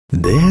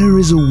There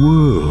is a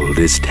world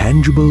as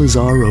tangible as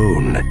our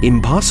own,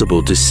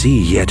 impossible to see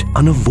yet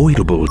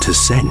unavoidable to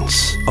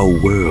sense. A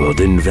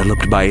world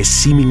enveloped by a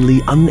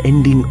seemingly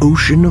unending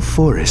ocean of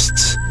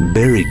forests.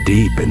 Buried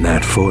deep in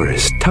that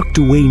forest, tucked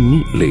away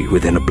neatly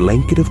within a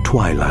blanket of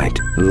twilight,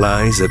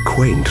 lies a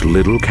quaint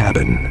little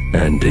cabin.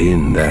 And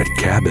in that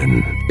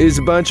cabin is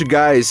a bunch of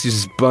guys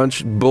who's a bunch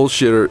of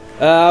bullshitter.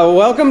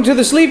 Welcome to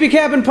the Sleepy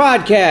Cabin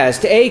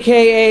Podcast,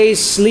 a.k.a.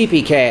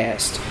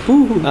 SleepyCast.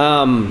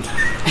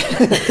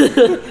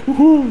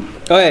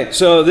 Okay,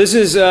 so this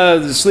is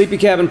the Sleepy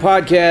Cabin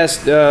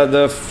Podcast,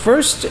 the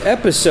first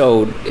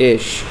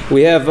episode-ish.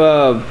 We have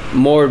a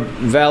more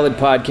valid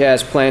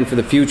podcast planned for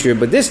the future,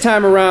 but this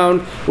time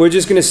around, we're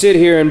just going to sit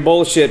here and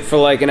bullshit for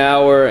like an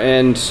hour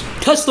and...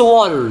 Test the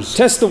waters,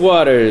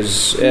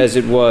 as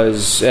it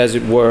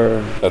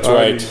were. That's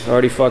right.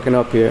 Already fucking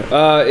up here.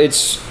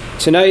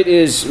 Tonight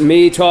is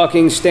me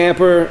talking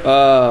Stamper,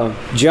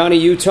 Johnny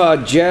Utah,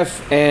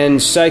 Jeff, and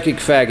Psychic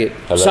Faggot.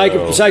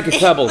 Hello. Psychic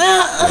Pebble.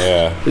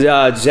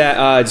 Yeah.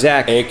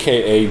 Zach.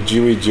 A.K.A.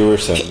 Jewy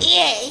Jewerson.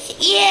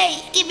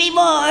 Yes, give me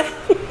more.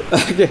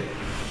 Okay.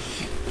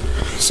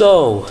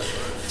 So,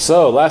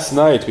 last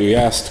night we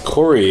asked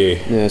Corey.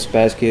 Yeah,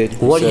 Spaz Kid.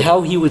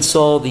 how he would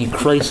solve the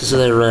crisis in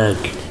Iraq.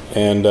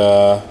 And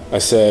I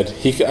said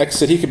he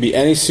could be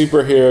any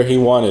superhero he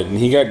wanted, and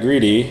he got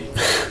greedy.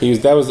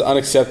 That was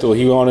unacceptable.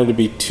 He wanted to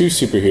be two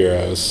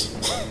superheroes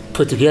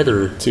Put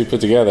together.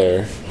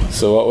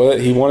 So what was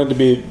it? He wanted to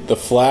be the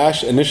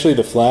Flash. Initially,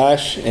 the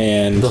Flash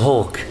and the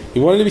Hulk. He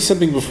wanted to be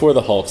something before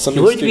the Hulk.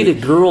 Something. He wanted to be the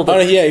girl.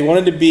 He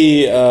wanted to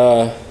be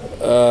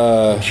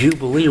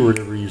Jubilee or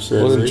whatever you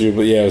said. It wasn't right?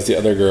 Jubilee. Yeah, it was the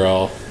other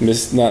girl.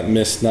 Not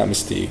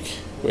Mystique.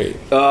 Wait.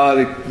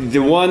 The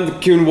one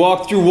that can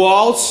walk through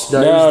walls? The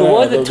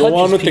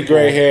one with the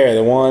gray hair.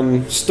 The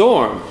one.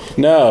 Storm.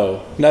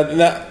 No,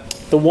 not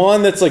the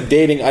one that's like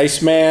dating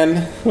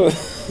Iceman.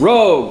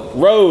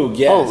 Rogue.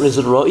 Yes. Oh, is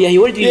it Rogue? Yeah, he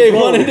wanted to be. He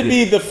wanted to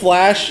be the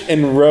Flash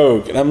and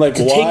Rogue, and I'm like,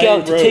 why?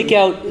 To take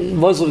out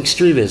Muslim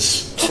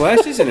extremists.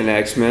 Flash isn't an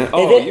X-Men.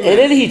 And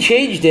then he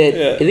changed it.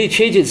 Yeah. And then he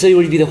changed it so he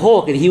would be the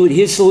Hulk. And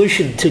his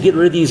solution to get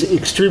rid of these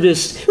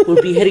extremists who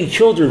were beheading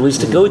children was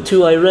to go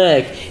to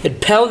Iraq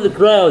and pound the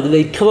ground, and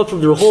they'd come up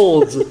from their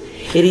holes.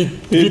 And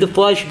he'd be the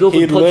Flash and go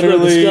and punch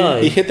around the sky.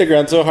 He hit the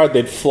ground so hard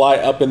they'd fly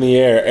up in the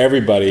air,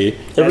 everybody.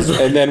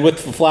 And then with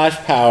Flash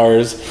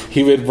powers,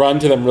 he would run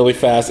to them really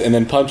fast and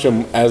then punch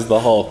them as the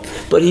Hulk.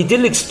 But he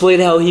didn't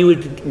explain how he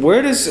would...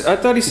 I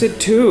thought he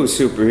said two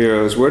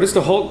superheroes. Where does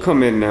the Hulk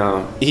come in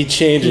now? He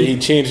changed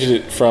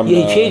it from...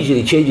 Yeah, he changed it.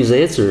 He changed his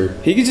answer.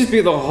 He could just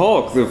be the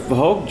Hulk. The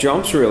Hulk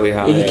jumps really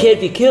high. And he can't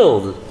be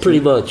killed,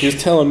 pretty much. He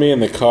was telling me in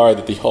the car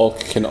that the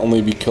Hulk can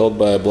only be killed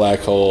by a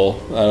black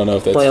hole. I don't know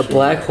if that's true. By a true.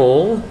 black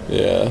hole?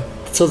 Yeah.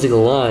 It sounds like a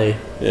lie.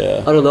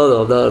 Yeah. I don't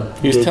know, though.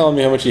 He was telling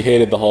me how much he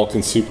hated the Hulk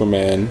and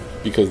Superman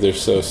because they're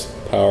so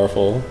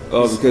powerful.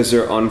 Oh, because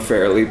they're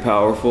unfairly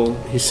powerful?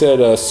 He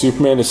said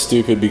Superman is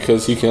stupid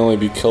because he can only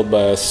be killed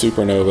by a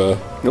supernova.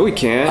 No, he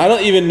can't. I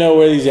don't even know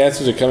where these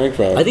answers are coming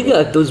from. I think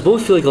those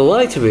both feel like a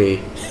lie to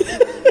me.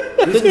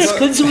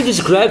 Couldn't someone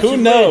just grab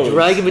Superman and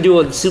drag him into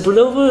a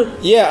supernova?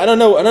 Yeah, I don't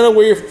know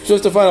where you're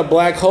supposed to find a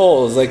black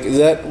hole. Is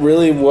that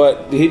really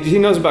what... He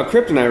knows about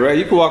kryptonite, right?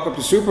 You could walk up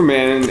to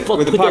Superman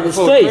with a pocket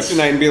full of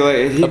kryptonite and be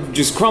like, he'd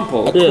just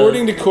crumple.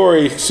 According to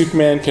Corey,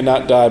 Superman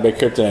cannot die by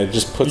kryptonite. It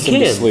just puts him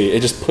to sleep.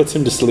 It just puts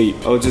him to sleep.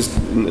 Oh, it just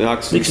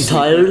knocks him Makes him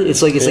tired?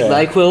 It's like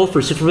NyQuil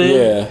for Superman?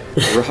 Yeah.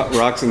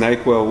 Rocks and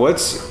NyQuil.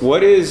 What's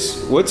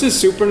a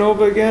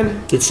supernova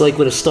again? It's like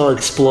when a star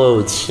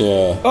explodes.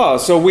 Yeah. Oh,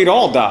 so we'd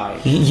all die.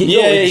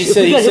 If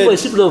we got hit by a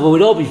supernova,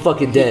 we'd all be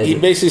fucking dead. He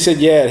basically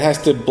said, it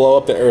has to blow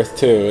up the Earth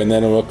too, and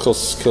then it will kill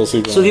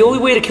Superman. So the only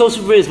way to kill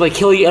Superman is by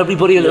killing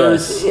everybody on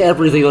Earth,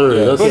 everything on Earth.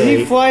 Yes. Okay. But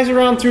he flies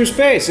around through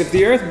space. If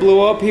the Earth blew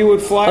up, he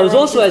would fly. I was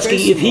around also asking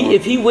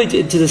if he went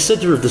into the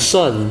center of the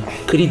sun,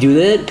 could he do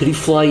that? Could he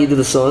fly into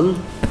the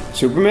sun?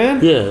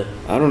 Superman? Yeah.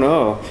 I don't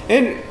know.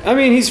 And I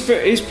mean, he's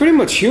pretty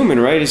much human,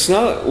 right? It's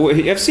not.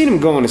 I've seen him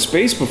go into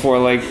space before.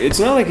 Like, it's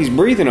not like he's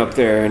breathing up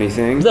there or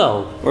anything.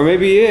 No. Or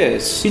maybe he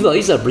is. He's not.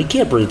 He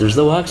can't breathe. There's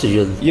no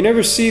oxygen. You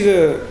never see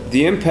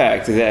the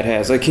impact that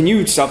has. Like, can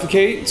you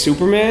suffocate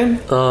Superman?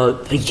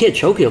 You can't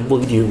choke him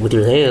with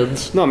your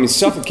hands. No, I mean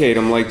suffocate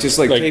him. Like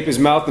tape his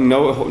mouth and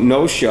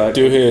nose shut.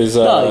 Do his.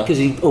 No, because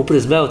he opened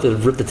his mouth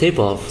and ripped the tape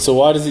off. So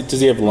why does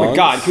he have lungs? Oh my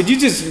God! Could you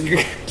just?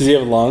 Does he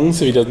have lungs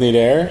if he doesn't need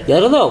air? Yeah, I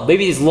don't know.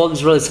 Maybe his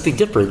lungs run something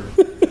different.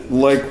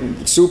 Like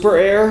super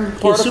air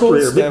particles?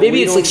 Yeah, super air.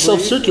 Maybe it's like breathe?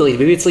 self-circulating.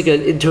 Maybe it's like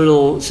an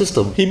internal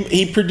system.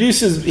 He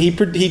produces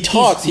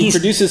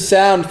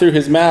sound through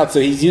his mouth,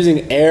 so he's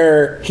using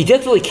air. He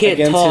definitely can't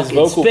against talk his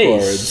vocal in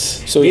cords.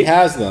 space. So he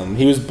has them.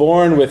 He was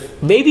born with.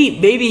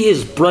 Maybe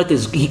his breath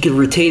he can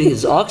retain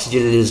his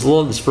oxygen in his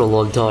lungs for a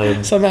long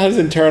time. Somehow his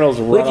internals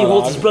run. What if he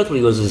holds his breath when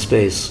he goes into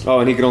space? Oh,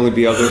 and he can only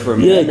be out there for a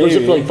minute. Yeah, he goes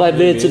up for like 5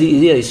 minutes and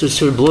he starts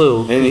turning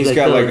blue. And he's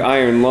got like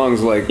iron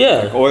lungs, like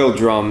oil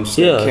drums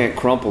that can't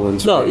crumple in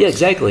space. No, yeah,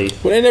 exactly.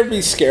 Wouldn't it ever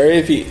be scary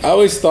if I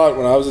always thought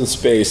when I was in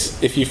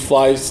space, if you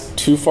fly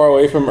too far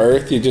away from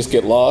Earth, you just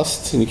get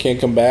lost and you can't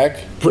come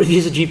back? What if he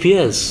has a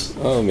GPS?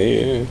 Oh,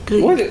 maybe.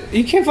 What?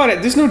 You can't find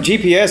it. There's no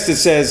GPS that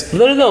says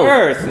No.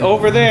 Earth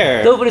over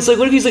there. No, but it's like,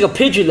 what if he's like a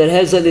pigeon that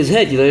has that in his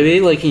head? You know what I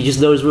mean? Like he just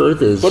knows where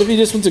Earth is. What if he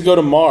just wants to go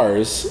to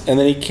Mars and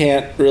then he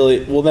can't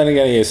really? Well, then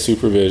again, he has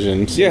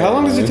supervision. So Yeah, how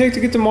long does it take to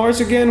get to Mars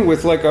again?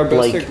 With like our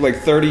best, like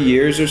 30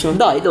 years or something?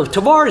 No,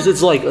 to Mars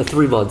it's like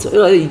 3 months.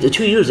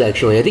 2 years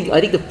actually. I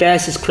think the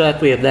fastest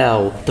craft we have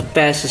now, the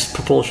fastest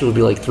propulsion would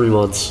be like 3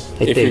 months.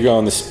 If you're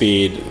going the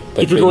speed,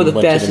 like if you're going the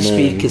went to fastest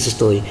speed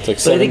consistently. It's like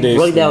but 7 I think days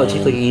right to now the it takes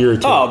moon. like a year or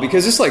two. Oh,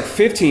 because it's like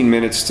 15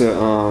 minutes to,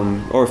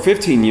 or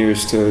 15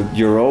 years to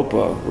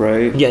Europa,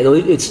 right? Yeah, no,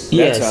 it's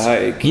yes. That's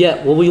a hike.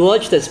 Yeah, well, we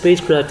launched that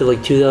spacecraft in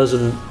like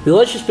 2000. We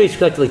launched the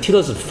spacecraft in like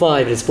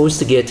 2005, and it's supposed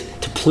to get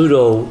to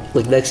Pluto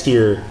like next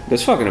year.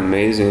 That's fucking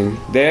amazing.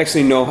 They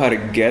actually know how to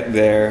get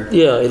there.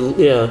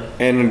 Yeah.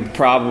 And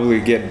probably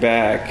get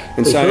back.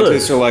 And They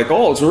scientists could. are like,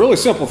 oh, it's a really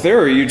simple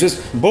theory. You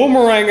just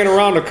boomerang it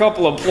around a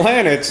couple of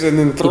planets and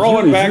then throw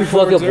it back If you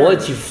fuck towards up Earth.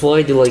 once, you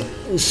fly to like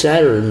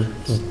Saturn,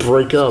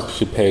 break up.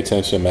 Should pay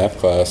attention to math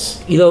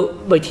class. You know,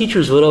 my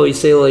teachers would always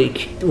say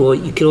like, well,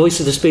 you can only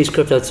send the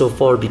spacecraft out so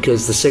far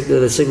because the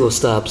signal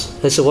stops.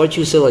 I said, why don't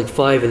you say like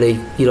 5 and they,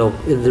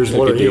 and there's Like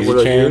one a right here, daisy one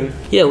right chain?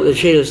 here. Yeah, a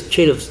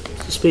chain of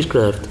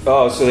spacecraft.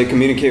 Oh, so they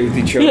communicate with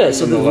each other? Yeah,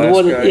 so and the last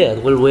one, guy?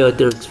 the one way out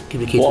there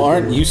communicates. Well, with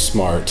aren't them. you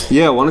smart?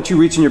 Yeah, why don't you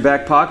reach in your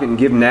back pocket and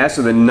give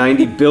NASA the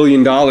 $90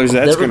 billion that's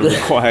never going to gonna-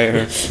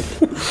 require?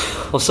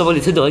 Well,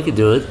 somebody Nintendo, I can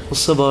do it. Well,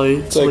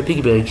 somebody like-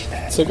 piggy bank.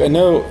 It's like I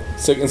know.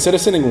 It's like instead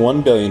of sending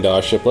 $1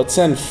 billion ship, let's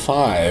send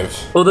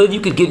 5. Well, then you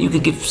could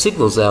get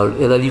signals out,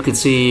 and then you could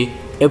see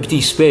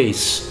empty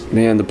space.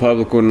 Man, the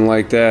public wouldn't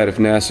like that if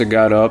NASA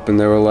got up and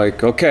they were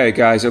like, okay,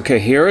 guys,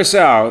 hear us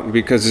out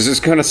because this is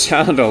going to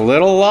sound a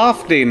little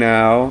lofty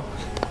now.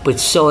 But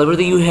sell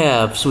everything you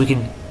have so we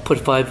can put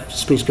 5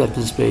 spacecraft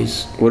in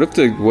space. What if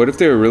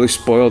they were really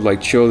spoiled like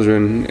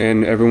children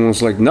and everyone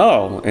was like,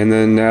 no, and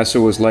then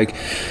NASA was like,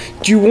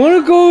 do you want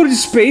to go to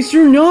space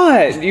or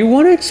not? Do you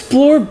want to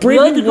explore We brave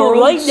like to go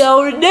right worlds? now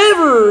or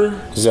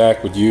never.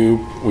 Zach, would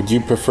you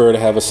prefer to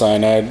have a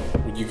cyanide?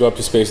 Would you go up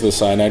to space with a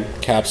cyanide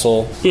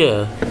capsule?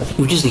 Yeah,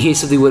 just in case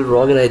something went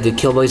wrong and I had to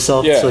kill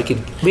myself, Yeah. so I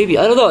could maybe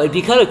I don't know. It'd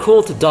be kind of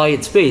cool to die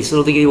in space. I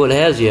don't think anyone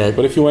has yet.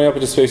 What if you went up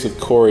into space with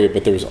Corey,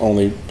 but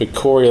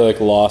Corey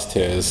lost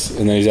his,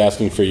 and then he's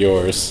asking for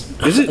yours?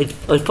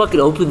 I'd fucking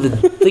open the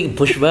thing and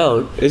push him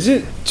out. Is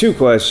it, 2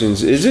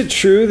 questions, is it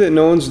true that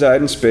no one's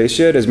died in space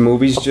yet? Has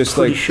movies just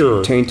pretty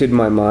sure. tainted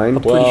my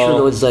mind? Pretty sure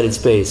no one's died in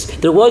space.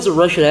 There was a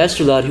Russian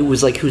astronaut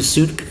whose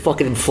suit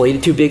fucking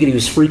inflated too big and he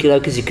was freaking out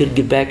because he couldn't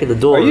get back in the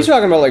door. Are you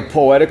talking about like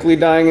poetically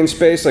dying in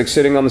space, like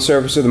sitting on the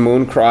surface of the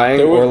moon crying,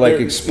 or like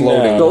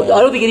exploding? no. No, I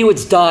don't think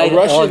anyone's died. A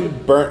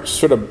Russian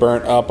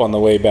burnt up on the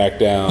way back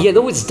down. Yeah,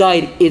 no one's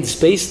died in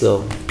space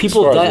though.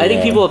 People As far as died. I think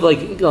yeah.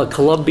 people have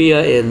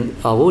Columbia and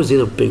what was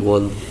the other big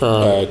one?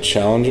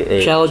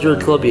 Challenger. Challenger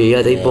and Columbia.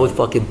 Yeah, they both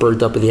fucking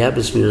burnt up in the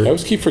atmosphere. I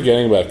always keep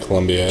forgetting about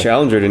Columbia.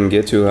 Challenger didn't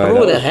get too high. I remember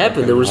when that was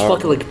happened. There was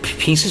fucking like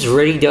pieces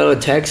raining down on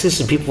Texas,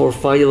 and people were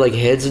finding like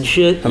heads and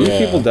shit. How many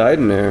Yeah. people died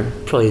in there?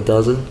 Probably a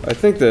dozen. I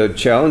think the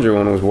Challenger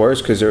one was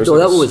worse because there was. No,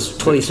 like that one was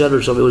 27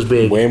 or something. It was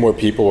big. Way more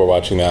people were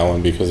watching that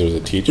one because there was a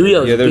teacher. Yeah, it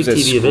was yeah, a there's big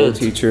that TV school event.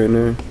 teacher in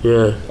there.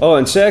 Yeah. Oh,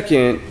 and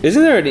second,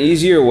 isn't there an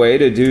easier way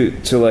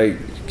to like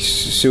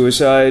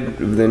suicide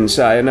than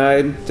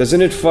cyanide?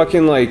 Doesn't it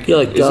fucking like? Yeah,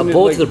 like isn't it,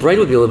 bullets to the brain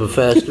would be a little bit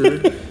faster.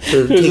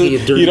 than taking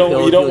a dirty You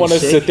pill and don't want to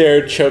feeling sit sick.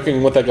 there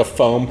choking with like a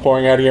foam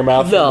pouring out of your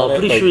mouth. No, for a minute.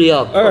 pretty Like, sure,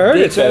 yeah. heard A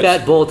big it says-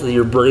 fat bullet to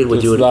your brain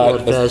would do it a lot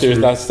faster.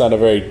 That's not a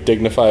very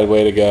dignified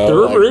way to go. The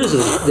rumor Like,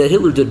 is that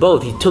Hitler did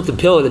both. He took the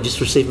pill and then just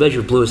for safe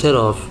measure blew his head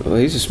off. Well,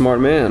 he's a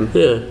smart man.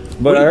 Yeah.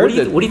 But I heard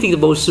what do you think the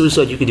most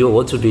suicide you could do at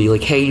once would be?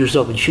 Like hang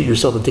yourself and shoot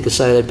yourself and take a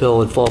cyanide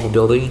pill and fall off a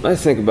building? I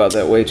think about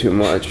that way too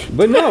much.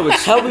 But no, but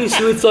How many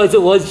suicides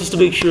at once just to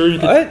make sure you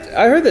can...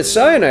 I heard that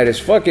cyanide is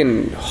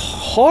fucking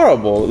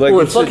horrible. Like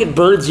Well, it it's fucking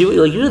burns you,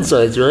 like your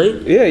insides, right?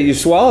 yeah, you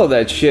swallow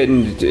that shit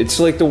and it's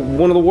like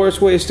one of the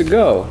worst ways to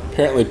go.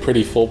 apparently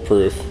pretty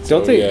foolproof.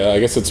 Don't think- Yeah, I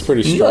guess it's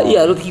pretty Yeah, strong.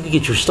 I don't think you can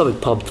get your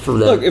stomach pumped from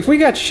that. Look, if we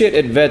got shit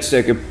at vets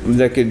that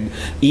could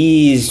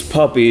ease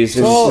puppies,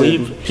 and Oh,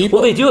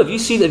 Well, they do. Have you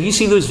seen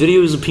those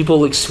videos of people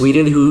like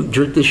Sweden who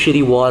drink this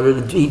shitty water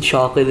and eat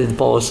chocolate and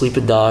fall asleep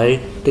and die?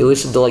 They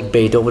listen to like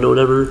Beethoven or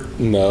whatever.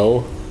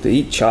 No. to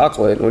eat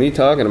chocolate. What are you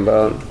talking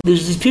about?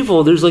 There's these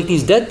people. There's like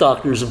these dead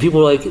doctors, and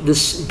people are like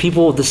this.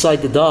 People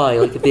decide to die,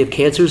 like if they have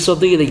cancer or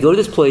something, and they go to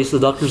this place. The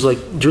doctor's like,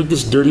 drink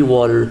this dirty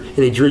water, and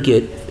they drink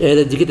it, and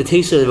then to get the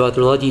taste of it out,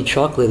 they're allowed to eat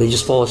chocolate. And they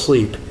just fall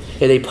asleep.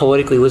 And they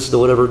poetically listen to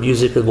whatever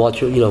music and watch,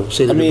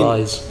 say their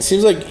goodbyes. It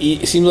seems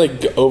like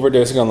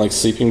overdosing on like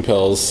sleeping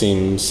pills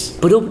seems.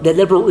 But that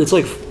never. It's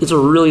a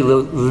really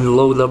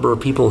low number of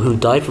people who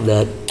die from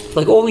that.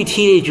 Like only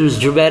teenagers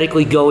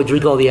dramatically go and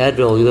drink all the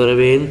Advil. You know what I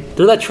mean?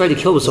 They're not trying to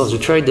kill themselves. They're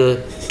trying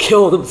to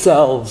kill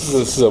themselves.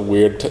 This is a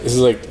weird. This is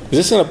like Is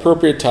this an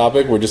appropriate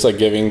topic? We're just like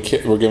giving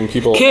people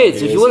kids.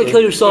 ideas If you want to here?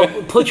 kill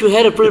yourself, put your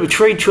head in front of a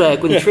train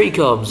track when the train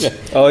comes.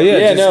 Oh yeah.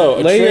 Yeah, just no,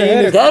 a lay your train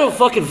head. is- That'll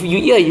fucking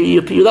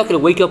you're not gonna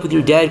wake up with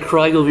your dad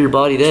crying over your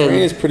body then.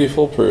 Train is pretty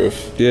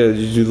foolproof. Yeah,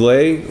 you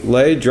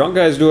lay. Drunk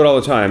guys do it all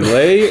the time.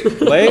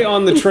 Lay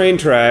on the train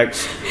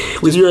tracks.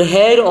 With your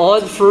head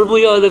on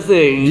firmly on the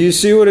thing. Do you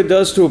see what it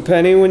does to a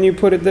penny when you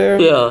put it there?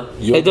 Yeah.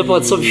 You'll End up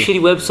on be- some shitty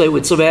website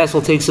when some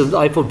asshole takes an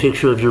iPhone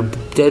picture of your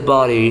dead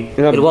body,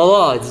 Yeah. and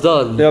voila, it's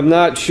done. I'm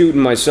not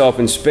shooting myself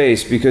in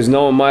space because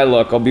knowing my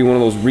luck, I'll be one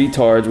of those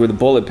retards where the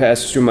bullet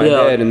passes through my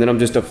Yeah. head and then I'm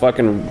just a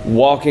fucking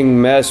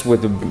walking mess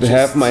with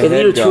half my And then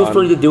head you're too gone.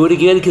 afraid to do it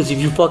again because if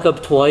you fuck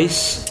up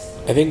twice,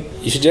 I think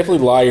you should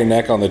definitely lie your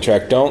neck on the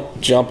track. Don't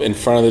jump in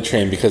front of the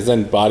train because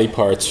then body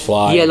parts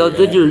fly. yeah, no,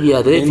 then you're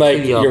And like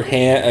clean you up.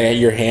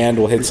 your hand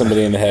will hit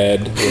somebody in the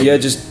head. Yeah,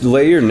 just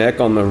lay your neck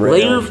on the rail.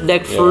 Lay your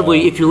neck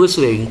firmly if you're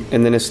listening.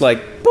 And then it's like,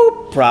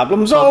 boop,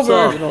 problem's Pops over.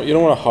 off. You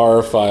don't want to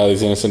horrify all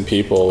these innocent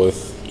people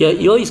with. Yeah,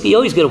 you always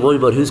got to worry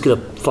about who's gonna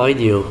find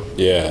you.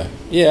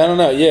 Yeah, I don't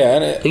know. Yeah,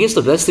 and I guess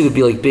the best thing would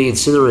be like being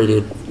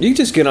incinerated. You can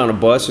just get on a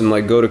bus and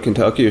like go to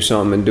Kentucky or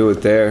something and do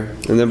it there.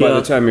 And then by Yeah.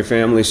 the time your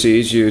family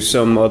sees you,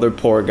 some other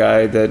poor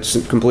guy that's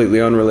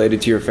completely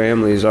unrelated to your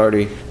family has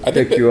already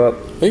picked you up.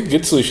 I think a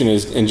good solution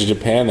is in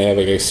Japan they have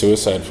like a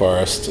suicide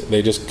forest.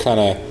 They just kind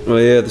of. Oh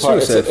yeah, the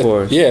suicide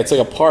forest. Yeah, it's like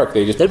a park.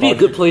 They just. That'd be a park-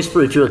 good place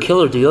for if you're a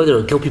killer to go there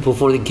and kill people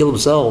before they can kill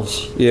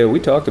themselves. Yeah, we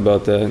talked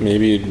about that.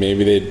 Maybe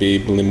they'd be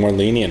more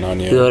lenient on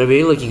you. You know what I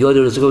mean? Like you go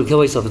there and go kill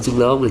myself. It's like,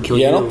 no, I'm gonna kill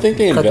you. Yeah, I don't think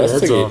they Cut their heads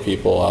investigate off.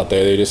 people out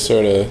there. They just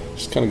sort of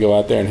kind of go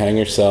out there and hang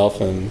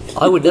yourself and.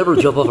 I would never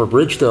jump off a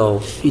bridge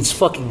though. It's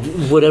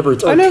fucking whatever.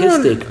 It's I never-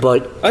 artistic,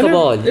 but come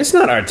on. It's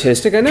not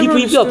artistic. I never People,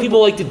 understood.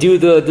 people like to do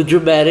the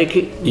dramatic.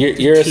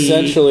 You're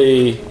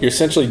tea.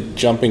 essentially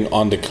jumping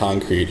onto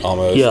concrete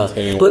almost. Yeah,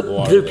 hitting but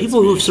water there are at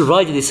people who've speed.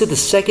 survived it. They said the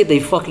second they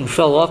fucking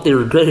fell off, they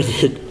regretted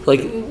it.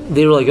 Like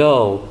they were like,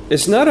 oh,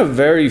 It's not a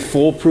very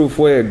foolproof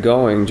way of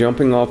going,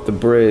 jumping off the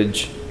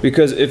bridge.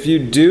 Because if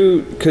you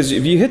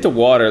hit the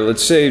water,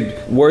 let's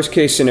say worst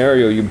case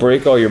scenario, you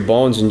break all your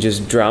bones and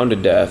just drown to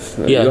death.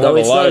 Yeah, You'll no, have a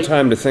it's lot not- of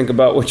time to think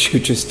about what you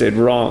just did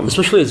wrong.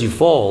 especially as you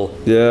fall.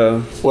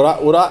 Yeah.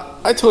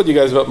 I told you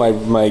guys about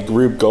my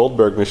Rube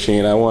Goldberg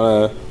machine. I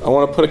wanna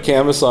put a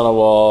canvas on a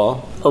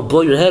wall. Oh,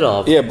 blow your head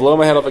off. Yeah, blow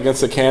my head up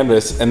against the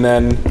canvas, and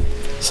then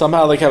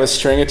somehow like have a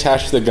string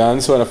attached to the gun,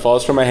 so when it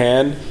falls from my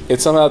hand, it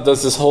somehow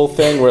does this whole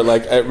thing where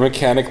like it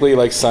mechanically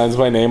like signs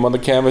my name on the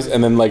canvas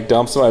and then like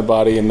dumps my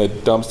body in the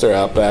dumpster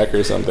out back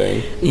or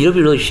something. You know what'd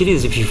be really shitty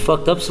is if you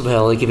fucked up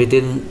somehow. Like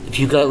if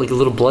you got like a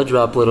little blood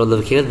droplet on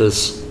the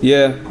canvas.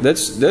 Yeah,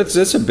 that's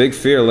a big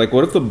fear. Like,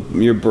 what if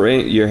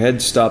your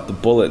head stopped the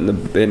bullet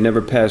and it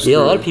never passed Yeah,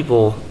 through? a lot of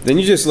people. Then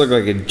you just look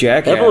like a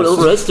jackass.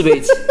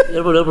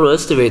 Everyone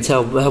overestimates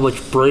how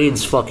much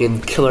brains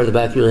fucking kill out of the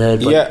back of your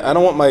head. But Yeah, I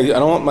don't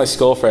want my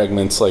skull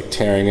fragments like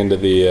tearing into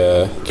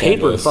the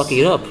paper canvas. fucking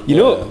it up. You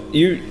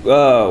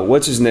know,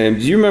 what's his name?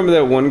 Do you remember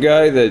that one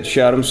guy that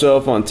shot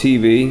himself on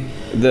TV?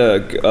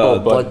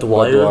 Bud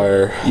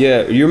Dwyer?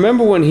 Yeah, you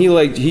remember when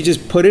he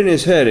just put in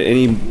his head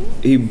and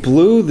he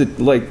blew the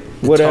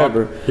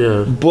whatever.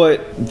 Yeah.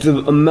 But the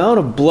amount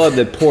of blood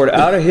that poured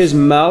out of his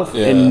mouth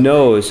Yeah. and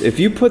nose, if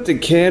you put the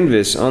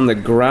canvas on the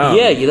ground,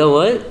 Yeah, you know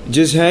what?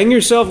 just hang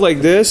yourself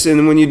like this,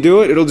 and when you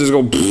do it, it'll just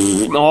go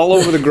all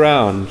over the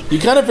ground. You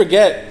kind of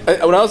forget.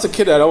 When I was a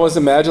kid, I'd always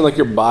imagine like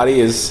your body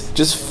is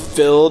just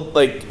filled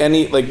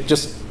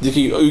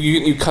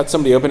you cut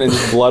somebody open and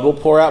just blood will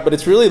pour out, but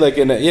it's really like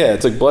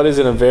it's like blood is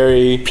in a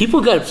very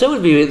People got upset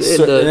with me in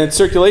in its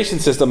circulation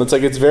system. It's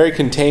like it's very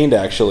contained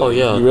actually. Oh,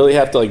 yeah. You really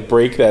have to like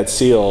break that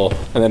seal,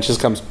 and then it just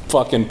comes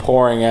fucking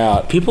pouring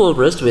out. People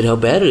overestimate how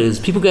bad it is.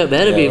 People got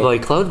mad at me in my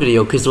clown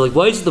video because they're like,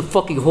 "Why is the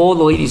fucking hole in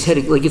the lady's head?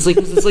 Like it's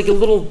like a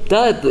little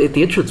dot at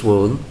the entrance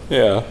wound."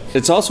 Yeah.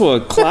 It's also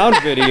a clown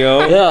video.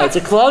 Yeah, it's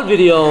a clown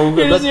video.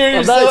 You're I'm not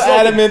so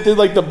excited. adamant that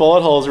like the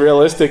bullet hole is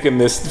realistic in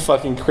this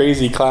fucking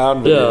crazy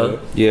clown video.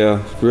 Yeah.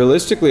 Yeah,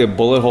 realistically, a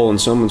bullet hole in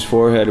someone's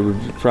forehead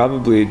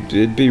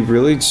it'd be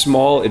really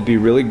small, it'd be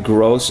really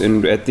gross,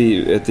 and at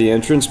the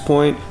entrance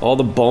point, all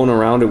the bone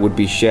around it would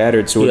be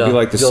shattered, so it'd be Yeah,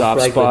 like the go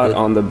soft spot fragmented.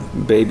 on the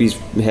baby's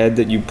head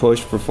that you push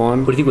for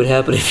fun. What do you think would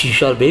happen if you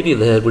shot a baby in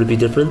the head? Would it be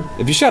different?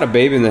 If you shot a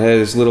baby in the head,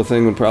 this little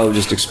thing would probably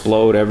just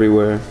explode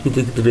everywhere. You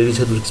think the baby's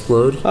head would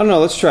explode? I don't know,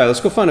 let's try. Let's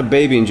go find a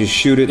baby and just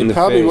shoot it in the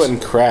Probably face.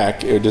 wouldn't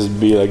crack. It would just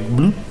be like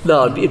bloop.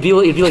 No, it'd be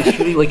like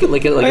shooting like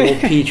an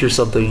old peach or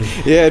something.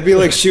 Yeah, it'd be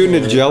like shooting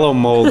a Jello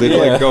mold. It'd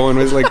like go and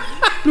it's like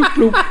bloop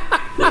bloop.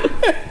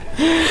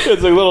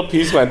 It's like a little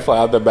piece might fly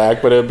out the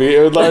back, but it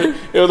would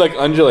like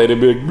undulate.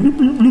 It'd be like bloop,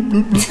 bloop,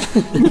 bloop,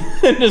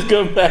 bloop, and just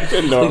go back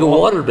to normal.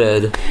 Like a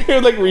waterbed. It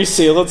would like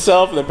reseal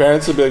itself, and the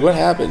parents would be like, "What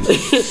happened?"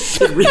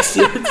 It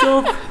reseal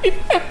itself.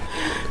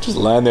 Just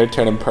lying there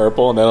turning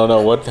purple, and they don't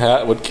know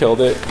what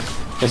killed it.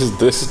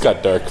 This has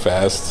got dark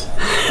fast.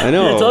 I We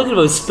know. were talking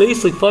about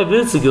space like 5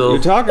 minutes ago.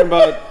 You're talking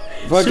about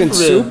fucking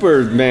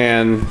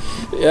Superman.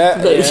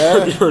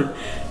 Yeah.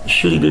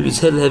 Shooting baby's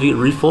head and having it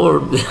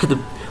reformed. The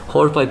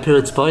horrified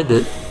parents find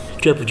it.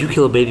 Jeff, would you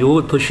kill a baby? What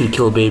would push you to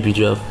kill a baby,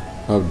 Jeff?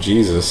 Oh,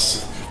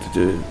 Jesus.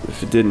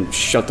 If it didn't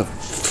shut the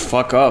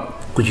fuck up.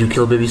 Would you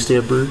kill a baby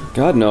stamper?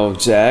 God no,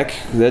 Zach.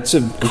 That's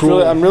a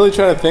cruel. I'm really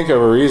trying to think of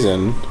a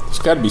reason. There's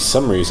got to be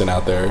some reason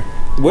out there.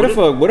 What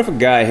if a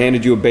guy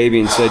handed you a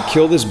baby and said,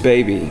 "Kill this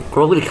baby,"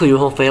 Or I'm gonna kill your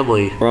whole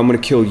family. or "I'm gonna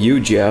kill you,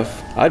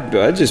 Jeff"? I'd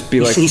just be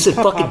like, He said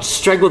fucking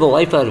strangle the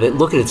life out of it.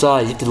 Look at its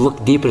eyes. You have to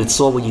look deep in its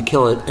soul when you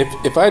kill it.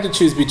 If I had to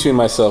choose between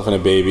myself and a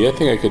baby, I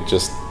think I could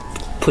just...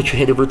 Put your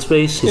hand over its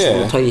face, his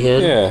little tiny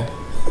hand. Yeah.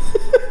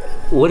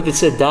 What if it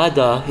said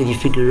Dada and you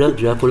figured it out,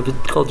 Jeff? What if it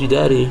called you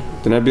Daddy?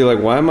 Then I'd be like,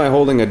 "Why am I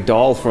holding a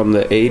doll from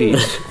the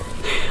 '80s?"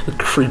 A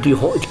creepy,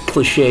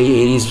 cliche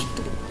 80s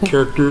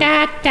character.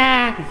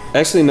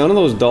 Actually, none of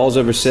those dolls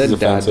ever said It's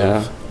 "Dada."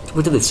 offensive.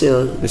 What did they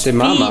say? They say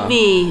 "Mama." Feed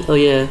me. Oh,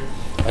 yeah.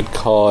 I'd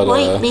call it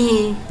Wipe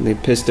me. They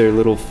piss their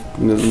little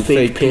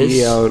fake pee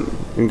piss. out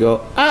and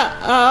go,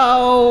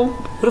 "Uh-oh."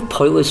 What a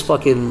pointless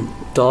fucking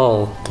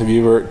doll. Did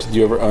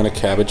you ever own a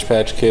Cabbage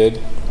Patch Kid?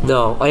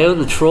 No, I own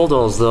the troll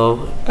dolls,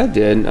 though. I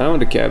did. I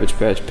owned a Cabbage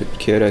Patch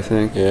Kid, I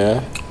think.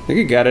 Yeah. I think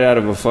I got it out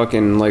of a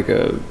fucking, like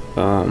a,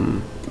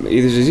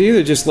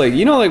 either just like,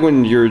 you know, like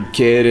when you're a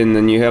kid and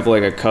then you have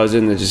like a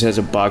cousin that just has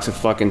a box of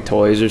fucking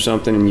toys or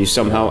something and you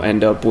somehow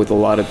end up with a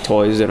lot of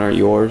toys that aren't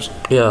yours.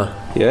 Yeah.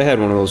 Yeah, I had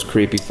one of those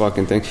creepy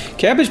fucking things.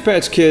 Cabbage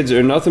Patch Kids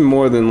are nothing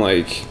more than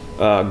like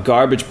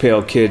garbage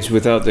pail kids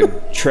without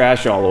the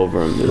trash all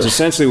over them. It's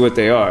essentially what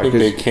they are. I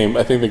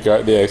think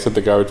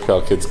the Garbage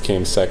Pail Kids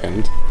came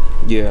second.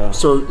 Yeah.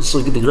 So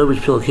the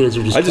garbage pail kids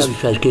are just Cabbage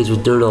Patch Kids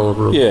with dirt all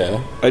over them.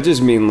 Yeah. I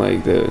just mean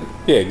like the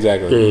Yeah,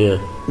 exactly. Yeah.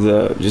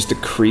 the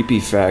creepy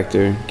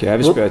factor.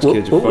 Cabbage Patch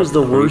Kids are What was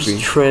the fucking worst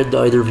creepy. trend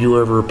either of you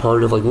were ever a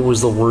part of? Like, what was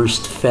the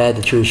worst fad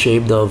that you're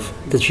ashamed of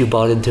that you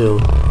bought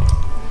into?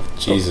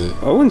 Jesus.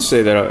 I wouldn't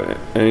say that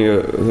that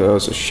I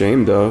was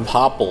ashamed of.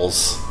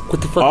 Popples. What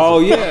the fuck? Oh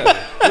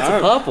yeah, It's a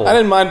popple. I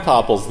didn't mind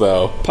Popples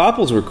though.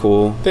 Popples were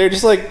cool. They're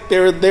just like they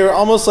were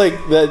almost like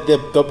the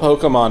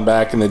Pokemon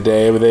back in the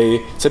day,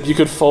 where except you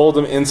could fold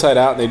them inside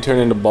out and they turn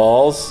into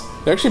balls.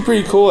 They're actually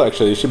pretty cool.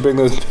 Actually, you should bring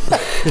those.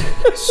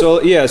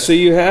 So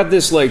you have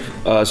this like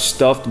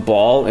stuffed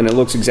ball, and it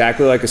looks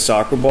exactly like a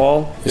soccer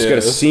ball. It's got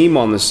a seam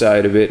on the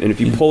side of it, and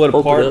if you pull it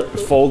apart,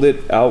 fold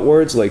it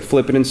outwards, like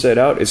flip it inside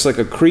out, it's like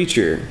a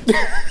creature.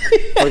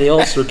 Are they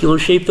all circular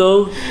shaped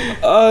though?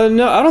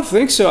 No, I don't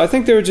think so. I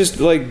think they were just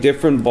like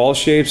different ball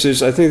shapes.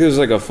 I think there's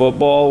like a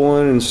football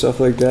one and stuff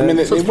like that. I mean,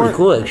 That's pretty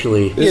cool,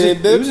 actually.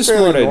 It was a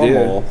smart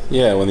idea.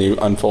 Yeah, when you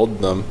unfolded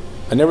them.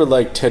 I never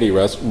liked Teddy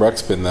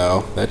Ruxpin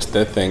though.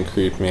 That thing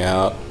creeped me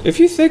out. If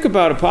you think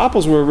about it,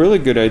 Popples were a really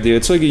good idea.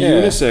 It's like a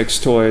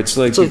unisex toy. It's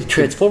like a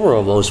Transformer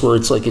almost, where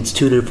it's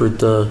two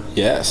different.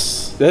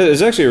 Yes. That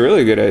is actually a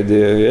really good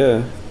idea.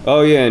 Yeah.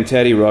 Oh yeah, and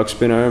Teddy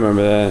Ruxpin. I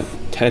remember that.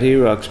 Teddy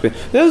Ruxpin.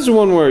 That was the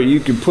one where you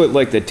could put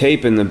like the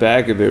tape in the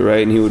back of it,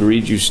 right? And he would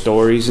read you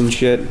stories and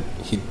shit.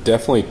 He'd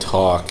definitely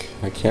talk.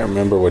 I can't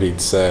remember what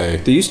he'd say.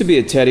 There used to be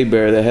a teddy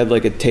bear that had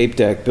like a tape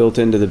deck built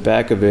into the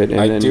back of it. And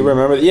I do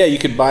remember. Yeah, you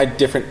could buy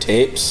different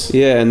tapes.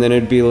 Yeah, and then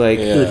it'd be like...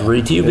 It would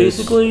read to you,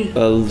 basically?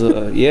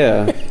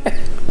 Yeah.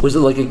 Was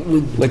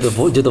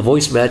it did the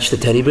voice match the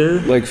teddy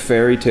bear? Like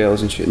fairy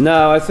tales and shit.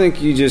 No, I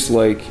think you just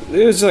like...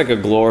 It was like a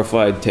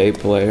glorified tape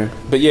player.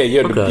 But yeah,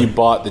 you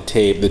bought the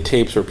tape. The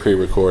tapes were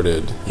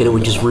pre-recorded. And it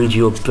would just read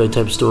you a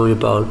bedtime story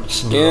about...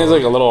 Yeah, it's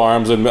like a little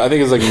arms. I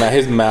think it's like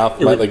his mouth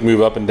might like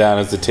move up and down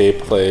as the tape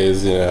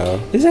plays, you know.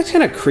 It's actually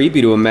kind of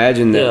creepy to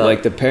imagine that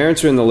like the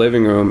parents are in the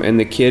living room and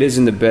the kid is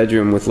in the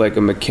bedroom with like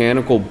a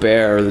mechanical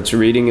bear that's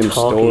reading him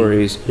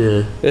stories.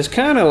 Yeah. It's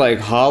kind of like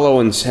hollow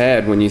and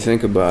sad when you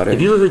think about it.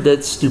 Have you ever heard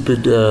that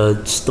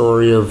stupid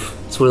story of...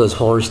 It's one of those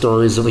horror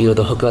stories of,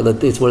 the hook on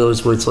it's one of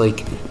those where it's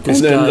like this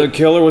and then guy, the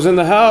killer was in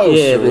the house.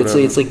 Yeah,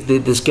 it's like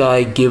this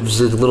guy gives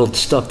a little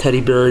stuffed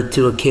teddy bear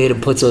to a kid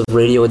and puts a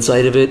radio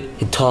inside of it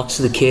and talks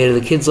to the kid, and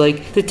the kid's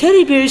like, "The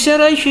teddy bear said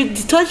I should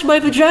touch my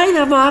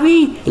vagina,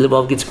 mommy." And the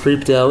mom gets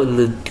creeped out, and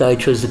the guy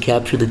tries to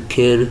capture the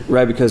kid.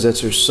 Right, because that's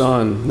her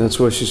son. That's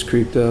why she's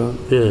creeped out.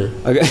 Yeah.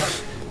 Okay.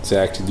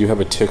 Zach, did you have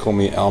a Tickle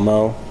Me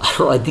Elmo? I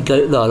don't think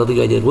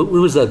I did. When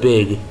was that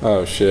big?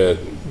 Oh shit.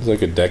 It was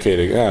like a decade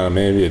ago. Yeah,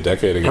 maybe a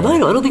decade ago. I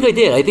don't think I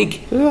did. I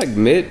think it was like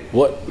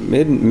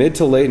mid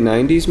to late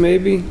 90s,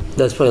 maybe.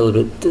 That's probably a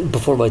little bit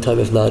before my time,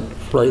 if not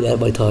right at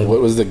my time. What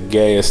was the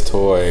gayest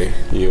toy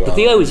you? The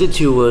thing I was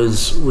into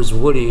was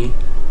Woody.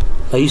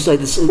 I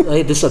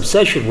had this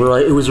obsession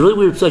where it was a really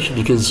weird obsession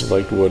because I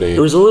liked Woody. It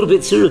was a little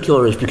bit serial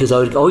killerish because I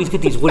would always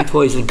get these Woody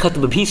toys and cut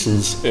them in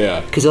pieces.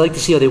 Yeah. Because I like to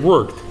see how they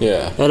worked.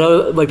 Yeah.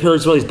 And my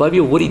parents would always buy me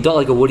a Woody doll,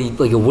 like a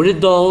wooden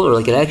doll or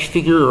like an action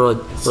figure or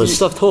a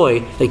stuffed toy.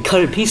 They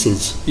cut it in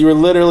pieces. You were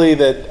literally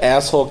that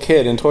asshole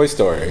kid in Toy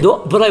Story.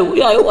 No, but I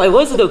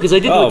wasn't though because I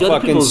didn't know other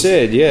fucking people's.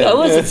 Sid, yeah. I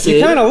wasn't Sid.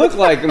 You kind of look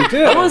like him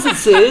too. I wasn't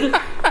Sid.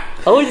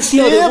 I wanted to see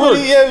how they worked.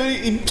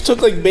 But he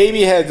took like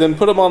baby heads and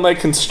put them on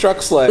like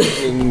construct sleds.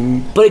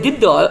 And... But I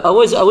didn't though. I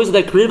wasn't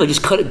that creative. I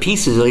just cut it in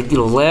pieces. I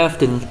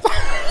laughed and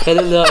And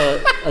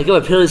then I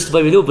got my parents to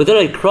buy me a new one, but then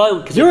I'd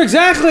cry. You're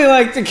exactly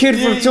like the kid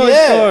from Toy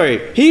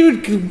Story. He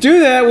would do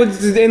that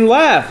and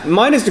laugh.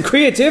 Minus the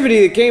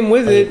creativity that came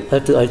with it.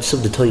 I have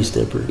something to tell you,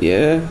 Stepper.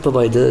 Yeah? About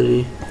my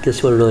identity. Guess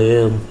who I really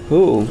am?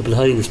 Who? I've been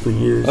hiding this for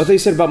years. I thought you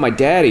said about my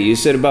daddy. You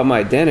said about my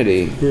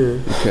identity. Yeah.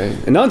 Okay.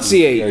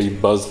 Enunciate. Are you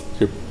buzzed?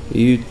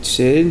 You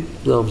said?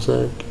 No, I'm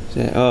Zach.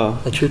 Oh.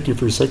 I tricked you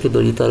for a second, though.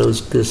 You thought I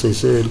was this, I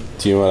said.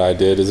 Do you know what I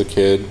did as a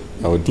kid?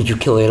 Did you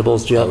kill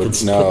animals? Did you have to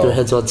put their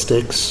heads on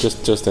sticks?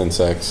 Just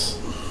insects.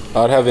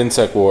 I would have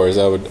insect wars.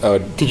 I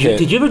would. Did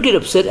you ever get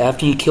upset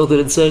after you killed an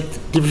insect?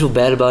 Did you ever feel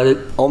bad about it?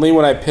 Only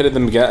when I pitted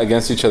them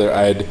against each other,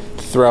 I'd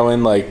throw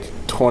in like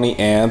 20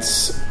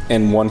 ants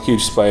and one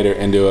huge spider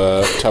into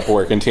a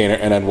Tupperware container,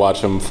 and I'd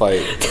watch them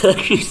fight.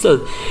 It's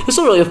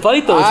not really a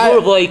fight, though. It's more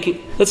of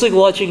like that's like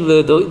watching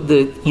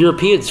the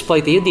Europeans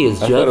fight the Indians.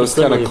 Jeff. I thought it was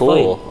kind of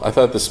cool. I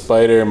thought the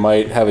spider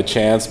might have a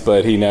chance,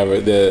 but he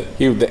never.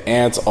 The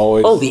ants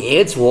always. Oh, the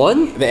ants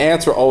won. The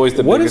ants were always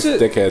the biggest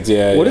dickheads.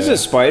 Yeah. What is a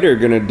spider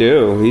gonna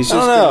do? He's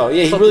just. I don't know.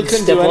 Yeah, he really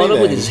couldn't step do anything. on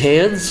him with his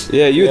hands.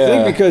 Yeah, you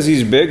think because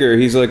he's bigger,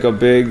 he's like a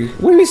big.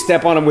 What do you mean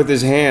step on him with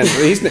his hands?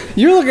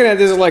 You're looking at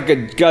this like a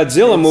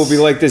Godzilla movie.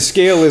 Like the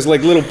scale is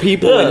like little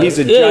people, and he's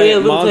a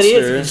giant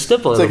monster. It's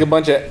like a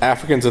bunch of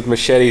Africans with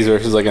machetes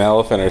versus like an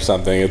elephant or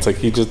something. It's like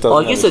he just doesn't.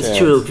 Oh, I guess that's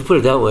true if you put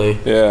it that way.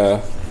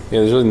 Yeah.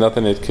 There's really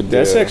nothing it could do.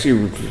 That's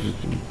actually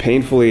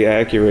painfully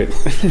accurate.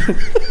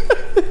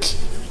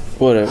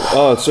 Whatever.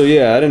 Oh, so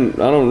yeah, I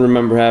don't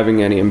remember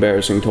having any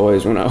embarrassing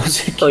toys when I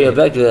was a kid. Oh yeah,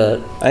 back to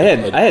that.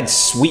 I had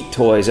sweet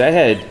toys. I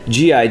had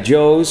G.I.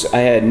 Joes. I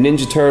had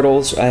Ninja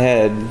Turtles. I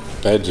had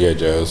G.I.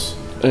 Joes.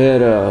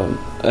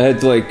 I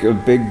had like a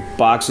big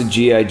box of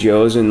G.I.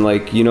 Joes and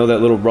like you know that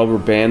little rubber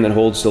band that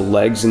holds the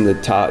legs and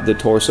the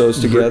torsos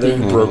together.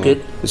 You broke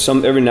it.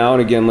 Every now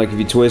and again, like if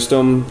you twist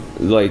them,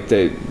 like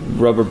the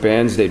rubber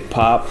bands they'd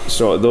pop.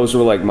 So those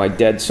were like my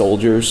dead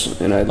soldiers,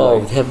 and I'd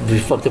have to be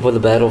fucked up on the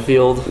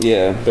battlefield.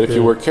 Yeah, but if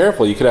you were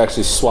careful, you could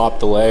actually swap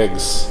the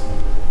legs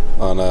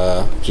on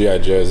G.I.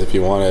 Joes if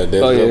you wanted.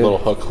 There's a little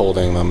hook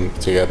holding them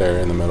together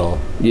in the middle.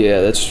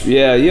 Yeah,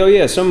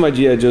 some of my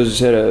G.I. Joes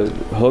just had a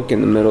hook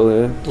in the middle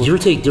there. Did you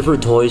ever take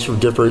different toys from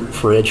different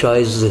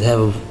franchises and have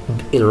them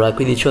interact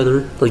with each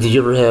other? Like, did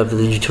you ever have the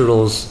Ninja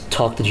Turtles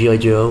talk to G.I.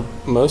 Joe?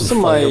 Most of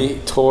my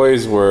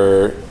toys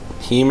were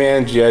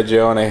He-Man, G.I.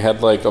 Joe, and I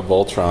had like a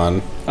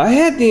Voltron. I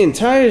had the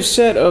entire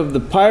set of the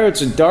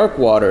Pirates of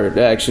Darkwater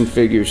action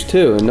figures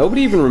too, and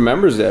nobody even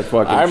remembers that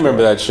fucking I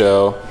remember that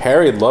show.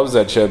 Harry loves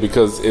that show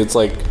because it's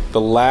like the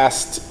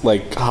last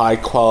like high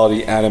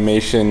quality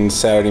animation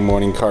Saturday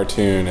morning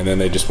cartoon, and then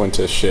they just went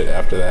to shit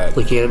after that.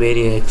 Like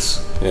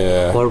Animaniacs.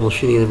 Yeah. Horrible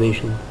shitty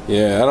animation.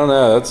 Yeah, I don't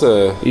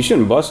know. You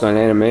shouldn't bust on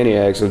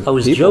Animaniacs. I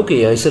was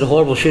joking. I said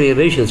horrible shitty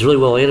animation. It's really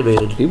well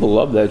animated. People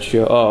love that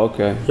show. Oh,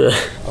 okay.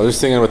 I was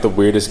just thinking about the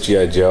weirdest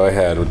G.I. Joe I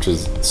had, which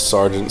was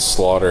Sergeant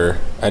Slaughter.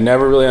 I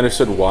never really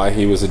understood why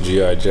he was a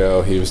G.I.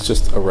 Joe. He was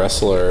just a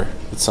wrestler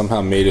that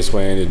somehow made his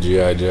way into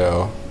G.I.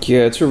 Joe.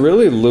 Yeah, it's a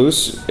really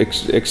loose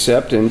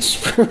acceptance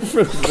for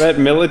that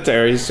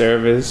military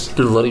service.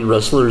 They're letting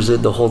wrestlers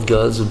in to hold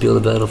guns and be on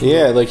the battlefield.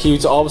 Yeah, like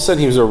all of a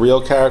sudden he was a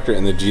real character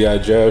in the G.I.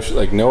 Joe.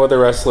 Like no other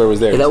wrestler was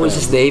there. And that was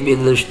his name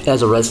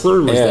as a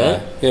wrestler?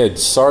 Yeah,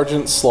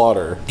 Sergeant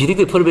Slaughter. Do you think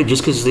they put him in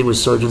just because his name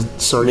was Sergeant?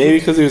 Maybe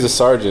because he was a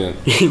sergeant.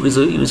 he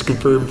was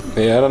confirmed.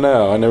 Yeah, I don't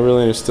know. I never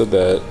really understood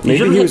that.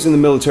 Maybe he was in the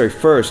military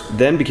first,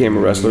 then became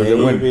a wrestler,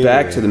 then went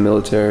back to the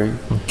military.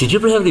 Did you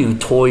ever have any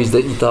toys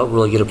that you thought were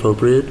like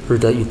inappropriate, or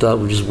that you thought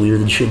were just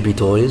weird and shouldn't be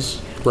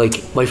toys?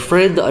 Like my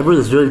friend, I remember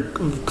this very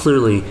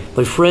clearly.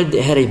 My friend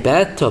had a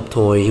bathtub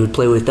toy he would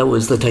play with that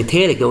was the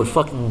Titanic that would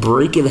fucking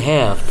break in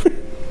half.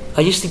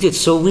 I just think it's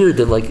so weird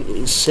that like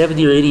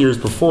 70 or 80 years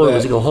before it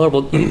was like a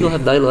horrible. You don't have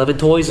 9/11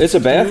 toys. It's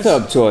a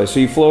bathtub toy, so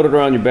you float it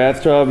around your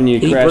bathtub and you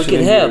crash it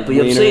in half. But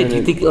you know what I'm saying? Do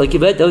you think like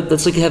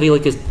that's like having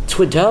like a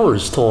Twin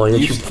Towers toy that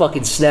you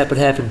fucking snap in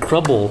half and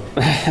crumble?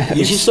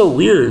 It's just so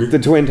weird. The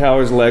Twin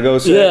Towers Lego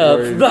set.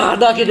 Yeah,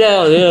 knock it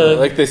down. Yeah.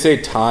 Like they say,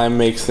 time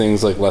makes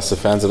things like less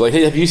offensive. Like,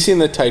 hey, have you seen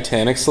the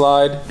Titanic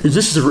slide?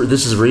 This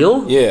is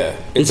real? Yeah.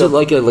 It's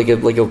like a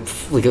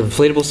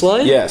inflatable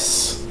slide?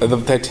 Yes,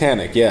 the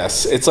Titanic.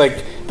 Yes, it's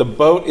like. The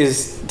boat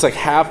it's like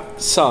half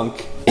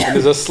sunk, and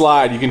there's a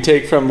slide you can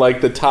take from like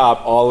the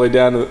top all the way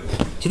down to the...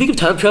 Do you think if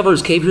time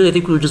travelers came here, they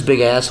think we were just big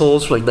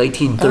assholes for like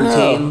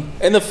 1913?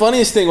 And the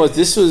funniest thing was,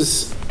 this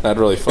was not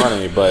really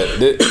funny, but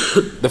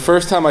the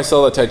first time I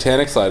saw the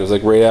Titanic slide was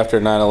like right after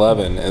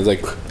 9/11.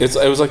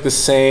 It was like the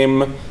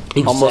same...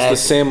 Almost the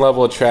same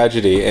level of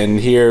tragedy, and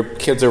here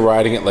kids are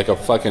riding it like a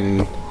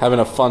fucking having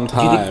a fun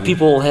time. Do you think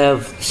people will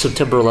have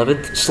September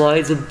 11th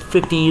slides in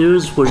 50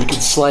 years where you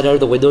can slide out of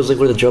the windows like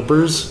one of the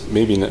jumpers?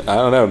 Maybe I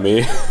don't know.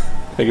 Me,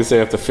 I guess they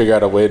have to figure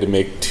out a way to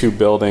make two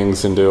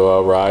buildings into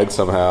a ride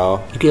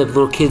somehow. You could have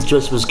little kids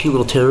dressed up as cute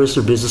little terrorists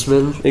or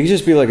businessmen. It could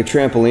just be like a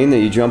trampoline that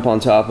you jump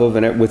on top of,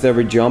 and with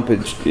every jump,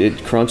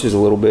 it crunches a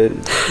little bit.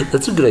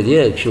 That's a good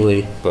idea,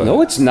 actually. But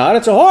no, it's not.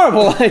 It's a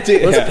horrible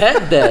idea. Let's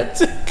patent that.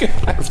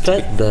 Let's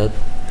patent that.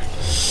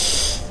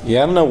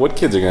 Yeah, I don't know what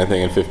kids are going to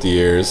think in 50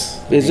 years.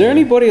 Is there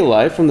anybody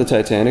alive from the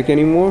Titanic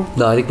anymore?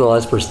 No, I think the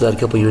last person died a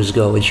couple years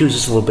ago, and she was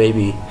just a little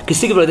baby. Because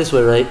think about it this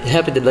way, right? It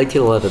happened in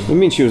 1911. I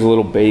mean, she was a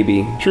little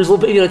baby. She was a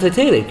little baby on the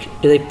Titanic,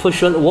 and they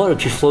pushed her on the water,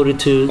 and she floated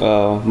to...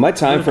 Oh, my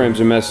time frames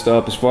are messed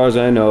up. As far as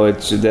I know,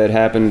 that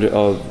happened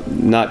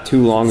not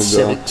too long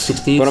ago.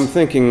 60s? But I'm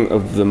thinking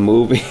of the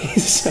movie,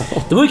 so...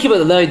 The movie came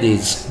out in the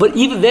 90s, but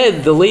even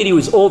then, the lady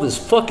was old as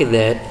fuck in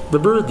that.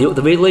 Remember?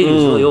 The main lady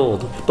was really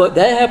old. But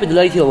that happened in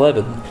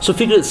 1911. So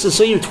figure, so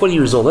say you're 20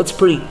 years old. That's a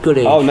pretty good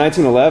age. Oh,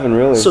 1911,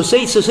 really? So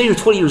say you're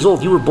 20 years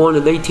old. You were born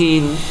in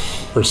 18. Here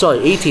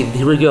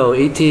we go.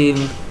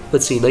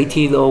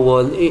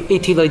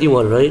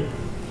 1891, right?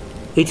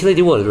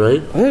 1891,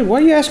 right? Hey, why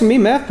are you asking me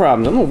math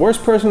problems? I'm the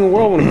worst person in the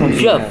world when it comes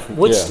to Jeff, math.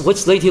 what's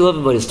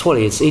 1911 minus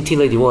 20? It's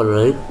 1891,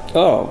 right?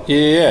 Oh.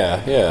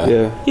 Yeah.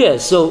 Yeah,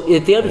 so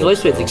at the average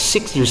lifespan, I think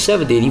 60 or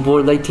 70, and you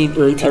born in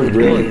 1891. I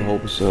really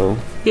hope so.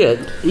 Yeah,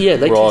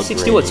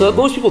 1961. So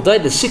most people died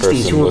in the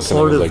 60s who were Person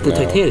part of listening the was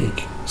like, no. Titanic.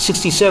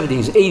 60s,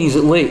 70s, 80s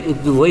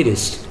at the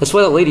latest. That's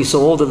why that lady's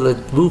so old in the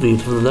movie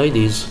from the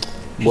 90s.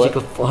 She's What?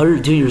 like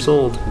 102 years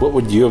old. What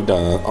would you have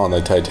done on the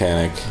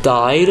Titanic?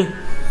 Died.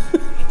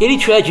 Any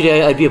tragedy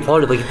I'd be a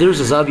part of. Like if there's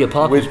a zombie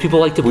apocalypse,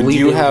 people like to believe Would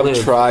you they have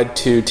live. tried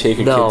to take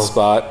a No. kid's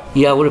spot?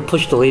 Yeah, I would have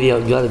pushed the lady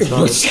out and got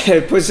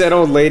inside. Push that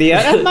old lady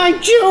out. My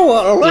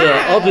jewel!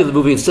 Yeah, I'll be in the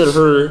movie instead of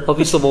her. I'll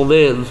be some old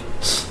man.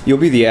 You'll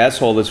be the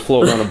asshole that's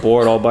floating on a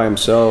board all by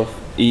himself,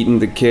 eating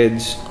the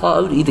kids. Oh, I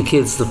would eat the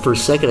kids the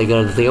first second I got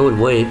on the thing. I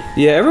wouldn't wait.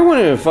 Yeah,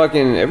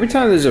 every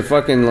time there's a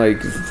fucking,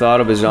 like, thought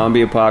of a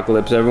zombie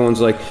apocalypse,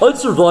 everyone's like, I'd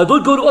survive.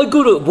 I'd go to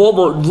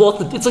Walmart and lock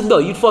the... It's like, no,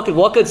 you'd fucking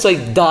walk outside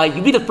and die.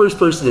 You'd be the first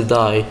person to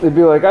die. they'd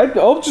be like,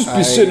 I'll just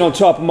be sitting on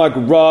top of my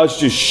garage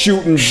just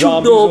shooting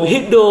zombies. Shoot them,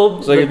 hit them.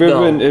 It's like,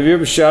 have you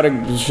ever shot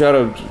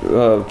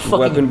a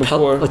weapon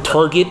before? A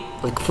target,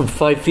 like from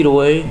 5 feet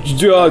away.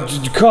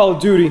 Call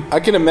of Duty. I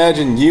can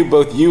imagine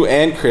both you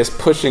and Chris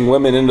pushing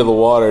women into the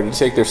water to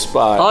take their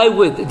spot. I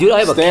would, dude. I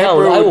have a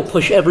coward. I will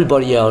push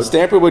everybody out.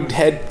 Stamper would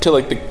head to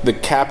like the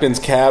captain's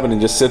cabin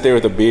and just sit there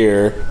with a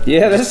beer.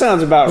 Yeah, that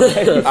sounds about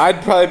right.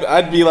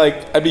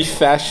 I'd be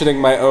fashioning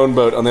my own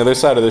boat on the other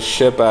side of the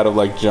ship out of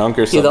like junk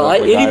or something.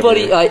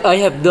 I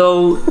have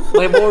no.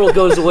 My moral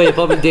goes away if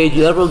I'm in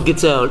danger. Everyone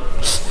gets out.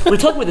 We're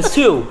talking about this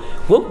too.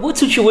 What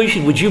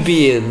situation would you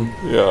be in?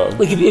 Yeah.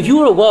 Like if you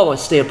were a Wawa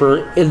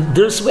Stamper and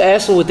there's some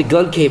asshole with the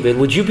gun came in,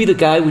 would you be the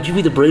guy? Would you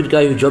be the brave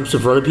guy who jumps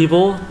in front of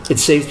people and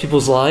saves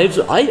people's lives?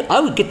 I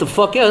would get the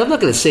fuck out. I'm not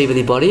going to save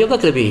anybody. I'm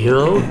not going to be a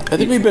hero. I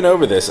think we've been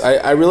over this.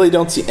 I really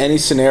don't see any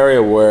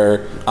scenario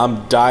where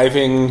I'm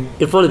diving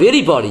In front of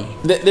anybody.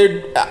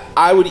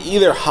 I would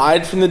either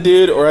hide from the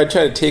dude or I'd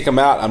try to take him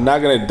out. I'm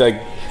not gonna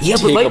like. Yeah,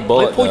 take but a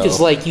bullet, my point though. is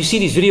like you see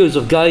these videos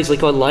of guys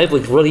like on live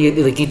like running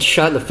in, like get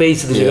shot in the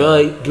face and they're like,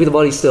 all right, give me the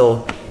money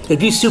still. It'd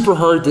be super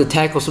hard to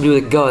tackle somebody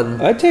with a gun.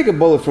 I'd take a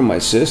bullet from my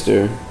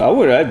sister. I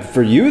would.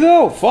 For you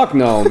though? Fuck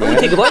no, man.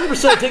 Take a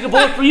 100% take a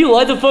bullet for you.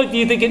 Why the fuck do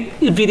you think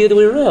it'd be the other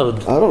way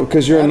around? I don't,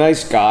 because you're a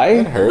nice guy.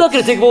 I'm not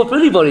gonna take a bullet for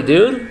anybody,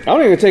 dude. I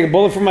don't even take a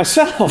bullet for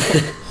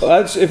myself.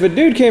 If a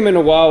dude came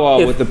into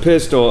Wawa with a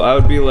pistol, I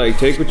would be like,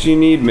 take what you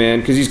need,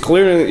 man, because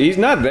he's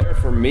not there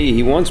for me.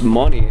 He wants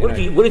money.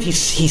 What if he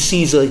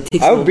sees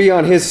takes I would be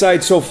on his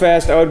side so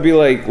fast. I would be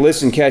like,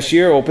 listen,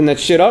 cashier, open that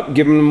shit up,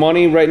 give him the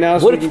money right now.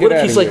 So what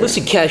if he's like,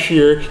 listen,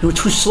 cashier, you were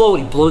too slow,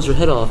 and he blows your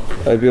head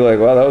off. I'd be like,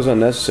 wow, that was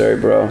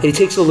unnecessary, bro. And he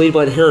takes the lady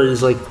by the hair and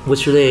he's like,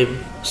 what's your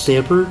name?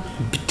 Stamper?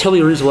 Tell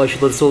me a reason why I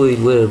should let this old lady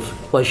live.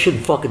 Why I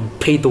shouldn't fucking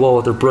paint the wall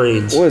with their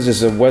brains. What is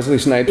this, a Wesley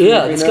Snipes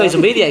Yeah, movie this now? guy's a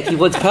maniac. He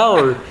wants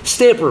power.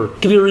 Stamper,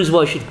 give me a reason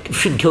why I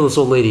shouldn't kill this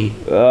old lady.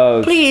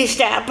 Please,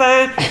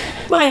 Stamper.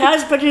 My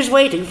husband is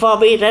waiting for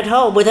me at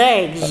home with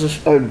eggs.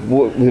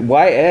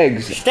 Why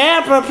eggs?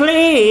 Stamper,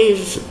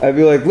 please. I'd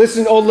be like,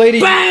 listen, old lady,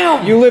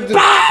 Bam! you lived a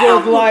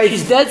good life.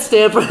 She's dead,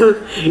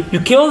 Stamper. You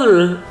killed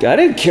her. I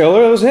didn't kill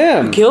her, it was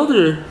him. Killed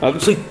her.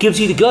 So he gives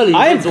you the gun and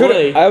he runs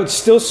away. I would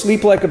still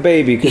sleep like a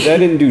baby because I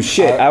didn't do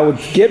shit. I would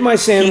get my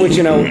sandwich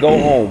and I would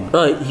go home.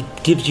 Alright, he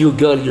gives you a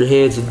gun in your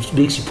hands and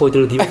makes you point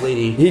it at the old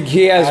lady.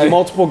 He has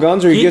multiple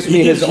guns, or he gives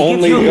me his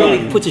only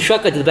gun. He puts a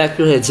shotgun to the back of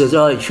your head and says,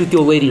 alright, shoot the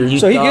old lady or you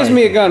So he die. gives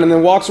me a gun and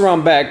then walks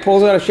around back,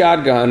 pulls out a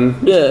shotgun.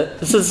 Yeah,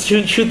 it says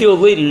shoot the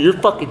old lady or you're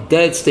fucking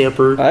dead,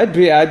 Stamper. I'd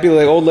be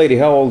like, old lady,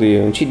 how old are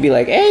you? And she'd be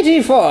like,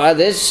 84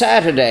 this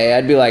Saturday.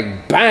 I'd be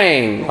like,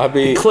 bang.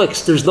 It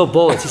clicks, there's no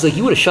bullets. He's like,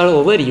 you would have shot an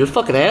old lady, you're a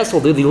fucking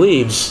asshole, dude. He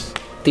leaves.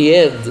 The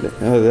end.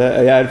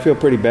 Yeah, I'd feel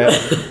pretty bad.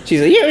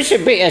 She's like, you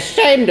should be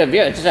ashamed of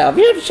yourself.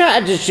 You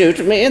tried to shoot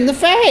me in the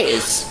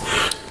face.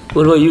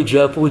 What about you,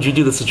 Jeff? What would you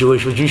do in the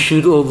situation? Would you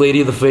shoot an old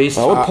lady in the face?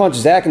 I would punch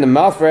Zach in the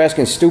mouth for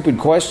asking stupid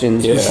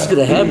questions. Yeah. This is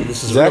gonna happen.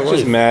 This is Zach's real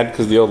just life. mad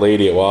because the old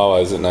lady at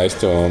Wawa isn't nice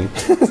to him.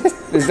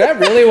 Is that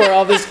really where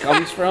all this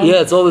comes from?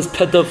 Yeah, it's all this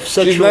pent up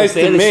sexual She's nice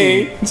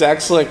fantasy. to me.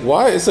 Zach's like,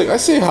 why? It's like, I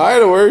say hi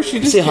to her. She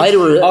just Say hi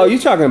to her. Oh, you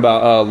talking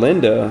about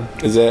Linda?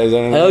 Is that her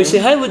I name? always say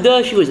hi,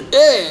 Linda. She goes,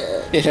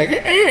 ugh. It's like,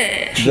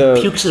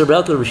 Pukes in her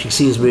mouth whenever she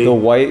sees me. the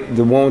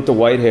one with the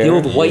white hair. The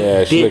old white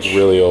yeah, she's bitch. like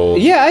really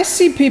old. Yeah, I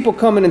see people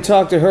come in and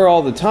talk to her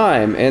all the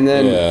time, and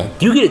then Yeah.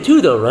 You get it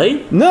too, though,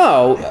 right?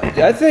 no,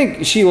 I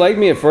think she liked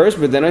me at first,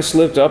 but then I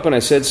slipped up and I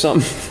said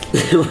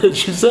something. What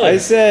did you say? I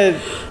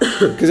said,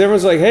 because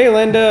everyone's like, "Hey,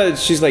 Linda,"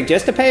 she's like,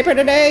 "Just a paper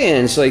today,"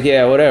 and it's like,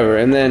 "Yeah, whatever."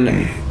 And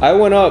then I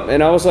went up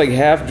and I was like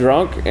half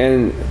drunk,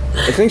 and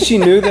I think she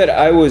knew that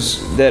I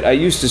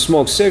used to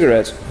smoke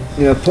cigarettes.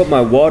 You know, put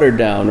my water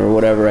down or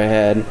whatever I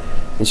had.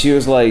 And she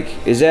was like,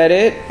 "Is that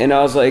it?" And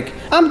I was like,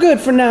 "I'm good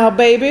for now,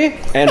 baby."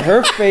 And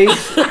her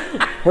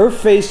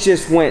face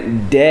just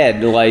went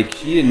dead. Like,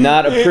 she did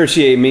not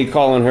appreciate me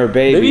calling her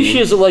baby. Maybe she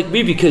doesn't like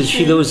me because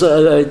she knows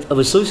I'm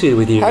associated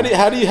with you. How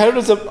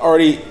does an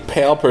already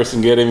pale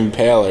person get even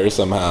paler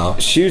somehow?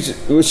 She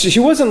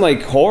wasn't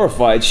like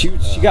horrified. She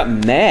got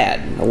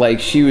mad. Like,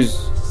 she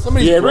was.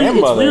 Somebody's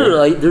grandmother. It's weird.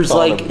 Like, there's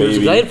calling like her there's a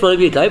baby. guy in front of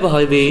me, a guy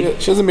behind me.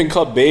 She hasn't been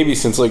called baby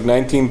since like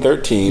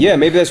 1913. Yeah,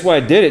 maybe that's why I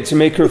did it, to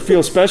make her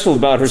feel special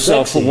about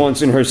herself Sexy. for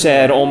once in her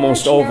sad,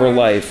 almost over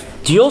life.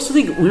 Do you also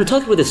think we were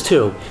talking about this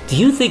too? Do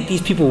you think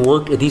these people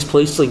work at these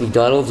places like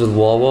McDonald's and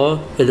Wawa,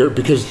 and they're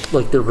because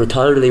like they're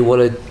retired and they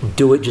want to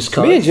do it just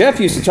cause? Me and Jeff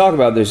used to talk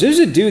about this. There's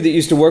a dude that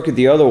used to work at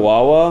the other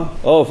Wawa.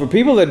 Oh, for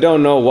people that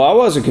don't know,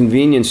 Wawa is a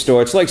convenience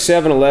store. It's like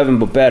 7-Eleven,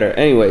 but better.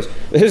 Anyways,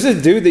 there's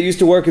a dude that used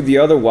to work at the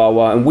other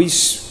Wawa, and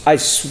I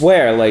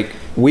swear, like,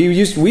 we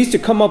used to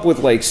come up with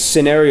like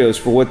scenarios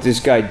for what this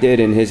guy did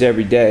in his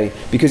everyday,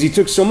 because he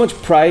took so much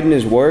pride in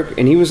his work,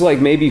 and he was like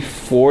maybe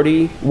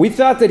 40. We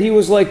thought that he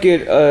was like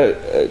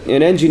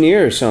an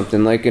engineer or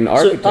something, like an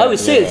architect. So I would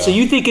say it. So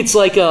you think it's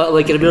like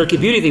an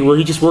American Beauty thing where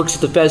he just works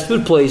at the fast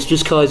food place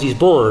just cause he's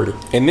bored?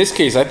 In this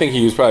case, I think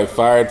he was probably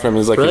fired from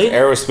his his Right?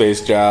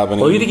 aerospace job.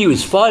 And Or you think he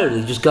was fired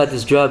and he just got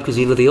this job because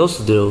he had nothing else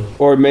to do?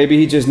 Or maybe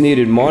he just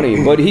needed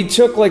money. But he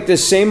took like the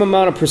same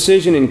amount of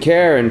precision and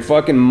care and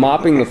fucking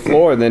mopping the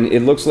floor than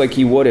it looks like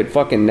he would at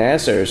fucking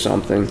NASA or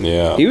something.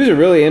 Yeah. He was a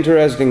really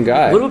interesting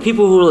guy. What about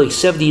people who are like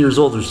 70 years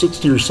old or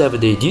 60 or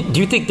 70? Do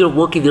you think they're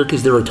working there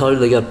because they're retired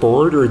and they got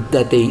bored, or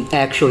that they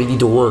actually need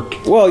to work?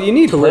 Well, you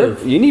need to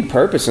live. You need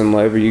purpose in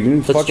life, or you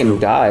can That's fucking true.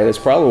 die. That's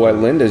probably why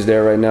Linda's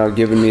there right now,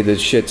 giving me the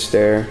shit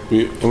stare.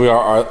 we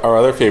are our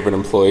other favorite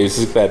employees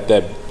is that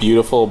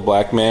beautiful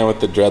black man with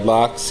the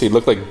dreadlocks. He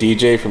looked like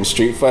DJ from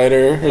Street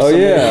Fighter. Or Oh something.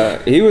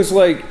 yeah, he was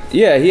like,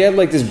 yeah, he had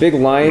like this big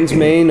lion's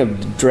mane of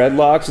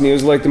dreadlocks, and he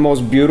was like the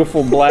most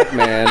beautiful black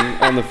man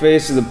on the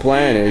face of the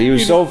planet. He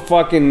was so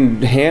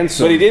fucking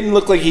handsome. But he didn't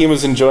look like he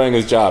was enjoying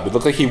his job. It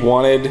looked like he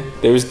wanted.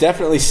 There was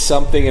definitely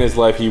something in his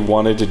life he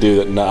wanted to do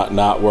that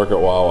not work at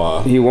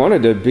Wawa. He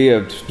wanted to be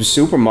a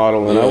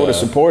supermodel, and I would have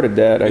Yeah. supported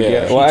that. I Yeah.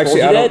 guess. He Well,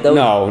 actually, told you I that? don't.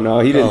 That No,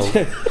 he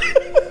didn't.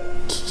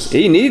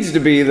 He needs to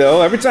be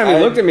though. Every time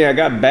he looked at me, I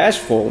got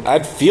bashful.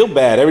 I'd feel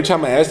bad every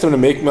time I asked him to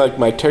make me like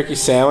my turkey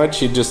sandwich.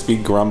 He'd just be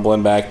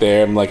grumbling back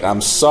there. I'm like, I'm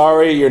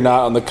sorry, you're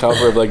not on the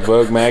cover of like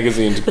Vogue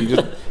magazine. Can you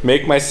just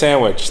make my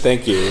sandwich?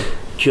 Thank you.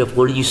 Jeff,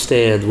 where do you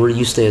stand? Where do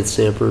you stand,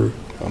 Samper?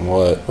 On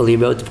what? On the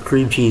amount of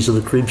cream cheese and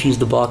the cream cheese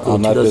debacle Oh,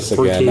 in not this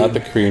 2014. again. Not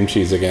the cream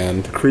cheese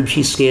again. cream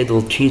cheese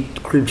scandal,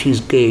 cream cheese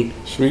gate.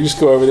 Should we just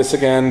go over this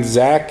again?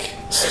 Zach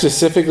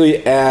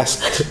specifically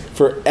asked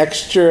for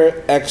extra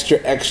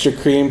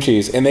cream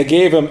cheese, and they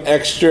gave him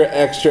extra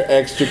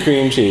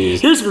cream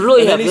cheese. Here's what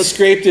really And then happened. he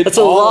scraped it That's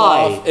a all lie.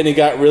 off, and he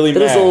got really That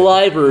mad. is a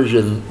lie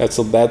version. That's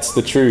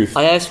the truth.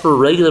 I asked for a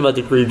regular amount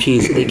of cream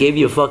cheese, and they gave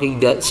me something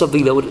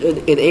that would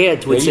an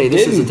aunt would No, say you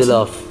this isn't didn't.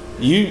 enough.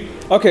 You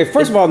Okay,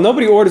 first of all,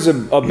 nobody orders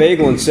a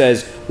bagel and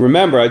says,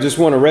 "Remember, I just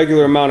want a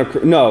regular amount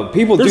of." No,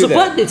 people There's do a that.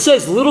 button that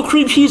says little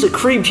cream cheese, and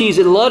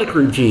a lot of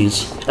cream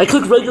cheese. I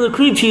click regular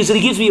cream cheese, and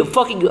it gives me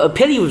a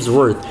penny's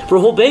worth for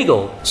a whole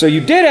bagel. So you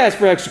did ask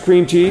for extra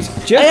cream cheese.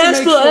 Just I to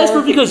asked make for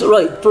sure- because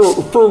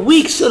for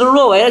weeks in a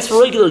row I asked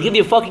for regular. Give me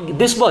a fucking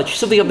this much,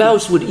 something a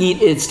mouse would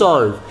eat and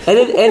starve. And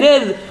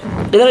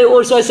then I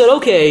ordered. So I said,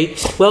 okay,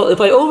 well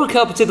if I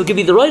overcompensate, they'll give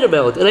me the right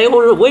amount. And I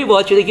ordered way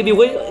much, and they give me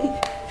way.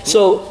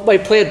 So my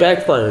plan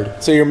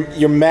backfired. So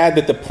you're mad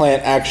that the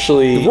plant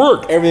actually It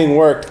worked. Everything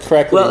worked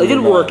correctly. Well, it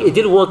didn't work. It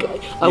didn't work.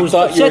 I was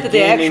upset that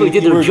they actually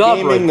did their job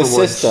right gaming for the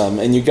once. system,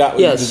 and you got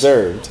what you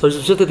deserved. I was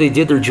upset that they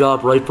did their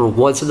job right for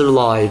once in their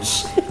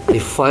lives. They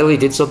finally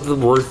did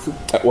something worth.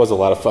 That was a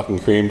lot of fucking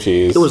cream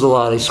cheese. It was a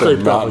lot. I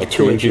scraped off mountain like of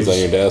 2 cream cheese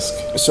inches. on your desk.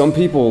 Some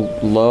people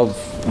love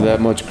that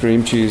much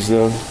cream cheese,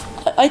 though.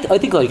 I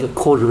think like a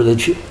quarter of an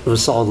inch of a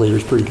solid layer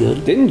is pretty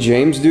good. Didn't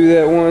James do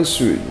that once?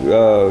 You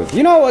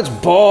know what's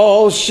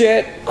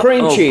bullshit?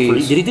 Cream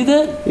cheese. Did he do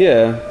that?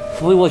 Yeah,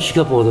 We watched a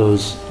couple of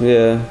those.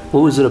 yeah.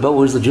 What was it about?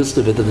 What was the gist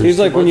of it? That there's He's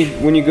like too when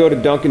much? you go to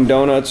Dunkin'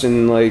 Donuts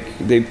and like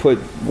they put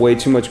way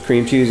too much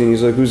cream cheese, and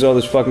he's like, "Who's all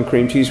this fucking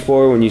cream cheese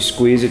for?" When you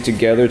squeeze it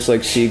together, it's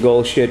like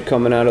seagull shit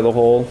coming out of the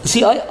hole.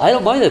 See, I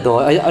don't mind that though.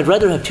 I'd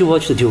rather have too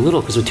much than too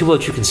little, because with too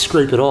much you can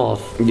scrape it off.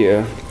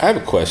 Yeah, I have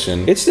a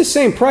question. it's the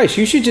same price.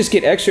 You should just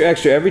get extra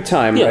every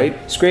time, Yeah.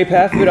 right? Scrape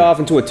half of it off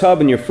into a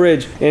tub in your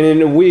fridge, and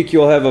in a week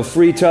you'll have a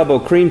free tub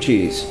of cream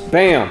cheese.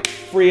 Bam,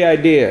 free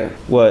idea.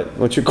 What?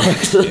 What's your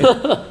question?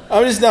 I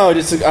was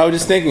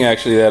just thinking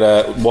actually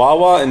that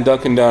Wawa and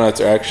Dunkin'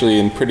 Donuts are actually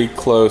in pretty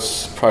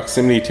close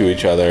proximity to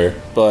each other,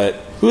 but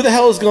who the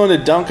hell is going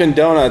to Dunkin'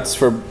 Donuts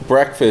for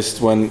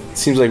breakfast when it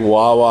seems like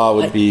Wawa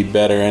would be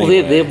better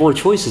anyway? Well, they have more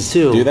choices,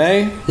 too. Do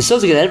they? It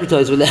sounds like an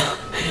advertisement now.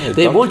 Yeah,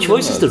 they have more Dunkin'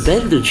 choices. Donuts. They're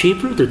better. They're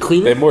cheaper. They're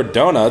cleaner. They have more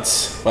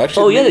donuts. Well,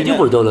 actually, They maybe do not.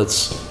 more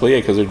donuts. Well, yeah,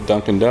 because they're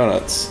Dunkin'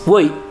 Donuts.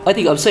 Wait,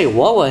 I'm saying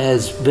Wawa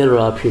has better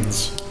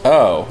options.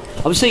 Oh.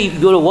 I'm saying you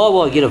can go to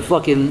Wawa and get you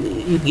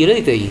can get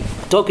anything.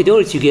 Dunkin'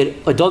 Donuts, you get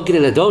a Dunkin'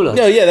 and a donut.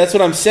 No, yeah, that's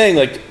what I'm saying.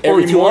 Like,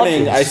 every two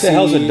morning options. I see... the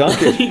hell's a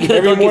Dunkin'? You get a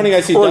Every Dunkin' morning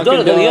I see or a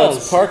Dunkin' donut, nothing Donuts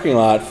else. parking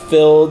lot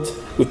filled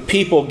with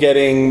people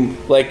getting,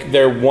 like,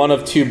 their one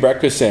of two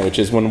breakfast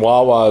sandwiches when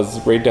Wawa's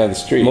right down the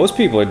street. Most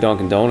people are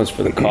Dunkin' Donuts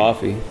for the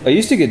coffee. I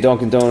used to get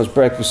Dunkin' Donuts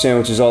breakfast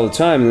sandwiches all the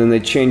time, and then they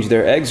changed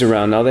their eggs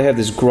around. Now they have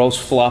this gross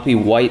floppy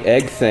white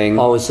egg thing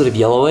Oh, instead of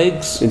yellow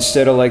eggs?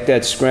 instead of like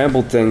that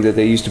scrambled thing that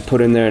they used to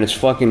put in there, and it's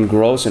fucking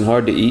gross and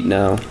hard to eat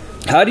now.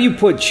 How do you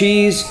put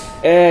cheese,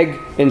 egg,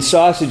 and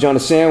sausage on a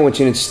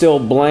sandwich and it's still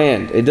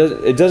bland? It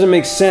doesn't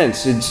make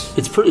sense.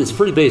 It's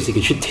pretty basic.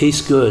 It should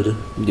taste good.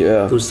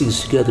 Yeah. Those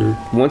things together.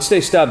 Once they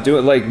stopped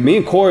doing, like, me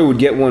and Corey would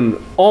get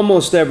one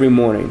almost every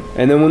morning,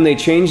 and then when they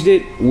changed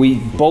it, we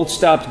both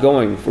stopped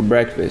going for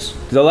breakfast.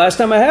 The last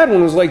time I had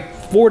one was like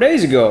 4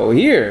 days ago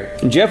here,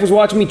 and Jeff was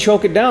watching me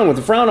choke it down with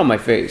a frown on my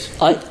face.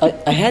 I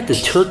had the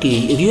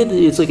turkey. If you had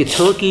it's like a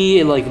turkey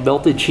and like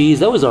melted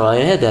cheese. That was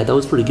alright. I had that. That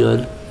was pretty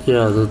good.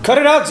 Yeah. Cut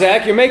it out,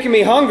 Zach. You're making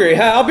me hungry.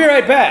 I'll be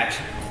right back.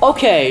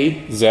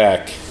 Okay.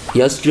 Zach,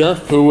 Yes,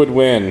 Jeff. who would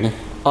win?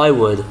 I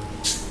would.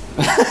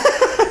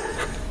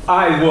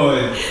 I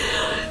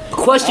would.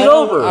 Question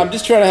over. I'm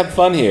just trying to have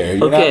fun here.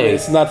 Okay.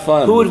 It's not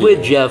fun. Who would with you.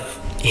 win,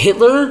 Jeff?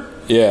 Hitler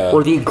Yeah.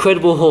 or the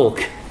Incredible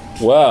Hulk?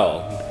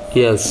 Well,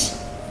 Yes.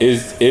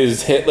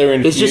 is Hitler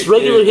infused? It's just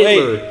regular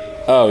Hitler. Wait.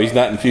 Oh, he's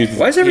not infused.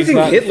 Why is everything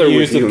he's not Hitler with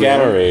infused you,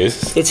 gamma man?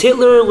 rays? It's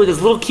Hitler with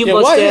his little cute Yeah, why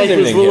is mustache and his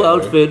everything little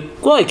Hitler? outfit.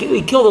 Why?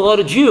 He killed a lot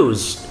of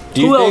Jews.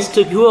 Do you Who think-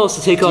 else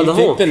to take Do on you the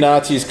think Hulk? the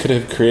Nazis could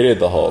have created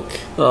the Hulk?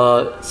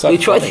 They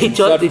tried. They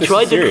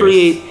tried to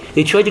create.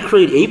 They tried to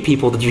create ape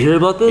people. Did you hear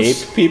about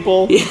this? Ape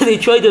people? Yeah, they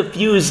tried to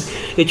fuse.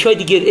 They tried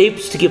to get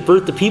apes to give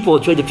birth to people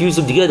and tried to fuse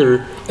them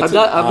together. I'm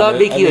not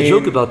making a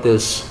joke about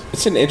this.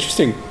 It's an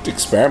interesting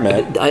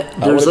experiment. I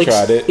would There's have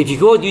tried it. If you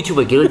go on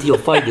YouTube, I guarantee you'll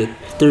find it.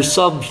 There's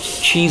some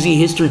cheesy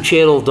History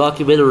Channel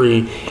documentary,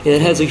 and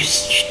it has like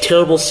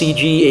terrible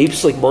CG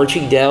apes like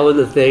munching down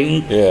the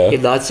thing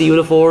in Nazi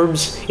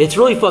uniforms. It's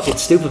really fucking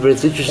stupid, but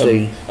it's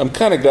interesting. I'm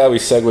kind of glad we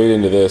segued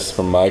into this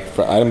from Mike.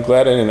 I'm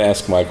glad I didn't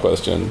ask my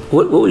question.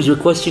 What was your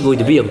question going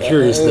to be? I'm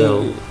curious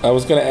now. I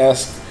was going to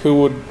ask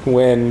who would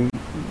win,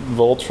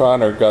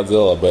 Voltron or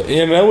Godzilla, but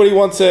nobody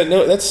wants that.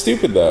 No, that's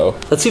stupid though.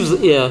 That seems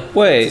yeah. It's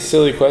Wait, a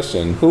silly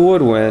question. who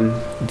would win?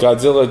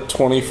 Godzilla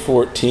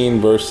 2014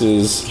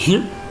 versus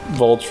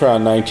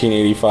Voltron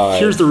 1985.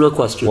 Here's the real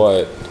question.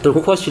 What? The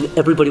question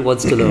everybody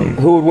wants to know.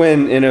 Who would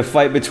win in a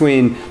fight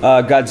between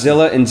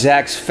Godzilla and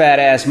Zach's fat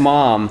ass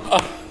mom?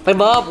 My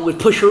mom would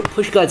push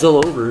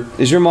Godzilla over.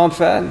 Is your mom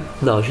fat?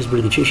 No, she's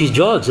pretty good. She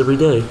jogs every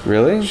day.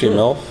 Really? She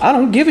MILF? I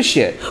don't give a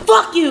shit.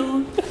 Fuck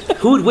you!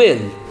 Who would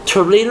win?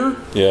 Terminator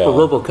Yeah.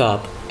 or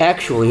RoboCop?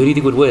 Actually, who do you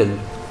think would win?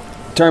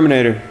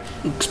 Terminator.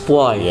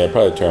 Why? Yeah,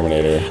 probably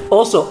Terminator.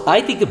 Also,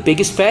 I think the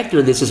biggest factor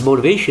in this is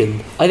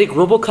motivation. I think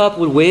RoboCop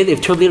would win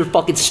if Terminator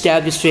fucking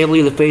stabbed his family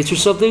in the face or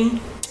something.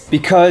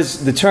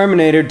 Because the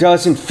Terminator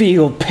doesn't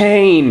feel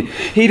pain.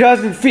 He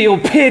doesn't feel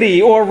pity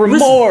or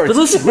remorse.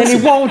 listen. And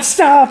he won't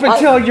stop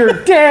until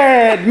you're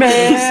dead,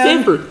 man.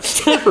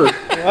 Stamper.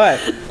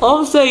 What? All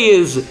I'm saying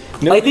is,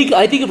 I think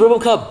if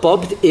RoboCop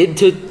bumped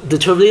into the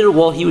Terminator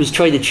while he was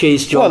trying to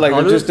chase John What, like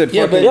Connor, just at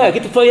Yeah, fucking... but- yeah,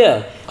 get the fuck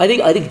yeah. I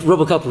think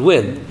RoboCop would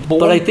win,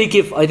 but I think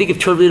if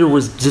Terminator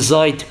was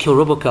designed to kill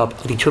RoboCop, I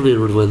think Terminator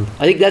would win.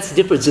 I think that's the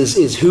difference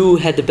is who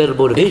had the better If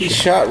he motivation.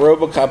 shot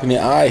RoboCop in the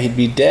eye, he'd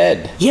be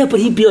dead. Yeah,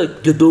 but he'd be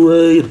like, get the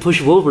way and push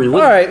him over. He All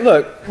wouldn't. right,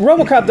 look.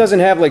 RoboCop doesn't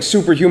have, like,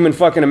 superhuman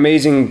fucking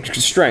amazing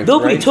strength, No,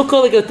 but he right? took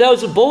on like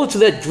 1,000 bullets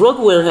in that drug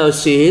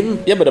warehouse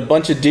scene. Yeah, but a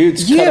bunch of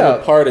dudes cut Yeah.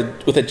 him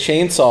apart with a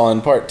chainsaw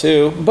in part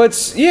 2.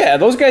 But, yeah,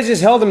 those guys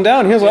just held him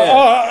down. He was like,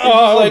 Yeah.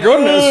 oh, Like,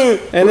 goodness.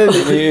 And then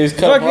He was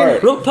cut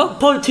fucking- apart.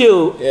 Part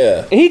 2.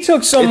 Yeah. he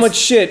took so much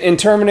shit in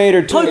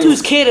Terminator 2. Part 2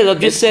 is canon, I'm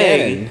just It's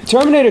saying. canon.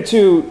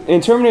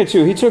 Terminator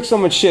 2, he took so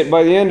much shit.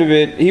 By the end of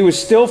it, he was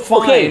still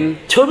fine. Okay,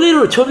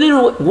 Terminator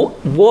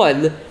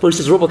 1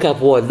 versus RoboCop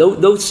 1.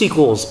 No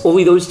sequels,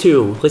 only those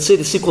two. Let's say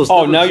the sequels.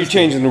 Oh, never now you're existed.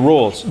 changing the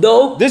rules.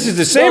 No. This is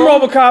the same No.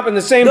 RoboCop and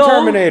the same No.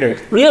 Terminator.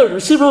 Yeah,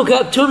 see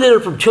RoboCop Terminator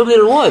from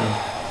Terminator 1.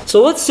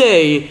 So let's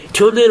say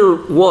Terminator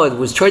 1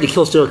 was trying to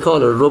kill Sarah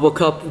Connor and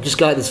RoboCop just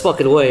got in his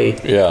fucking way.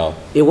 Yeah.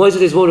 It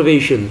wasn't his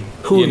motivation.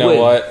 Who You would know win?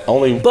 what?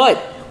 Only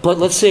But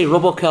let's say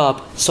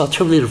RoboCop saw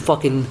Terminator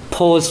fucking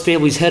pull his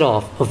family's head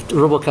off, of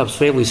RoboCop's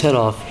family's head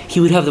off. He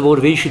would have the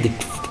motivation to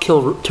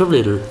kill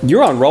Terminator.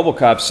 You're on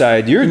RoboCop's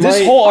side.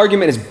 This whole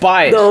argument is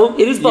biased. No,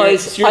 it is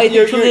biased.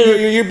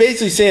 You're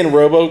basically saying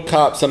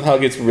RoboCop somehow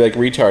gets like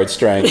retard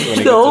strength when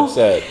he gets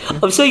upset.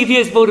 I'm saying if he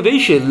has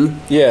motivation,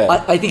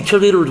 I think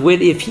Terminator would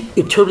win if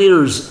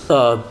Terminator's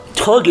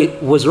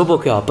target was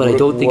RoboCop, but I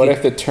don't think. What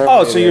if the Terminator?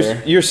 Oh, so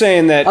you're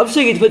saying that? I'm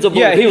saying it depends on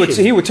motivation.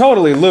 Yeah, he would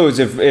totally lose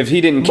if he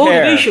didn't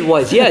care.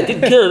 Motivation-wise,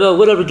 didn't care about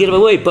whatever, get him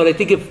away. But I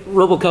think if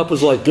RoboCop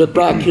was like, get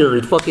back here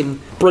and fucking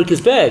break his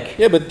back.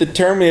 Yeah, but the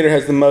Terminator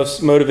has the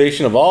most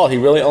motivation of all. He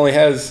really only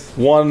has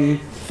one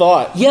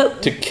thought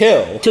to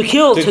kill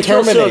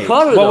Sarah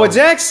Connor. But what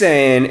Zach's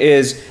saying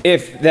is,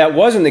 if that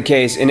wasn't the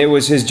case and it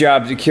was his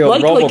job to kill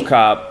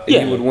RoboCop,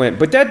 he would win.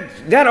 But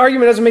that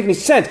argument doesn't make any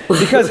sense,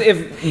 because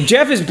if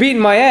Jeff is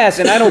beating my ass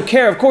and I don't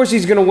care, of course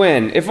he's going to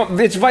win. If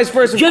it's vice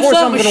versa, of course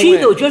I'm going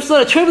to win. Jeff's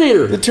not a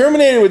Terminator. The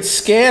Terminator would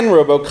scan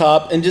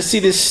RoboCop and just see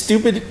this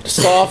stupid,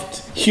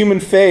 soft human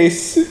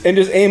face and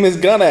just aim his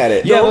gun at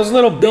it. Yeah, those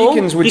little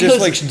beacons would just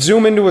like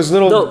zoom into his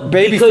little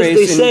baby face.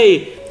 Because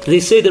they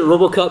say that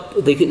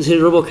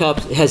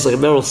RoboCop has like a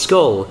metal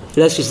skull.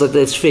 That's just like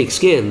that's fake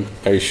skin.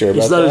 Are you sure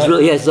about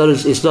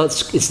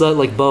that? It's not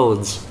like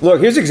bones.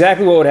 Look, here's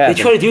exactly what would happen.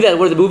 They try to do that in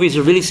one of the movies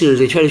or miniseries.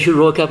 They try to shoot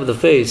RoboCop in the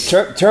face.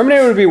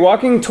 Terminator would be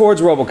walking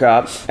towards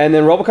RoboCop, and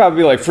then RoboCop would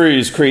be like,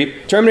 "Freeze,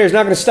 creep!" Terminator's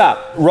not going to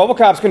stop.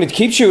 RoboCop's going to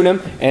keep shooting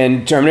him,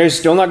 and Terminator's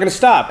still not going to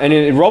stop. And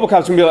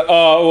RoboCop's going to be like,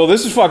 "Oh, well,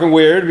 this is fucking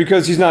weird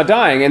because he's not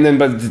dying." And then,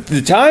 but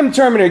the time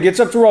Terminator gets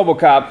up to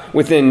RoboCop,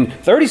 within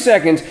 30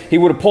 seconds, he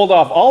would have pulled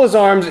off all his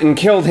arms and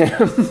killed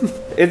him.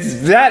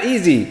 It's that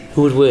easy.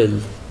 Who would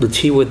win? The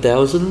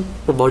T-1000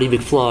 or Marty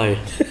McFly?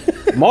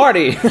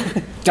 Marty.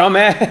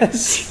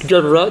 Dumbass.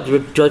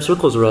 Drive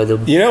circles around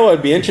him. You know what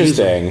would be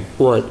interesting?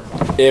 What?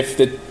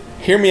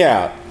 Hear me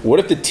out. What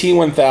if the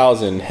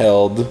T-1000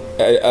 held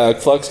a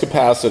flux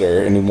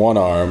capacitor in one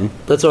arm,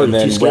 That's already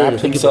and too then scary wrapped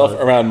to think himself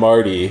about. around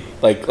Marty,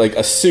 like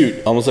a suit,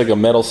 almost like a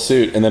metal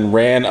suit, and then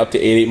ran up to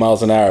 88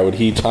 miles an hour? Would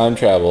he time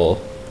travel?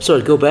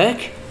 Sorry, go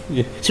back?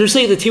 Yeah. So you're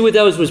saying the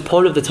T-1000 was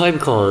part of the time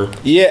car?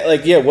 Yeah.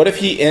 What if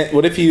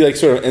he like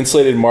sort of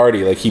insulated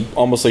Marty, like he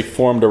almost like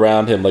formed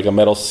around him like a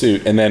metal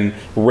suit, and then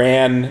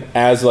ran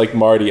as like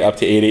Marty up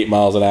to 88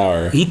 miles an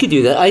hour? He could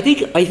do that. I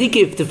think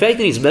if the fact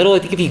that he's metal, I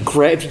think if he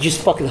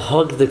just fucking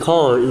hugged the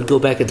car, it would go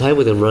back in time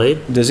with him, right?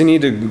 Does he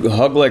need to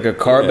hug like a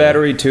car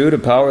battery too to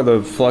power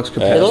the flux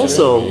capacitor? And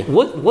also,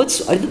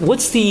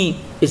 what's the?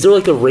 Is there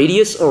like a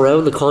radius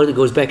around the car that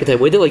goes back in time?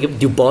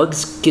 Do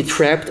bugs get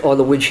trapped on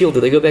the windshield?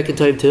 Do they go back in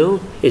time too?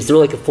 Is there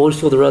like a force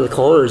field around the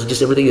car, or is it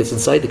just everything that's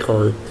inside the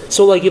car?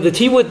 So like if the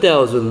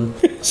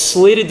T-1000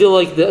 slid into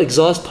like the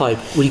exhaust pipe,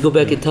 would he go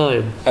back in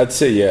time? I'd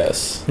say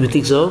yes. You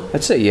think so?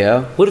 I'd say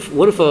yeah. What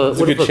if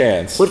a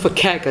chance. What if a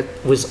cat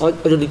was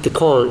underneath the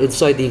car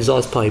inside the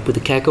exhaust pipe? Would the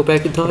cat go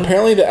back in time?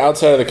 Apparently the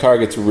outside of the car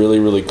gets really,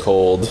 really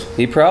cold.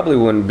 He probably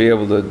wouldn't be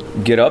able to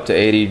get up to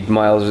 80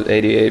 miles,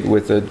 88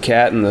 with the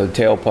cat in the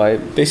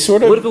tailpipe. They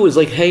sort of. What if it was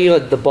like hanging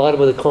at the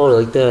bottom of the car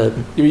like that?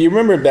 You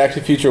remember Back to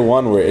the Future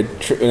 1 where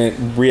when it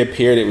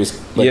reappeared, it was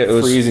like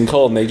freezing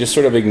cold, and they just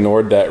sort of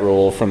ignored that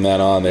rule from that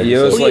on. They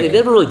never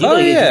really did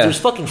anything. There's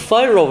fucking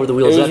fire over the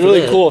wheels. It was a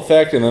really cool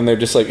effect, and then they're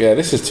just like, yeah,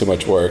 this is too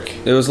much work.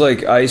 It was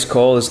like ice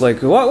cold. It's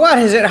like, what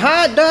is it,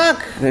 hot,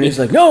 Doc? And he's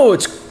like, no,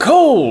 it's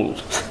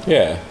cold.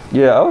 Yeah.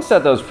 Yeah, I always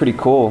thought that was pretty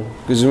cool.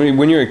 Because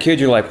when you're a kid,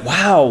 you're like,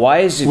 wow, why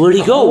is it Where'd he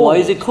cold? go? Why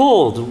is it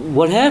cold?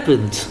 What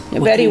happened? I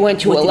bet he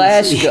went to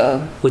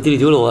Alaska. What did he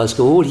do in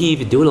Alaska? What would he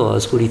even do in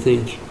Alaska? What do you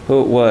think?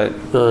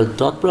 What?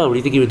 Doc Brown, what do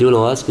you think he would do in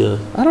Alaska?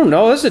 I don't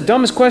know. That's the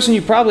dumbest question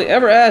you probably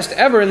ever asked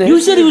ever in the history.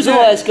 You said he was in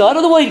Alaska. I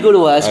don't know why he'd go to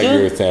Alaska. I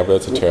agree with Tampa.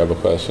 That's a terrible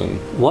question.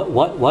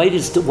 Why'd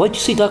you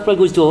say Doc Brown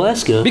goes to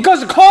Alaska?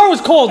 Because the car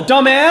was cold,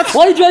 dumbass!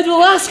 Why did he drive to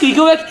Alaska? He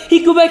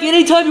can go back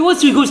anytime he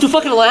wants to. He goes to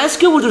fucking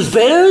Alaska where there's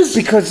bears?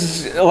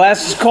 Because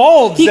Alaska's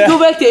cold. He can go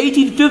back to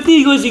 1850.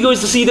 He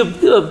goes to see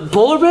the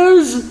polar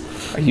bears?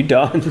 Are you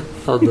done?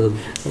 I'm done.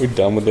 Are we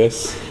done with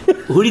this?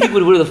 Who do you think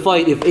would win the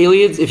fight if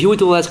you went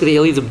to Alaska and the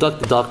aliens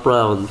abducted Doc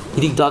Brown? You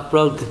think Doc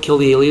Brown could kill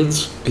the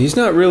aliens? He's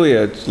not really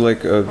If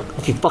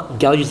he fucking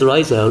gouges their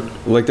eyes out.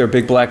 like their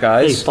big black Yeah,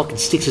 he eyes. fucking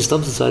sticks his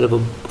thumbs inside of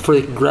him before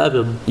they can grab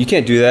him. You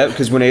can't do that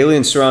because when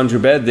aliens surround your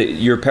bed,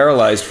 you're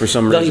paralyzed for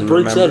some Now reason. he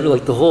breaks remember? out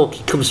like the Hulk.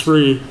 He comes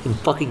free and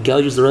fucking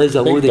gouges their eyes out.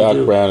 I What think would they Doc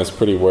do? Brown is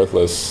pretty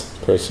worthless,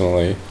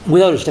 personally.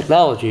 Without his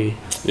technology.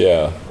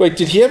 Yeah. Wait,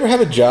 did he ever have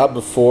a job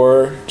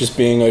before just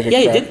being like a Yeah,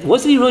 he crack- did.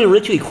 Wasn't he really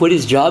rich when he quit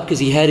his job because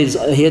he had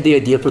the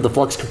idea for the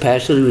flux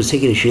capacitor? He was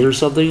taking a shit or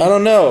something. I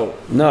don't know.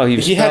 No,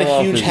 He had fell a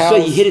off huge his- house.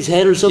 So he hit his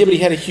head or Yeah, something. but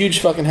he had a huge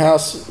fucking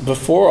house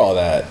before all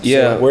that. So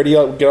Yeah. where do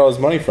you get all his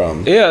money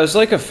from? Yeah, it's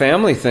like a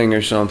family thing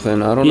or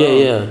something. I don't know.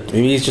 Yeah.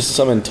 Maybe he's just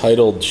some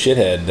entitled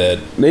shithead that.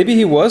 Maybe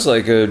he was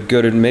like a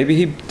good. Maybe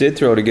he did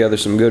throw together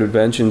some good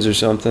inventions or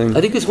something. I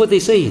think that's what they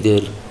say he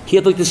did. He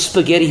had like this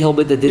spaghetti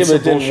helmet that did Yeah, some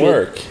but it didn't bullshit.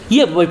 work.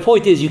 Yeah, but my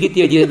point is, you get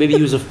the idea that maybe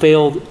he was a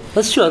failed.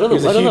 That's true. I don't He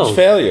was know. a huge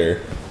failure.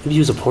 Maybe he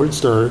was a porn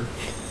star.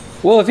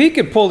 Well, if he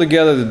could pull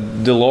together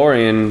the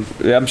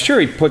DeLorean, I'm sure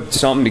he put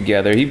something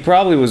together. He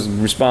probably was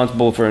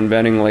responsible for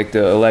inventing like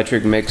the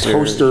electric mixer.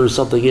 Toaster or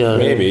something, yeah.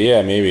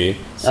 Maybe.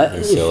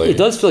 Something silly. It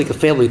does feel like a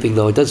family thing,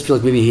 though. It does feel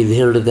like maybe he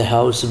inherited the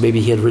house and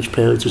maybe he had rich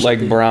parents or something.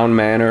 Like Brown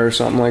Manor or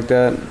something like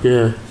that.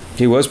 Yeah.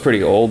 He was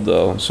pretty old,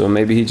 though, so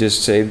maybe he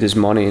just saved his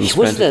money and He spent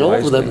wasn't it that old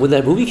wisely. when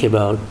that movie came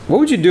out. What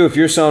would you do if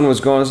your son was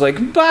going, it's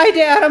like, bye,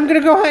 Dad, I'm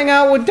going to go hang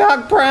out with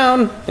Doc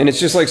Brown? And it's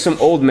just like some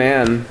old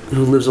man.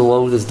 Who lives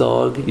alone with his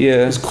dog. Yeah.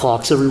 There's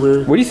clocks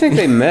everywhere. Where do you think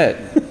they met?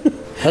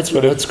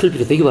 That's creepy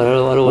to think about. I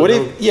don't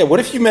know. What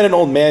if you met an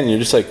old man and you're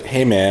just like,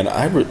 hey man,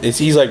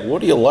 he's like, what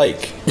do you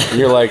like? And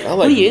you're like, I like.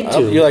 What are you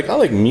into? You're like, I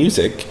like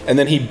music. And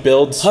then he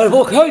builds. I have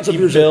all kinds of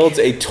music. He builds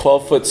a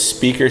 12-foot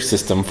speaker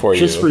system for you.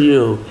 Just for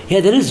you.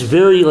 Yeah, that is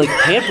very like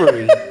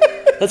pampering.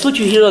 That's what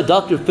you hear on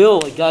Dr. Phil,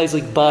 like guys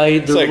like buy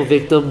their little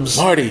victims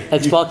Marty,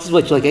 Xboxes,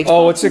 like Xboxes.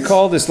 Oh, what's it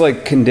called? It's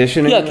like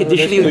conditioning? Yeah,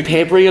 conditioning and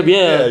pampering them,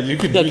 yeah. You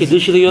could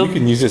conditioning them. You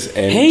can use this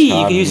anytime. Hey, you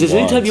can use this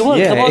anytime you want.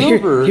 Yeah, Come on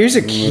over. Here's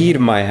a key to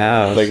my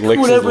house. Like licks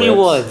whatever his you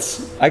lips.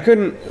 want.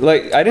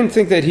 I didn't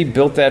think that he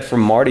built that for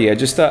Marty. I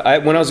just thought,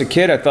 when I was a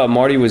kid, I thought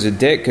Marty was a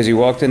dick because he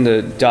walked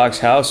into Doc's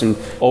house and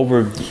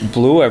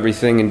blew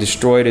everything and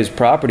destroyed his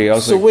property. I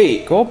was So like,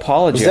 wait, go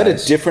apologize. Is that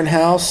a different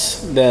house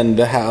than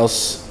the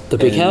house? The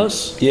big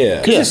house?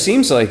 Yeah. It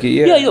seems like it,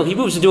 yeah. Yeah, he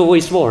moves into a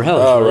way smaller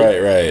house. Oh,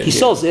 right. He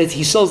sells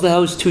the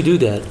house to do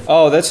that.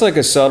 Oh, that's like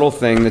a subtle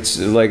thing. That's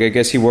like, I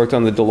guess he worked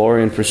on the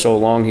DeLorean for so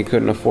long he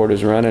couldn't afford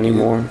his rent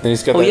anymore. And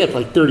he's got Yeah,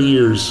 for like 30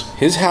 years.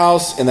 His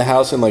house and the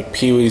house in like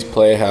Pee-wee's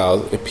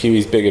Playhouse,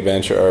 Pee-wee's Big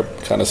Adventure are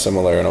kind of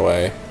similar in a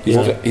way. He's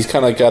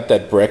kind of like got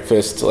that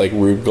breakfast like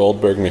Rube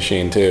Goldberg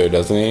machine too,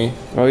 doesn't he?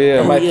 Oh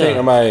yeah.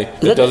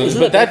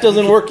 That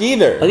doesn't work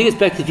either. I think it's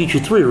Back to the Future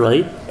 3,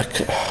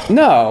 right?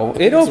 No,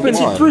 it opens.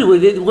 It's in 3,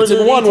 when It's in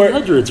the one where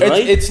 1800s,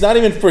 right? it's not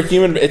even for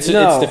human. It's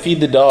to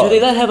feed the dog. Do they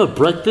not have a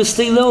breakfast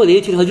thing though in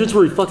the 1800s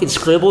where he fucking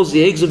scrambles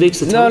the eggs and makes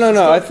the toast? No. and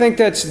I stuff? think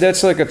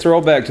that's like a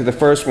throwback to the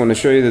first one to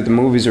show you that the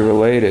movies are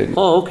related.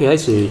 Oh, okay, I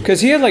see.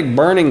 Because he had like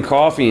burning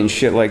coffee and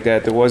shit like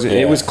that. That wasn't.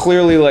 It was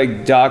clearly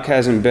like Doc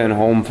hasn't been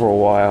home for a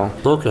while.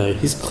 Okay.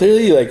 He's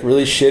clearly like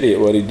really shitty at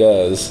what he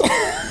does.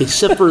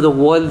 Except for the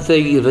one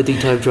thing inventing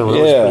time travel. That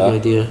was a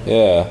pretty good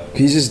idea. Yeah.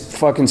 He just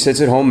fucking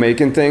sits at home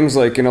making things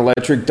like an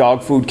electric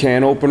dog food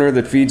can opener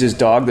that feeds his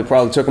dog that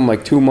probably took him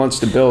like 2 months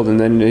to build, and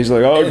then he's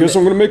like, I guess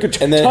I'm gonna make a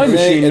time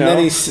machine now.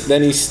 And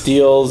then he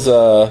steals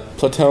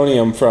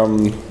plutonium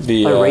from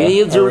the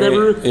Iranians or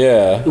whatever?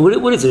 Yeah.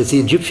 What is it? It's the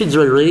Egyptians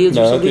or Iranians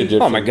or something?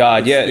 Egyptians. Oh my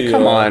god, yeah,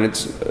 come on,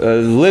 it's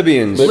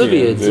Libyans.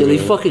 Libyans, and they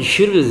fucking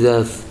shoot him to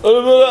death.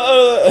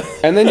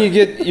 And then you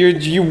get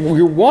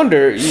you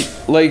wonder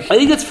like, I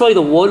think that's probably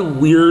the one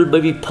weird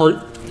maybe part.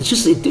 It's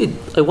just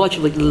I watch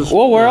it like.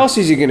 well, where else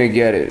is he gonna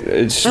get it?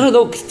 It's I don't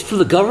know, from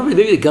the government.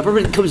 Maybe the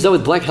government comes down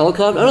with black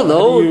helicopter. I don't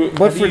know.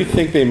 How do you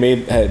think they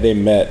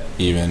met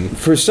even?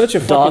 for such a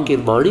Doc fucking.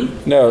 and Marty.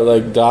 No,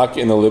 like Doc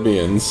and the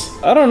Libyans.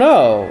 I don't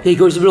know. He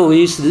goes to the Middle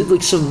East, and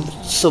like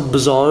some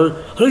bizarre.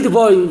 I think the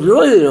body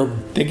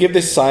uranium. They give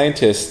this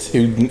scientist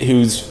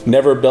who's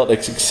never built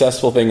a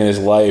successful thing in his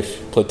life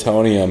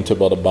plutonium to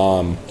build a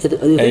bomb,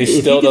 and he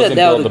still doesn't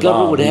build the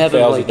bomb. He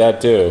fails at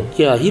that too.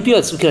 Yeah, he'd be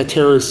on some kind of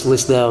terrorist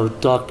list now.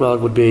 Doc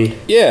Brown would be.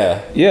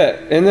 Yeah. Yeah,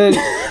 and then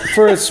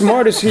for as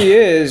smart as he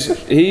is,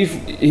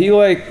 he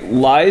like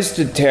lies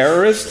to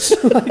terrorists.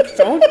 Like,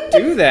 don't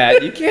do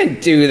that. You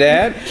can't do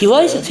that. He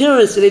lies to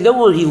terrorists, and they know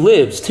where he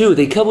lives too.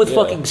 They come with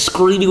fucking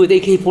screaming with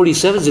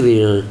AK-47s in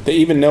the air. They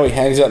even know he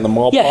hangs out in the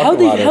mall Yeah,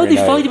 parking lot how'd every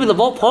they night. find him in the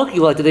mall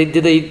parking lot? Did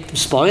they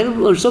spy on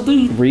him or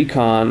something?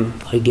 Recon.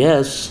 I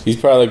guess. He's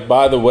probably like,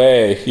 by the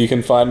way, you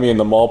can find me in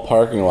the mall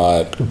parking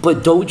lot.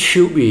 But don't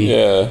shoot me.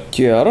 Yeah.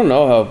 Yeah, I don't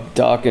know how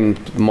Doc and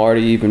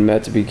Marty even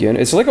met to begin.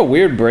 It's like a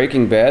weird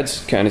Breaking Bad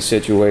kind of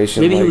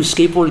situation. Maybe like, he was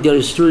skateboarding down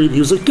the street and he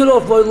was like, "Get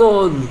off my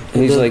lawn!"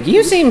 and he's like,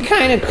 you seem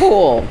kind of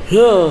cool.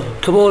 "Yeah,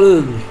 come on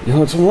in." You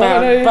know, it's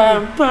Friday.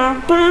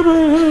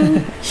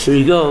 There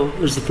you go.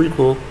 There's the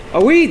prequel.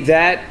 Are we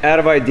that out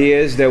of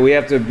ideas that we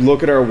have to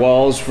look at our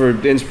walls for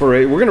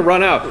inspiration? We're gonna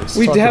run out.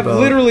 We talk have about-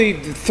 literally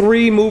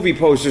 3 movie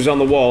posters on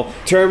the wall.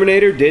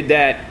 Terminator did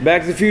that.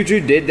 Back to the Future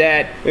did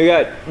that. We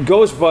got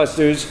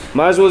Ghostbusters.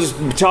 Might as well just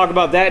talk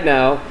about that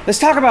now. Let's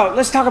talk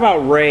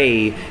about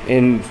Ray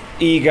and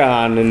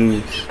Egon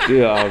and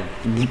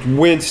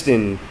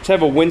Winston. Let's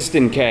have a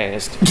Winston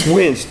cast.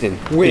 Winston.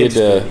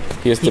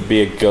 He has to be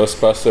a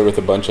Ghostbuster with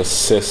a bunch of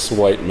cis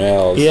white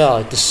males.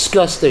 Yeah,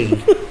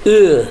 disgusting.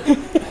 Ugh.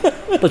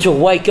 Bunch of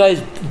white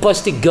guys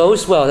busting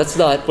ghosts. Wow, that's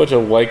not. Bunch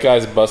of white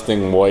guys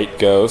busting white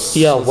ghosts.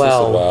 Yeah, What's this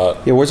wow.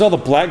 about? Yeah, where's all the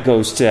black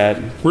ghosts at?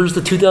 Where's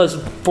the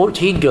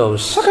 2014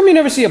 ghosts? How come you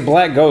never see a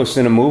black ghost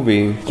in a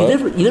movie?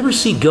 You never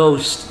see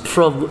ghosts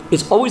from.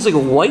 It's always like a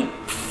white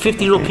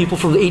 50-year-old people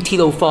from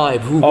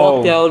 1805 who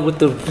walk down with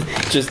the.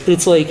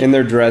 It's like. In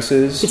their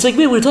dresses. It's like,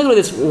 man, we were talking about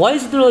this. Why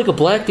isn't there like a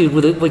black dude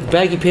with like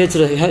baggy pants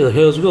and a hat? Like,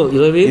 hey, how's it going? You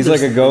know what I mean? He's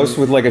like a ghost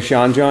with like a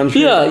Sean John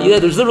shirt. Yeah.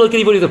 There's never like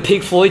anybody with a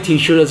Pink Floyd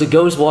t-shirt as a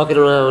ghost walking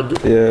around.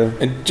 Yeah.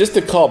 And just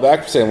to call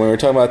back for a second, when we were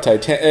talking about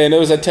Titanic, and it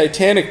was a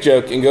Titanic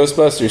joke in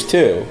Ghostbusters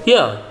too.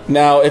 Yeah.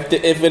 Now, if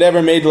it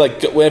ever made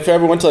if it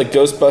ever went to like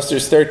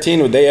Ghostbusters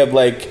 13, would they have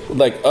like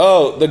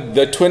oh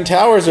the Twin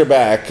Towers are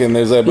back and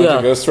there's a bunch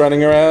of ghosts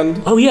running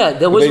around? Oh yeah,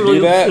 that wasn't really.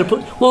 That?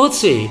 Well, let's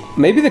see.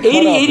 Maybe the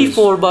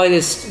 84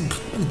 minus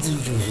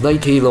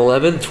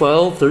 1911,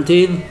 12,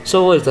 13.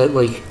 So what is that,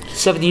 like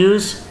 7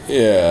 years?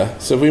 Yeah.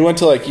 So if we went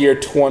to like year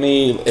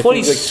 20, if it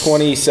was like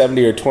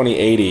 2070 or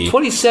 2080.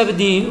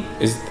 2070.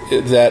 Is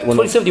that when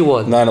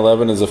 2071.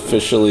 9/11 is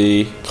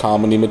officially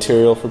comedy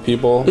material for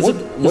people?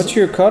 What's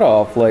your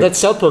cutoff? Like that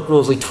South Park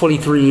rule is like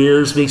 23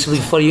 years. Make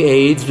something funny.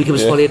 AIDS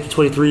becomes funny after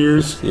 23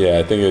 years. Yeah,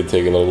 I think it would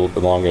take a little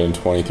bit longer than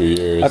 23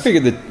 years. I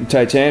figured the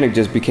Titanic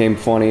just became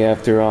funny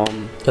after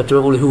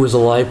everyone who was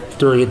alive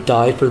during it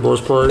died for the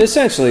most part.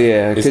 Essentially,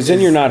 yeah, because then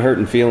you're not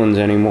hurting feelings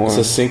anymore. Is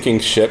a sinking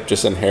ship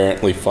just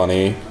inherently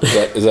funny?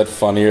 Is that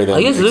funnier than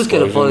I guess it is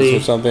kind of funny or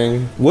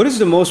something? What is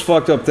the most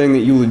fucked up thing that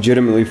you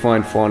legitimately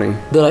find funny?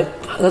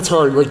 That's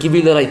hard. Like, you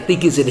mean that I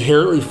think is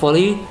inherently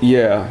funny?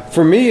 Yeah.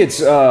 For me, it's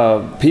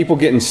people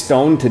getting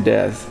stoned to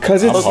death.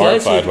 Cause it's I'm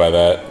horrified by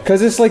that.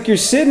 Because it's like you're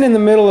sitting in the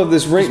middle of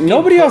this ring.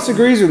 Nobody else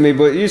agrees with me,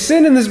 but you're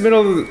sitting in this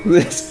middle of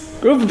this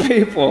group of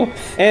people,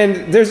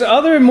 and there's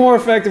other more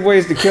effective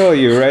ways to kill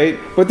you, right?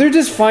 But they're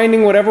just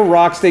finding whatever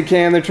rocks they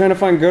can. They're trying to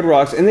find good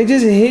rocks, and they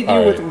just hit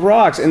you with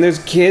rocks. And there's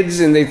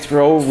kids, and they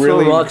throw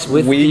really rocks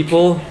with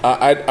people. All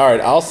right,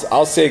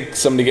 I'll say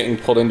somebody getting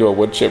pulled into a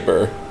wood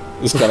chipper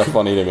is kind of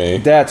funny to me.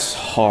 That's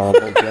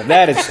horrible, Jeff.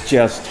 That is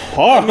just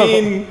horrible. I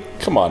mean,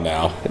 come on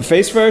now.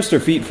 Face first or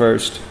feet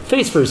first?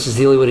 Face first is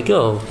the only way to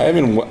go. I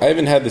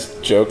haven't had this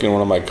joke in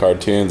one of my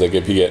cartoons. Like,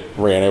 if you get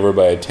ran over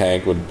by a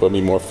tank, would be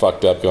more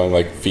fucked up going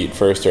like feet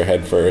first or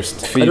head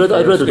first? I'd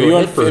rather go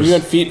head first. If you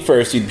went feet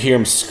first, you'd hear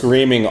him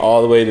screaming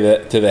all the way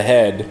to the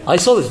head. I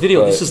saw this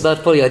video. This is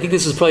not funny. I think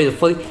this is probably the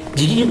funny.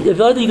 Have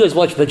either of you guys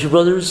watched Venture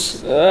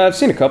Brothers? I've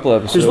seen a couple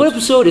episodes. There's one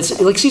episode. It's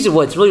like season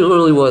 1. It's a really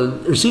early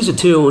one, or season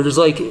 2, where there's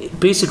like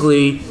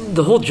basically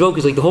the whole joke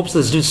is like the hopes that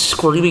this dude's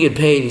screaming in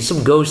pain. He's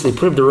some ghost. They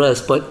put him to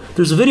rest. But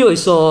there's a video I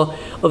saw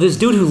of this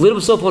dude who lit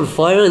himself on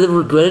fire and then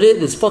regretted it,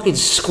 and it's fucking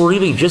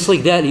screaming just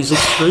like that. And he's like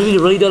screaming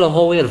and running down a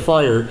hallway on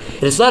fire,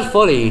 and it's not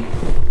funny.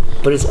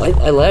 But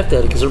I laughed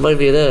at it because it reminded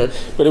me of that.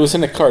 But it was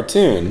in a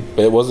cartoon,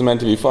 but it wasn't meant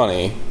to be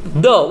funny.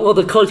 No, well,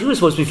 the cartoon was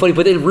supposed to be funny,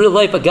 but in real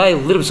life, a guy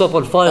lit himself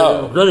on fire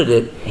and regretted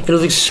it. And it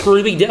was like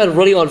screaming down and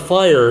running on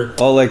fire.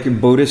 Oh, like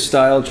Buddhist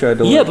style? Tried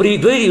to. Yeah, but he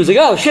was like,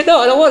 oh, shit, no,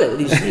 I don't want it.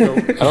 And he's, I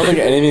don't think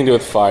anything to do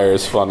with fire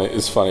is funny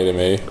to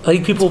me. I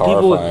think people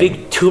with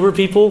big tumor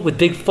people, with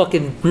big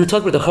fucking... We were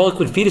talking about the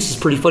Harlequin fetus is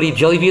pretty funny.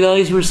 Jelly bean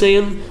eyes, you were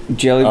saying?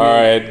 Jelly bean. All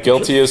right,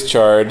 guilty as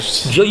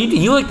charged.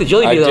 You like the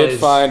jelly bean eyes. I did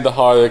find the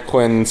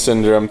Harlequin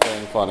syndrome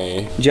thing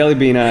funny. Jelly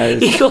bean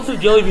eyes. He called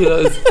them jelly bean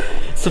eyes.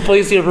 It's the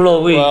funniest thing I've heard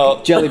all week.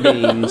 Well, jelly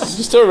beans. I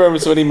still remember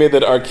when he made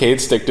that arcade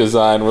stick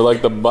design where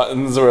like the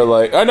buttons were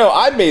like, oh no,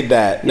 I made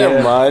that.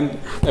 Never mind.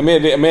 I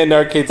made an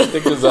arcade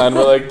stick design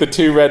where like the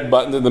two red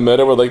buttons in the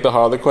middle were like the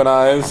Harlequin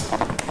eyes.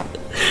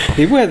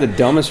 People had the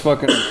dumbest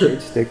fucking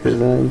arcade stick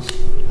designs.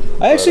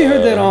 I actually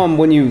heard that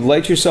when you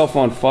light yourself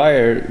on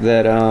fire,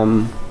 that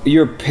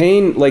your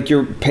pain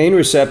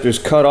receptors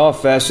cut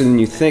off faster than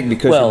you think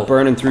because you're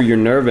burning through your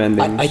nerve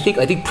endings. I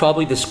think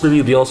probably the screaming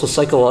would be also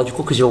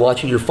psychological because you're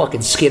watching your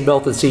fucking skin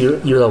melt and see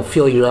you're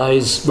feeling your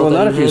eyes. Well,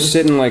 not if you're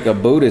sitting like a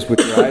Buddhist with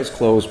your eyes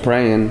closed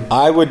praying.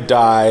 I would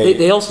die.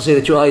 They also say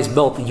that your eyes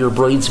melt and your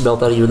brains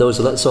melt out of your nose.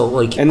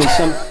 And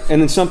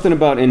then something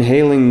about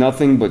inhaling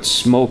nothing but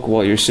smoke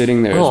while you're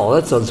sitting there. Oh,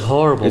 that sounds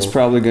horrible. It's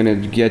probably gonna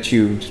get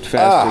you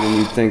faster than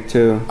you think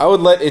too. I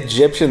would let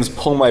Egyptians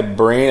pull my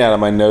brain out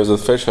of my nose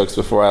with fish hooks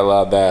before I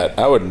allowed that.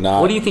 I would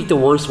not. What do you think the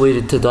worst way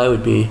to die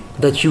would be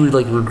that you would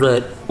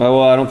regret?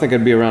 Well, I don't think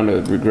I'd be around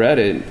to regret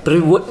it.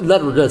 But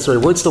not regret. Sorry.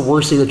 What's the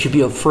worst thing that you'd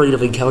be afraid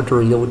of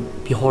encountering that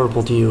would be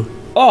horrible to you?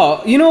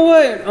 Oh, you know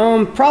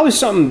what? Probably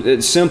something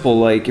that's simple.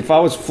 Like if I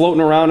was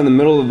floating around in the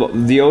middle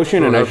of the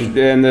ocean and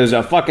there's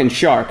a fucking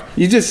shark,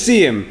 you just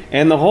see him,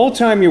 and the whole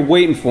time you're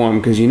waiting for him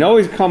because you know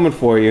he's coming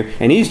for you,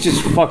 and he's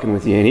just fucking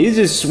with you, and he's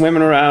just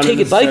swimming around,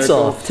 taking bites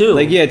off too.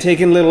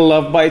 Taking little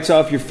love bites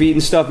off your feet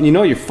and stuff, and you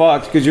know you're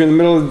fucked because you're in the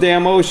middle of the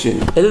damn ocean.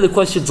 And then the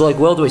question's like,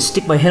 well, do I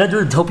stick my head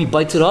under and hope he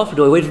bites it off, or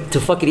do I wait to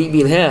fucking eat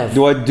me in half?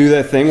 Do I do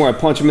that thing where I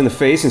punch him in the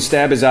face and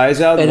stab his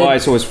eyes out? Why?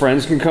 So his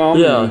friends can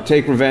come and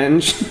take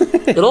revenge?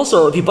 And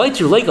also, if he bites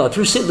your leg off,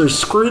 you're sitting there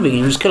screaming,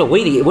 you're just kind of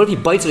waiting. What if he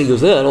bites it and he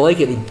goes, I don't like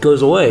it, and he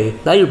goes away?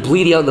 Now you're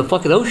bleeding out in the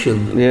fucking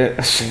ocean.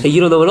 Yeah. And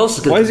you don't know what else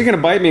is going to... Why is he going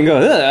to bite me and go,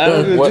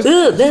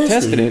 just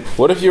testing it?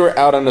 What if you were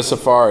out on a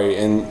safari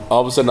and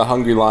all of a sudden a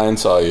hungry lion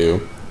saw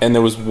you? and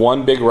there was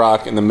one big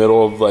rock in the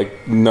middle of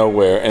like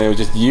nowhere, and it was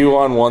just you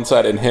on one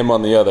side and him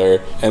on the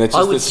other, and it's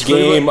just this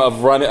game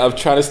of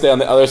trying to stay on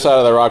the other side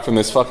of the rock from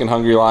this fucking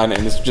hungry line,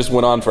 and this just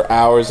went on for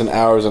hours and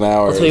hours and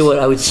hours. I'll tell you what,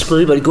 I would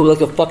scream. I'd go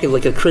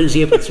like a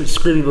crazy ape and start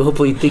screaming, but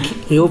hopefully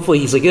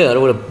he's like, yeah, I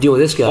don't want to deal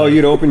with this guy. Oh,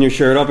 you'd open your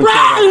shirt up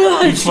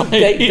and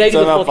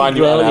somehow find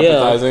you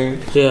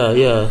unappetizing.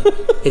 Yeah.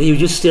 And he would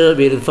just stare at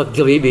me and fucking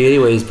come eat me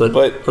anyways, but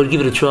I would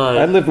give it a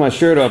try. I'd lift my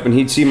shirt up and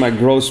he'd see my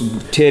gross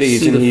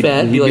titties and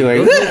he'd be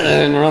like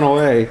and run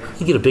away.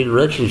 He'd get a big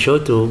erection and show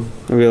it to him.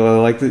 I'd be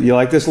like, you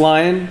like this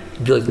lion?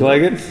 Be like, you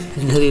like it?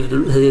 And head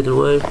the other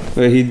way.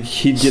 But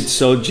he'd get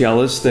so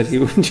jealous that he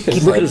would just...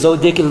 He'd look at his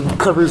own dick and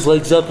cover his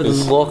legs up and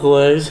then walk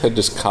away. His head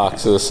just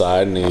cocks to the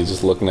side and he's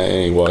just looking at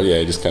it and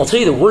he just kind of... I'll tell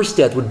you the worst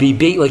death would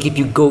be like if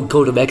you go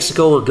to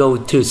Mexico or go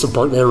to some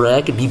part in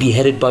Iraq and be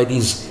beheaded by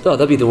these... Oh,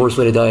 that'd be the worst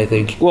way to die, I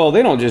think. Well,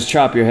 they don't just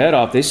chop your head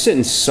off. They sit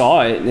and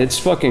saw it. It's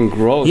fucking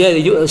gross. Yeah,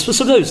 they do.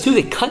 Sometimes, too,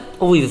 they cut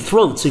only the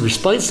throat so your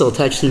spine's still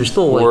attached to your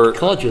skull, like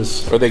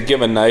conscious. Or they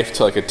give a knife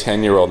to like a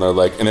 10-year-old and they're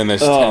like... And then there's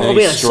 10 Oh,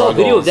 man, I saw a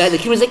video of that. The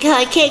kid was like,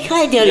 I can't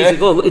cut it down. Yeah. He's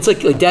like, oh, it's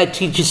like dad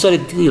teaches his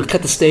son to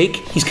cut the steak.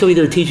 He's coming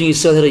there teaching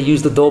his son how to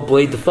use the dull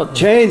blade to fuck.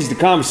 Change the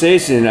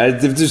conversation.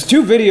 There's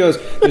two videos.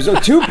 There's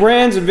two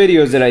brands of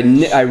videos that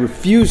I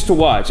refuse to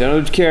watch. I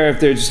don't care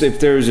if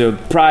there's a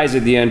prize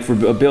at the end for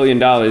 $1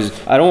 billion.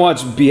 I don't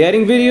watch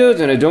beheading videos,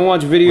 and I don't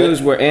watch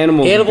videos where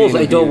animals. Animals,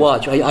 I don't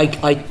watch. I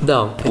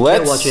can't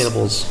watch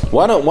animals.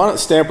 Why don't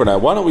Stamper and I?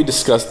 Why don't we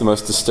discuss the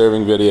most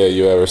disturbing video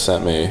you ever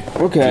sent me?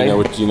 Okay.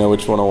 Do you know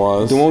which one it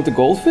was? The one with the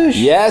goldfish?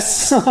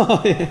 Yes.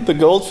 Oh, yeah. The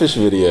goldfish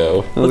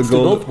video. What's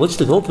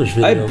the goldfish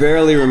video? I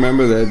barely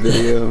remember that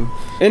video.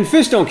 And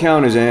fish don't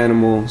count as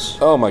animals.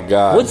 Oh my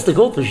god. What's the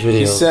goldfish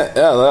video?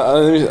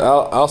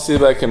 I'll see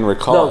if I can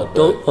recall it.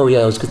 Don't. Oh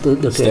yeah, it was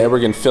okay. Stamper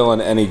can fill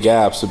in any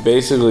gaps. So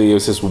basically, it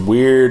was this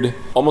weird,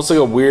 almost like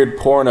a weird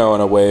porno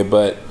in a way,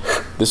 but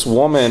this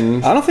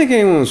woman. I don't think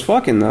anyone was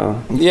fucking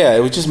though. Yeah, it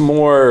was just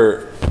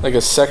more like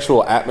a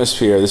sexual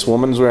atmosphere. This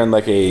woman's wearing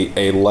like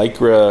a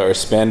lycra or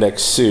spandex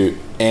suit.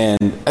 And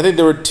I think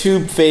there were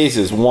two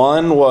phases.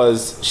 One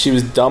was she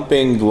was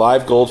dumping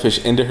live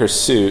goldfish into her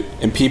suit,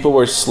 and people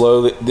were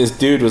this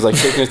dude was like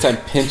taking his time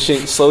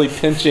slowly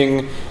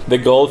pinching the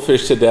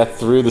goldfish to death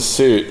through the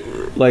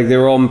suit. Like they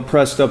were all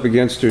pressed up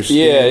against her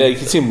skin. Yeah, you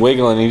could see him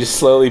wiggling, and he just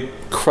slowly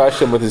crushed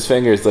them with his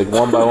fingers, like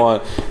one by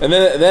one. And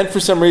then for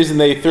some reason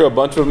they threw a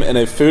bunch of them in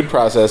a food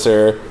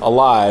processor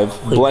alive,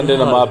 blended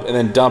them up, and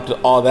then dumped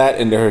all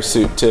that into her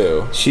suit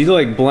too. She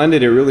like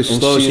blended it really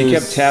slow. She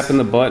kept tapping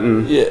the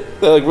button. Yeah,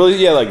 like really.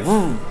 Yeah, like.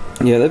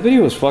 Yeah, that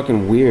video was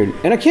fucking weird,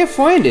 and I can't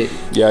find it.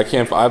 Yeah, I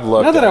can't. I've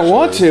looked. Not that I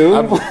want to.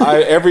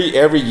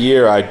 Every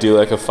year I do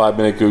like a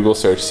 5-minute Google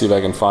search to see if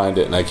I can find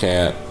it, and I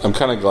can't. I'm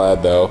kind of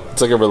glad though.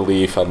 It's like a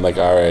relief. I'm like,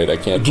 all right, I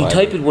can't. Do you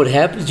type in what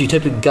happens? Do you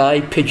type in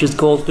guy pinches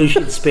goldfish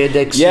in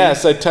spandex?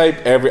 Yes, I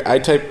type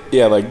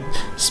like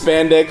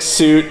spandex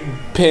suit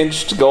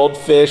pinched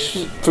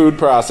goldfish food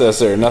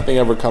processor. Nothing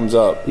ever comes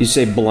up. You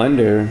say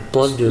blender.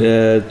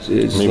 Yeah,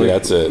 maybe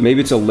that's it. Maybe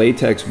it's a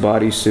latex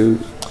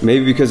bodysuit.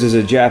 Maybe because it's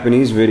a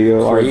Japanese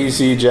video.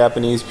 Crazy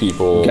Japanese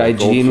people.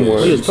 Gaijin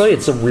words. It's probably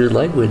in some weird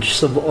language,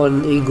 some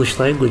un-English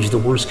language, the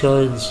worst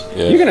kinds.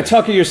 Yeah. You're gonna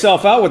tucker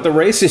yourself out with the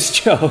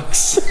racist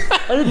jokes.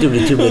 I didn't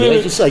do too many.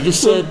 I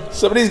just said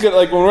somebody's gonna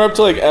when we're up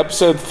to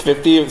episode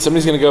 50.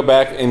 Somebody's gonna go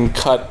back and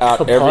cut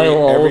out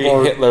every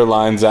Hitler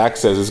line Zach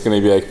says. It's gonna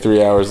be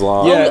 3 hours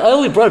long. Yeah, I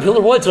only brought up Hitler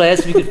once when I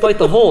asked if he could fight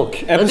the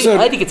Hulk. I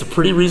think it's a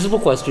pretty reasonable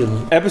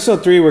question.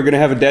 Episode 3, we're gonna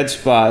have a dead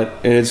spot,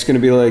 and it's gonna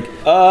be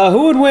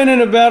who would win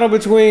in a battle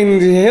between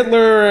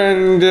Hitler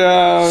and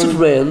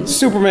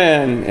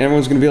Superman? And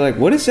everyone's gonna be like,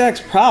 what is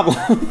Zach's problem?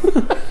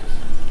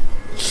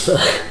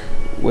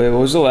 Wait,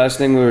 what was the last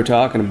thing we were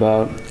talking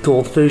about?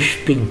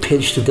 Goldfish being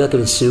pinched to death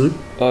in a suit.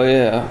 Oh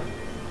yeah,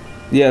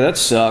 that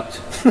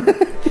sucked.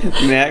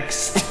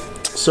 Next.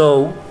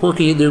 So,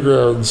 working at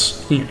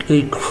Newgrounds,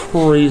 any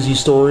crazy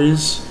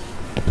stories?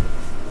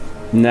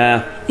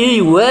 Nah. Any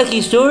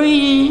wacky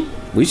story?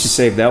 We should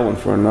save that one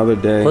for another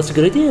day. Well, that's a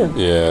good idea.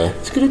 Yeah.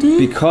 It's a good idea.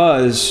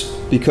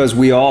 Because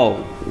we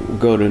all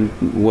go to,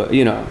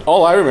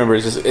 All I remember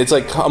is it's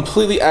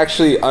completely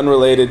actually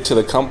unrelated to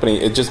the company.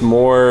 It's just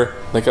more,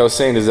 like I was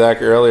saying to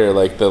Zach earlier,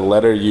 the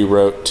letter you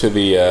wrote to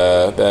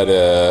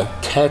the,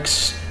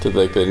 text. To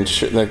the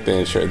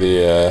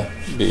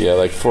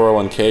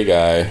 401k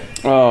guy.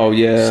 Oh,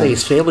 yeah. Say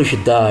his family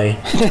should die.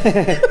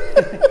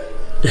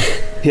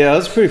 Yeah,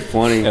 that's pretty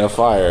funny. In a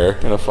car,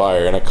 in a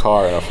fire.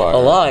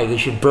 Alive. They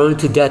should burn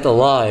to death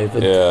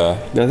alive. Yeah.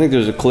 I think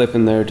there's a clip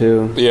in there,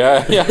 too.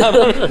 Yeah.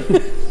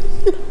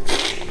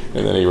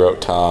 And then he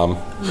wrote Tom.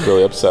 He's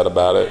really upset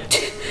about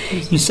it.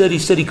 He said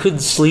he couldn't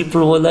sleep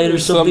for one night or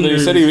something. He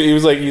said he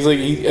was I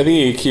think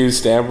he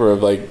accused Stamper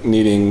of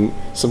needing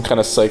some kind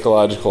of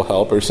psychological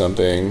help or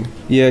something.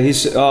 Yeah, he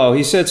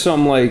said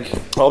something like,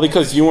 all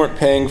because you weren't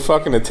paying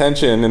fucking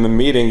attention in the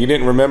meeting. You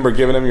didn't remember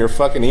giving him your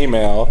fucking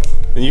email,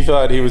 and you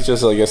thought he was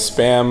just a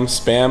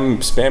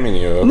spamming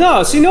you.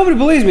 No, see, nobody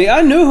believes me.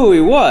 I knew who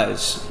he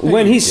was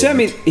when he sent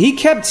me. He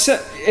kept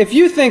if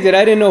you think that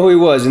I didn't know who he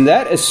was, and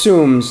that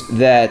assumes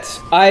that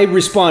I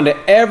respond to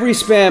every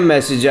spam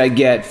message I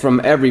get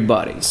from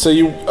everybody. So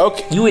you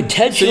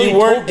intentionally So you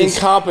weren't told this-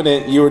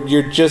 incompetent.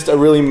 You're just a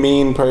really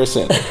mean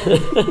person.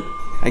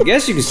 I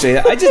guess you could say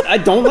that. I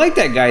don't like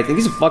that guy. I think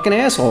he's a fucking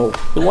asshole.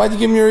 Then why'd you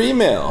give me your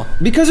email?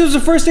 Because it was the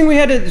first thing we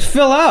had to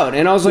fill out,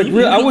 and I was like,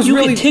 You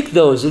really can tick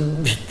those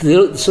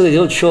so they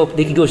don't show up.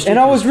 They can go straight. And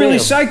I to was really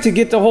spam. psyched to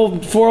get the whole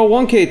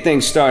 401k thing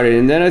started,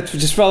 and then I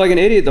just felt like an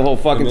idiot the whole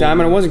fucking time,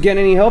 and I wasn't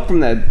getting any help from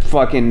that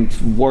fucking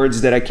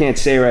words that I can't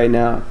say right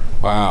now.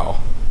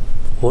 Wow.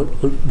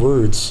 What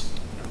words?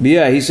 But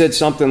yeah, he said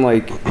something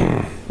like,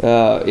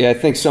 yeah, I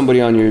think somebody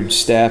on your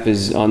staff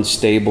is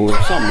unstable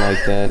or something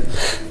like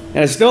that. And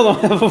I still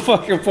don't have a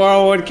fucking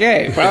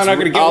 401k. Probably not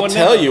going to get I'll one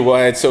tell now. you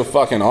why it's so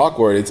fucking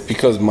awkward. It's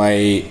because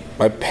my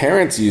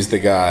parents use the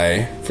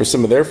guy for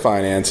some of their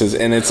finances,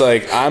 and it's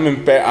like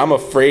I'm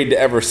afraid to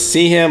ever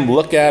see him,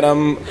 look at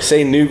him,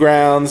 say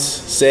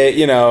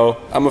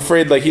Newgrounds, I'm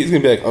afraid like he's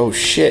gonna be like, oh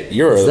shit,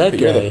 you're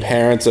the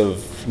parents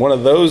of one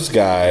of those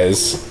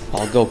guys.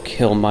 I'll go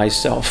kill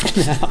myself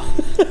now.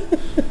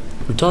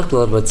 We talked a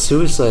lot about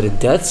suicide and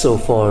death so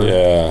far.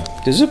 Yeah.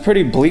 This is a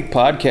pretty bleak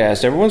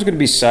podcast. Everyone's going to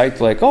be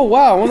psyched like, oh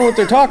wow, I wonder what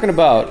they're talking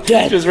about.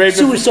 Death,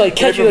 suicide,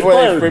 catching on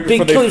fire,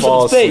 big killers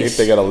fall in space. asleep,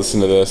 they gotta listen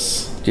to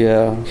this.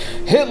 Yeah.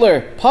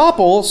 Hitler,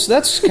 Popples,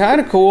 that's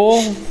kind of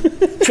cool.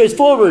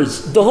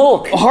 Transformers, the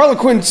Hulk,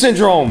 Harlequin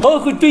syndrome.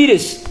 Harlequin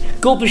fetus,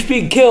 Goldfish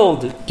being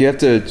killed. You have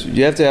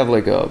to have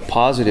like a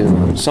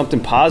positive, something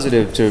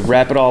positive to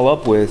wrap it all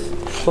up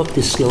with. Fuck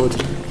this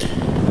skeleton.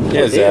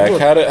 Yeah, Zach.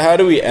 How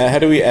do we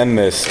end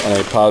this on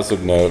a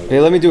positive note? Hey,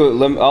 let me do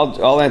it.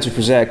 I'll answer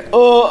for Zach.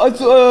 What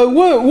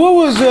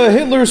was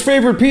Hitler's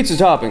favorite pizza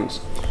toppings?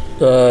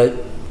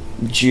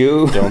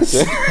 Jew. Don't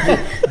say.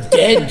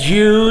 Dead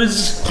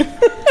Jews.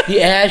 The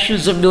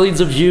ashes of millions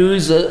of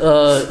Jews. I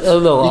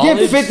don't know. You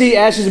can't fit the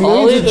ashes of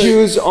millions of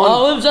Jews on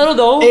olives. I don't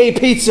know. a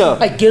pizza.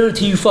 I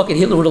guarantee you, fucking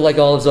Hitler would have liked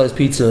olives on his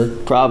pizza.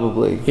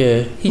 Probably.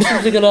 Yeah, he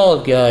seems like an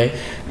olive guy.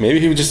 Maybe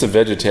he was just a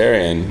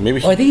vegetarian.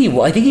 Maybe. I think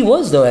he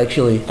was though.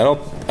 Actually, I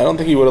don't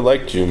think he would have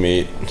liked Jew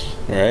meat.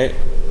 Right?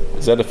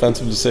 Is that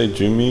offensive to say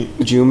Jew meat?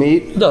 Jew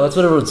meat? no, that's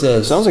what everyone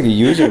says. Sounds like a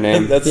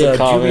username. That's yeah, a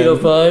common.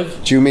 Jewmeat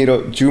 05. Jew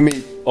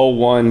meat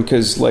 01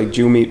 because like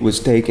Jew meat was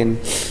taken.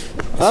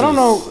 I don't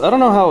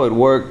know how it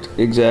worked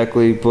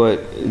exactly, but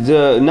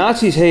the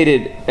Nazis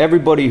hated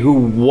everybody who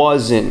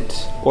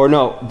wasn't, or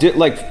no,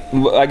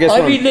 I guess.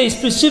 I mean, they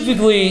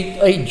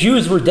specifically,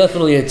 Jews were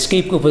definitely a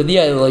scapegoat, but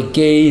yeah, like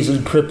gays and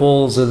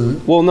cripples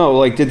and Well, no,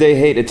 like did they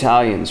hate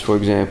Italians, for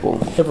example?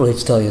 everyone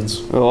hates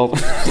Italians. Well,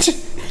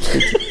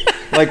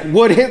 like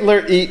would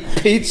Hitler eat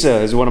pizza?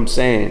 Is what I'm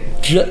saying.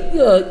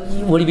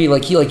 What do you mean?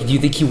 Like do you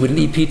think he wouldn't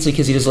eat pizza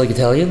because he doesn't like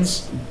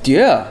Italians?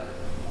 Yeah.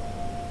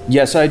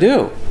 Yes, I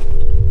do.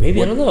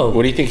 Maybe I don't know.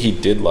 What do you think he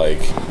did like?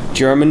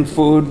 German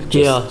food.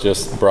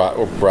 Just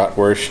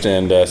bratwurst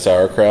and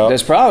sauerkraut.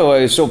 That's probably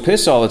why he's so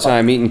pissed all the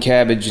time, eating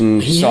cabbage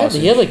and He had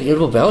sausage. like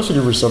irritable bowel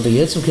syndrome or something. He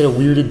had some kind of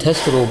weird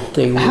intestinal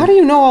thing. How do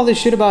you know all this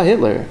shit about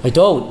Hitler? I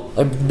don't.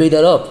 I made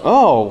that up.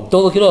 Oh,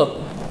 Don't look it up.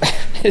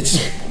 it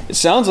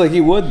sounds like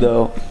he would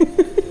though.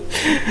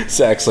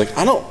 Zach's like,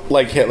 I don't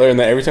like Hitler, and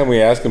then every time we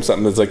ask him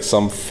something, there's like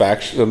some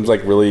faction,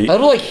 like really. I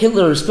don't like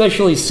Hitler,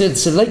 especially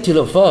since in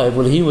 1905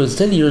 when he was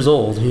 10 years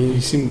old. He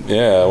seemed,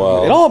 yeah,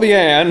 well. It all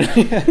began.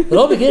 It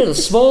all began in a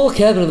small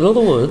cabin in the middle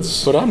of the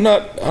woods. But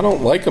I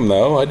don't like him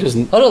though. I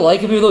don't like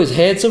him even though he's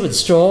handsome and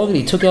strong and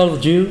he took out the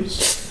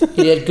Jews.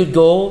 He had good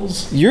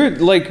goals. You're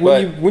like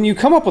when you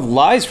come up with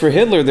lies for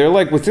Hitler, they're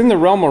like within the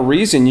realm of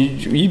reason.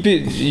 You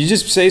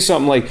just say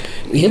something like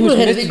Hitler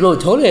had an ingrown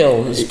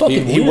toenail. It's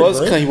fucking he weird,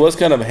 right? he was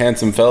kind of a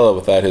handsome fellow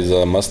without his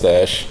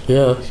mustache.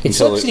 Yeah. It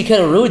sucks that he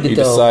kind of ruined it, He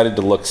though. decided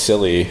to look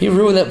silly. He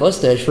ruined that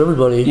mustache for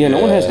everybody. Yeah, no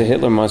one has the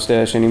Hitler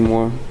mustache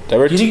anymore. Do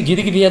you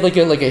think if he had like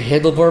a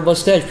handlebar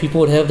mustache,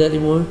 people would have that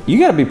anymore? You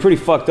gotta be pretty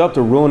fucked up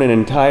to ruin an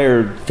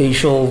entire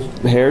Facial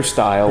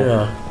hairstyle.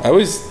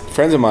 Yeah.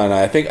 Friends of mine,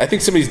 I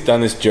think somebody's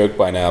done this joke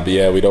by now, but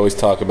yeah, we'd always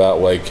talk about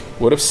like,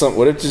 what if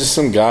just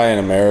some guy in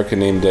America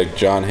named like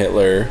John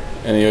Hitler,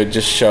 and he would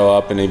just show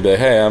up and he'd be like,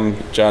 hey, I'm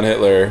John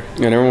Hitler,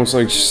 and everyone's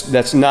like,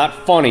 that's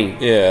not funny.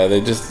 Yeah,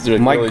 they're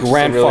my really,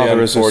 grandfather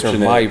really is a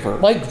survivor.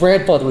 My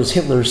grandfather was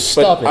Hitler.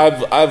 Stop it.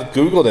 I've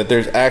googled it.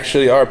 There's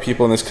actually are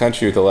people in this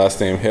country with the last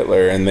name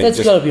Hitler, and they That's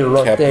just gotta be a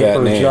rough kept day that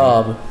for a name.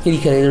 job. Any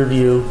kind of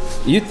interview.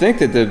 You'd think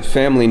that the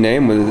family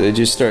name would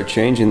just start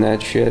changing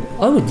that shit.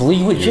 I would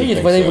believe would change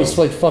if my name so? was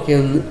like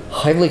fucking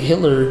Heinrich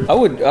Hitler. I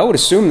would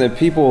assume that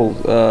people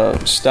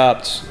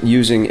stopped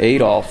using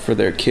Adolf for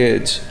their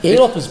kids.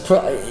 Adolf is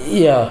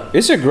yeah.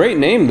 It's a great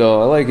name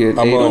though. I like it.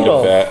 I'm willing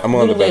Adolf. to bet. I'm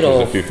willing to bet there's a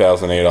Adolf. few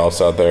thousand Adolfs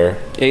out there.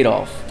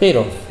 Adolf.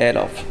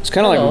 Adolf. It's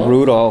kind of like Adolf.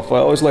 Rudolph. I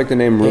always liked the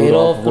name Rudolph.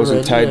 Adolf It the wasn't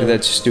Red- tied to yeah.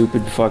 that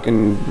stupid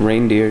fucking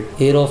reindeer.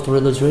 Adolf the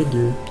Red-Nosed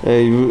Reindeer.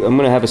 Hey, I'm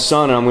gonna have a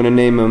son, and I'm gonna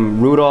name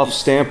him Rudolph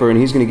Stamper, and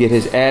he's gonna get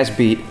his ass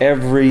beat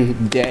every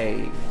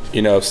day.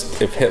 You know,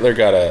 if Hitler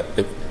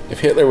if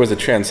Hitler was a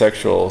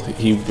transsexual,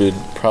 he would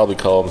probably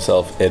call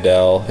himself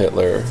Adele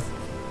Hitler.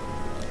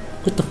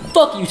 What the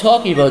fuck are you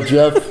talking about,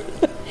 Jeff?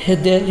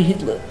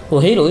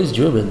 Well, Hedel is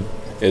German.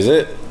 Is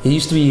it? It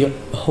used to be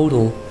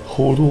Hodel.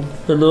 Hodel.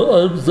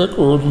 Hello, I'm Zach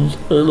Hodel.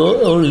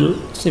 Hello, how are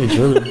you? It's even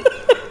German.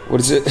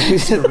 What is it?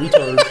 He's a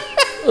retard.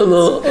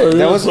 Hello,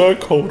 That was Zach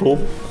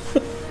Hodel.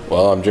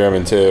 Well, I'm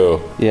German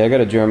too. Yeah, I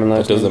got a German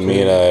last That doesn't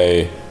name, mean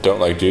I don't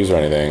like Jews or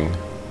anything.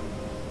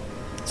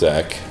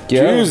 Zach.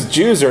 Yeah.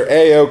 Jews are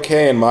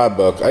A-okay in my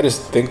book. I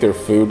just think their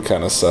food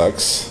kind of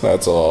sucks.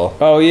 That's all.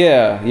 Oh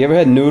yeah, you ever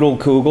had noodle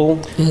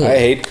kugel? I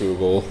hate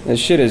Google. That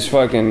shit is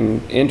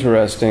fucking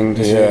interesting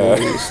to say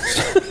the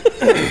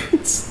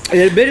least.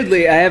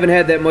 Admittedly, I haven't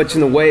had that much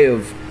in the way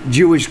of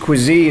Jewish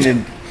cuisine,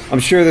 and I'm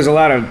sure there's a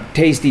lot of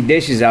tasty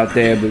dishes out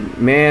there, but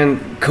man,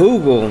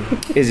 kugel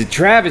is a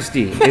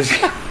travesty.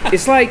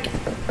 It's like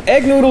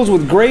egg noodles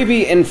with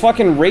gravy and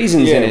fucking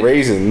raisins in it.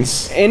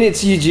 Raisins. And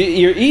it's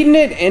you're eating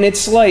it, and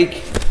it's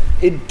like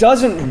it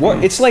doesn't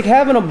work. It's like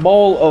having a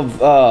bowl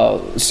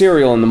of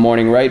cereal in the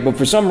morning, right? But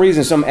for some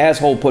reason, some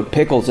asshole put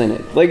pickles in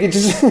it. Like it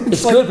just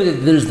It's like, good,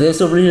 but there's this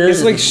over here.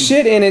 it's like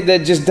shit in it that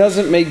just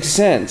doesn't make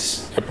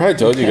sense. I probably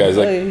told you guys,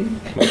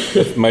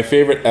 like, my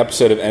favorite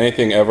episode of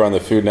anything ever on the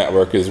Food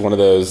Network is one of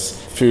those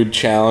food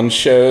challenge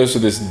shows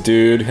where this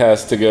dude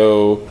has to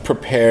go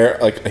prepare,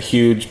 like, a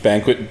huge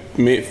banquet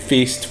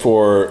feast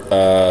for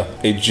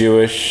a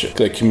Jewish,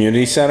 like,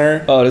 community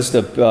center. Oh, this is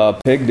the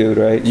pig dude,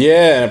 right?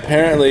 Yeah, and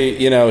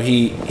apparently, you know,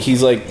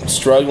 he's, like,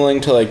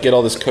 struggling to, like, get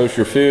all this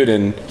kosher food,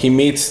 and he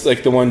meets,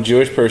 like, the one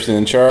Jewish person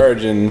in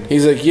charge, and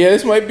he's like, yeah,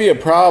 this might be a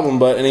problem,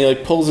 but, and he,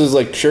 like, pulls his,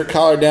 like, shirt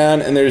collar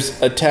down, and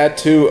there's a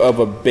tattoo of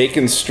a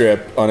bacon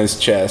strip on his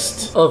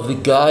chest. Of the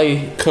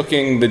guy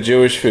Cooking the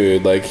Jewish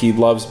food. Like, he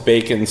loves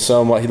bacon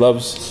so much. He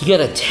loves He got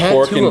a tattoo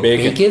pork and of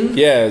bacon?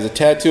 Yeah, there's a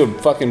tattoo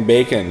of fucking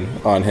bacon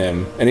on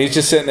him. And he's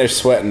just sitting there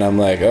sweating. I'm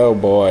like, oh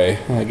boy.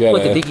 I gotta...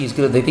 What, they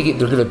think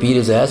they're gonna beat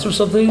his ass or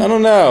something? I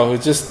don't know.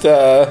 It's just,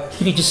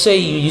 You could just say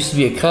you used to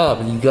be a cop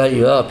and you got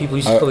you up. People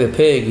used to call you a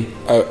pig.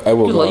 I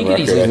will Good go luck, on you could record.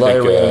 easily lie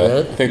away on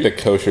that. I think the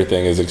kosher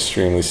thing is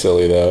extremely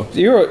silly, though.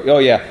 Oh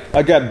yeah,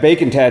 I got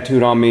bacon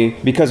tattooed on me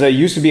because I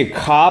used to be a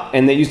cop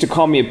and they used to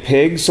call me a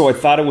pig, so I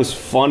thought it was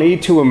funny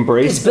to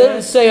embrace It's better to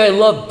that. say I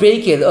love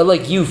bacon,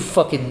 unlike you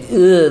fucking,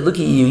 look at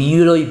you,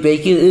 you don't eat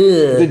bacon,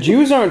 The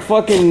Jews aren't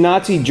fucking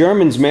Nazi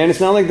Germans, man. It's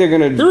not like they're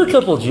gonna. There were a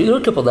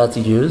couple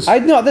Nazi Jews. I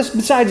know that's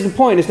besides the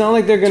point. It's not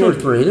like they're Two or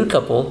gonna three, there were a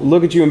couple.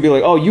 look at you and be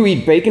like, "Oh, you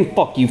eat bacon?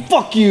 Fuck you,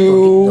 fuck They'll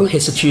you."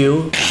 hiss at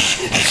you.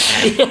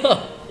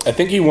 Yeah. I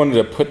think he wanted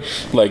to put,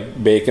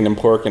 like, bacon and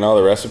pork in all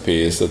the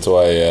recipes. That's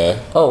why,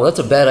 Oh, that's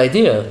a bad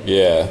idea.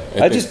 yeah.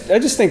 I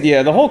just think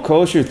the whole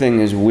kosher thing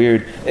is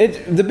weird.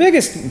 The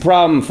biggest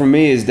problem for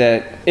me is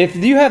that if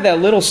you have that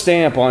little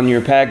stamp on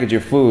your package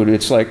of food,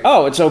 it's like,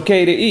 oh, it's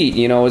okay to eat.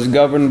 You know, it's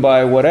governed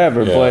by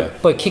whatever. Yeah.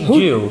 But King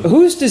Jew.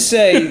 Who's to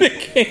say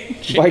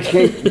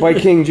by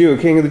King Jew,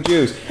 King of the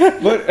Jews?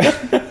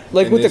 But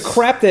like with the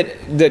crap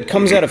that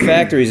comes out of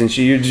factories and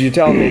shit, you're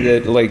telling me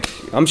that, like,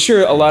 I'm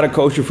sure a lot of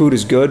kosher food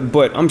is good,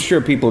 but I'm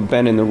sure people have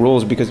bending the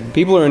rules because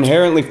people are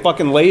inherently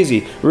fucking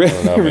lazy.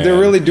 They're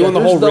really doing the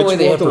whole There's no way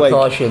they ritual have to,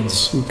 like,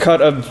 precautions.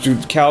 cut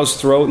a cow's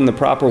throat in the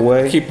proper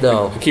way.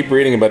 I keep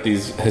reading about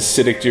these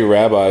Hasidic Jew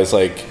rabbis.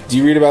 Like, do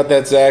you read about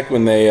that, Zach?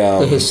 When they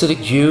The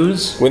Hasidic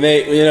Jews. when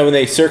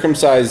they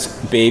circumcise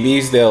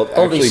babies, they'll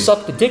actually They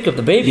suck the dick of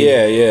the baby.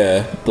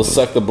 yeah they'll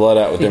suck the blood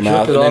out with They their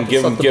mouth jerk it and then off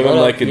give and them suck the blood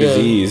like a out, yeah.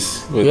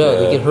 disease. With, Yeah,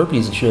 they get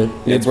herpes and shit.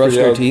 They it's brush pretty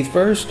their odd. teeth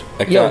first?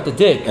 Yeah, with the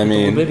dick. I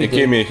mean, With the baby it dick.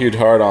 gave me a huge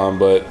hard on,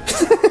 but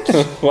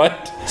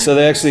what? So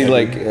they actually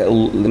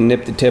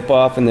nip the tip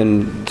off and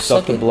then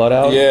suck the it. blood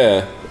out?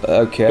 Yeah.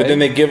 Okay. But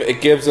then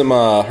it gives them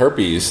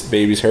herpes,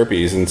 baby's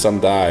herpes, and some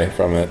die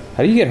from it.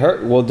 How do you get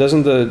hurt? Well,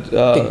 doesn't the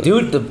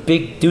The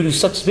big dude who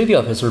sucks the baby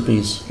off has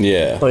herpes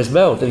Yeah. on his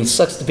mouth, and he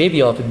sucks the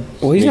baby off. And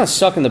well, he's not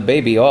sucking the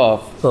baby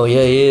off. oh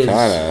yeah, he is.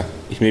 Kinda.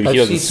 Maybe I've he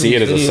doesn't seen see it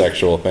some as a video-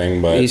 sexual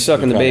thing, but He's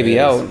sucking the it kinda baby is.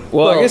 out.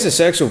 Well, I Well- guess it's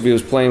sexual if he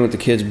was playing with the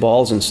kid's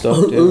balls and stuff,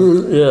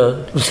 too.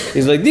 Yeah.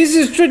 He's like, this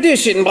is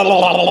tradition.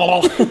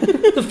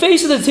 The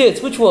face of the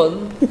tits. Which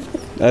one?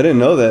 I didn't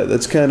know that.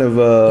 That's kind of,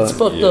 It's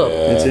fucked up.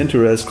 Yeah. it's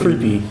interesting.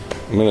 Creepy.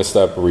 I'm gonna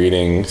stop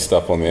reading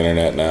stuff on the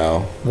internet now.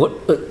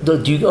 What?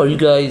 Do you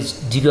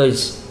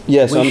guys?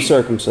 Yes, I'm wish-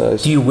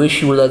 circumcised. Do you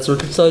wish you were that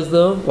circumcised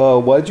though?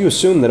 Why'd you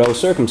assume that I was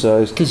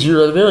circumcised? Because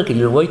you're an American,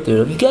 you're white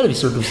dude. You gotta be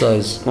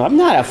circumcised. I'm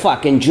not a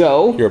fucking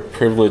Joe. You're a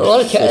privileged A lot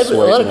of cis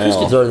white male.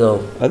 Christians are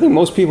though. I think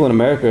most people in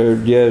America are,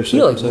 Yeah,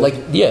 circumcised.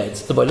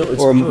 it's the minority.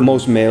 or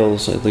most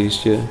males, at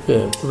least, yeah.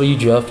 Yeah. What about you,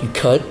 Jeff? You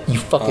cut? You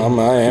fucking?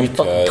 I am you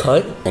fucking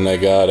cut? and I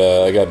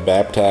got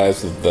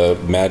baptized with the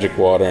magic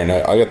water, and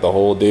I got the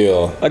whole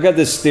deal. I got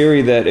this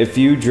theory that if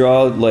you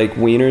draw like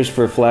wieners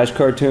for flash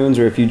cartoons,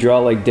 or if you draw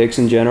like dicks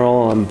in general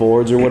on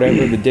boards or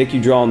whatever, the dick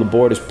you draw on the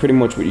board is pretty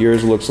much what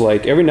yours looks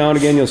like. Every now and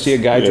again, you'll see a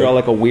guy draw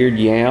like a weird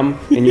yam,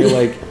 and you're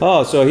like,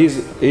 oh, so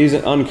he's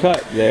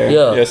uncut there.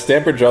 Yeah. Yeah,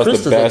 Stamper draws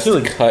Chris the does that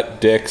best too.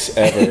 cut dicks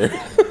ever.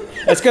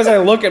 That's because I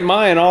look at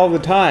mine all the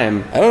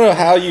time. I don't know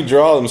how you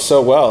draw them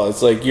so well.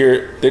 It's like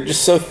they're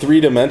just so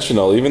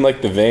three-dimensional. Even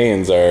like the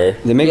veins are.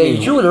 They make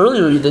you drew it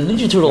earlier. The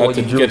Ninja Turtle Not one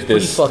to you drew get was pretty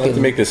this, not fucking...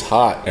 to make this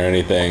hot or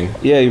anything.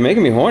 Yeah, you're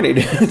making me horny,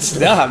 dude.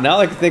 Stop. Now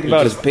I can think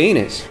about his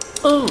penis.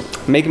 Oh.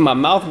 Making my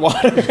mouth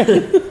water.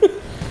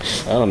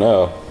 I don't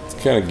know. It's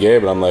kind of gay,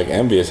 but I'm like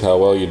envious how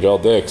well you draw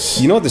dicks.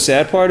 You know what the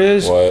sad part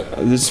is? What?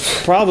 This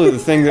is probably the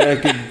thing that I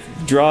could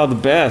draw the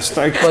best.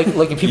 Like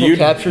if people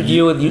captured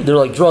you and they're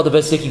like, draw the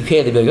best dick you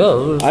can, they'd be like,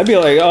 oh. I'd be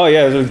like, oh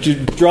yeah,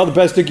 draw the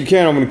best dick you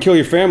can. I'm gonna kill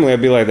your family.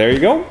 I'd be like, there you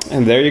go,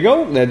 and there you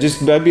go.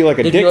 That'd be like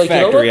a dick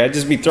factory. I'd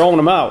just be throwing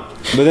them out.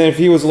 But then if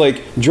he was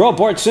like, draw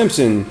Bart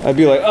Simpson, I'd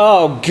be like,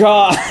 oh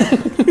god.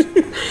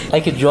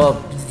 I could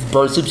draw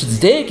Bart Simpson's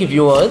dick if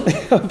you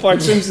want.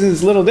 Bart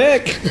Simpson's little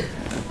dick.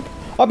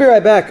 I'll be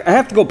right back. I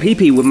have to go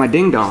pee-pee with my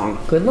ding-dong.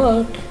 Good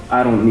luck.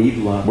 I don't need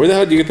love. Where the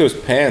hell do you get those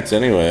pants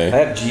anyway? I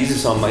have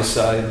Jesus on my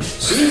side.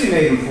 Susie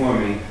made them for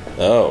me.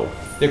 Oh.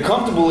 They're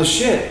comfortable as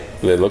shit.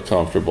 They look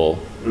comfortable.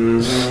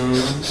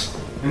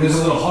 Mm-hmm. And there's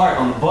a little heart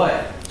on the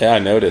butt. Yeah, I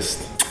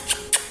noticed.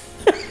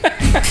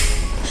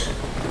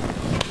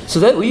 So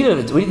that we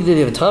didn't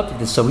have a topic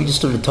this time. We just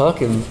started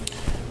talking.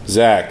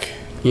 Zach.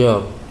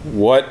 Yeah.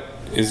 What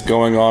is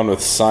going on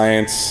with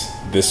science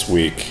this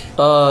week?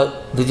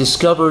 They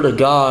discovered a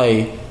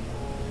guy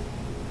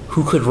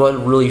who could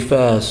run really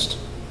fast.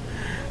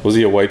 Was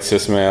he a white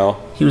cis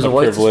male? He was a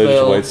white cis privileged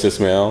male. white cis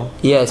male.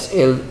 Yes,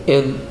 and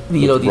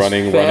you know these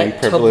running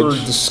fat privilege.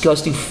 Tumblr,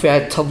 disgusting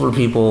fat Tumblr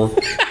people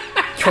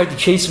tried to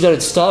chase him down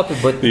and stop him,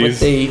 but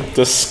they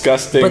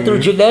disgusting. But their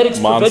genetics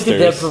monsters.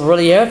 prevented them from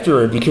running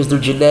after him because their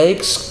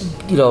genetics,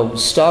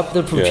 stopped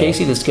them from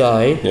chasing this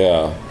guy.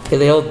 Yeah. And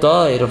they all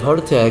died of heart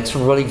attacks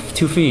from running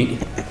 2 feet.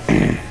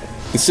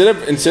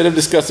 Instead of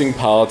discussing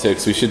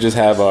politics, we should just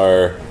have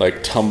our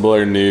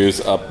Tumblr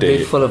news update.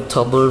 Made fun of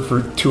Tumblr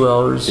for 2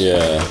 hours.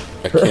 Yeah.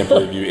 I can't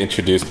believe you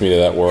introduced me to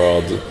that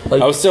world.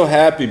 I was so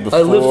happy before.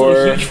 I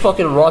lifted a huge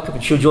fucking rock up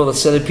and showed you all the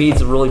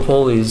centipedes and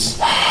roly-polies.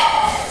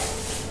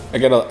 I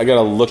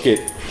gotta look at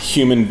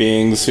human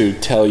beings who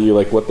tell you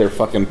what their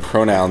fucking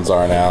pronouns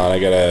are now, and I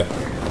gotta.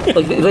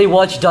 They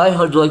watch Die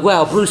Hard, they're like,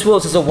 wow, Bruce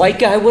Willis is a white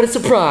guy, what a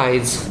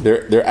surprise.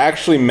 They're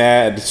actually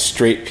mad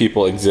straight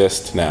people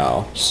exist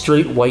now.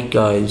 Straight white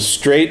guys.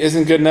 Straight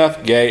isn't good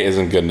enough, gay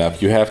isn't good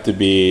enough. You have to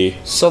be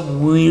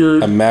some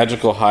weird... a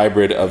magical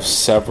hybrid of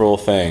several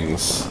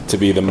things to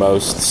be the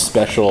most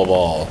special of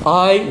all.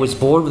 I was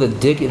born with a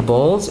dick and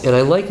balls, and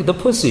I like the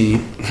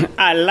pussy.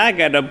 I like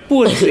the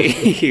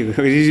pussy.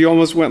 You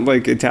almost went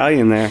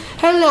Italian there.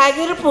 I like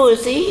the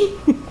pussy.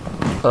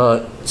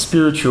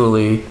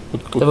 Spiritually,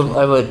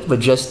 I'm a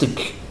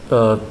majestic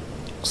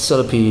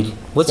centipede.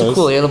 What's a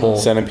cool animal?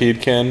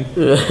 Centipede, Ken?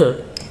 Yeah.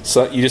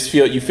 So you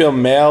feel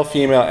male,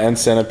 female, and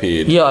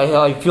centipede. Yeah,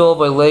 I feel all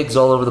my legs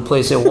all over the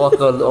place. I walk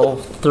on all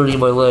 30 of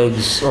my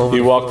legs.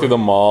 You walk through the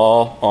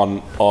mall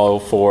on all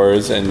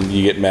fours, and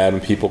you get mad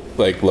when people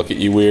look at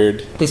you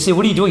weird. They say,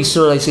 "What are you doing,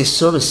 sir?" And I say,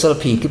 "Sir, I'm a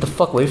centipede. Get the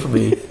fuck away from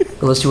me."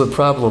 Unless you have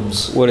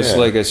problems. What is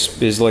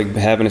is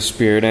having a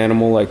spirit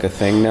animal a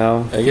thing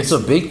now? I guess it's a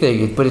big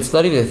thing, but it's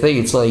not even a thing.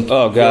 It's like,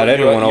 oh god,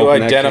 you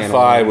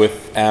identify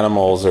with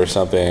animals or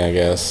something. I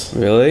guess.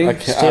 Really? I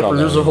don't know.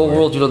 There's a whole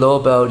world you don't know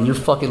about. And you're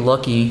fucking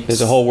lucky. There's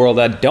a whole world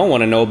I don't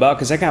want to know about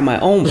because I got my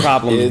own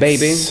problems,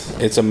 baby.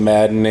 It's a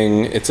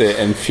maddening, it's an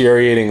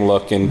infuriating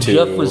look into.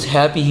 Jeff was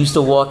happy. He used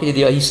to walk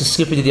into he used to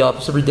skip into the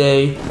office every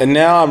day. And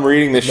now I'm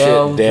reading this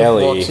shit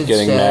daily,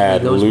 getting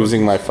mad,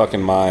 losing my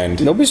fucking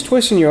mind. Nobody's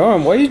twisting your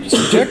arm. Why you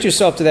subject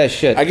yourself to that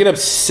shit? I get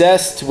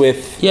obsessed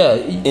with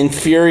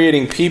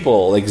infuriating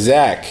people like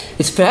Zach.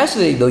 It's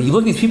fascinating though. You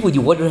look at these people and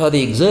you wonder how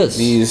they exist.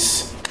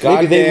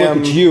 Maybe they look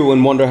at you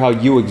and wonder how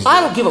you exist.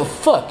 I don't give a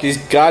fuck. These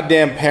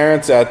goddamn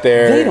parents out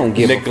there they don't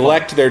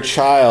neglect their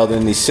child,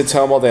 and he sits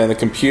home all day on the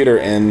computer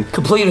and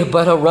complaining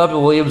about how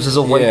Robin Williams is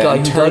a white guy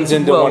who turns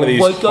into one of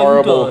these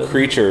horrible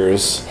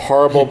creatures,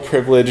 horrible,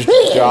 privileged,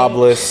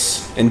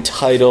 jobless,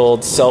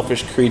 entitled,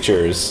 selfish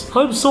creatures.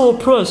 I'm so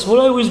oppressed. When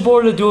I was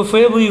born into a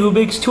family who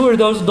makes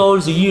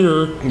 $200,000 a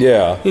year,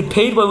 it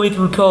paid my way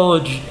through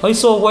college. I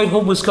saw a white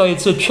homeless guy and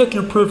said, "Check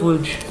your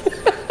privilege."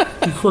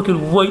 You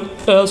fucking white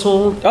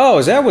asshole. Oh,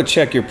 is that what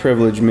check your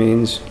privilege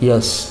means?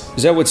 Yes.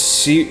 Is that what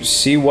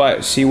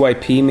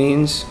CYP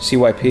means?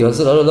 CYP? Does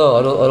it? I don't know.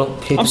 I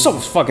don't. I'm so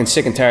fucking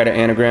sick and tired of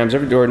anagrams.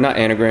 Or not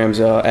anagrams,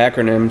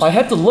 acronyms. I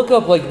have to look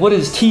up what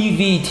is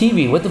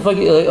TV? What the fuck?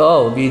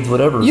 It means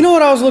whatever. You know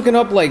what I was looking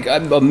up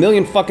a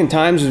million fucking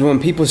times is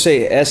when people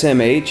say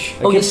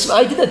SMH. Yes,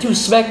 I did that too.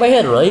 Smack my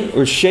head, right?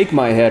 Or shake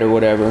my head or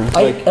whatever.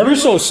 You're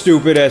so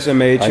stupid,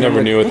 SMH. I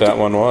never knew what that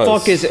one was. What the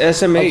fuck is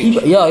SMH?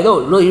 I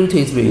know. It really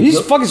irritates me. You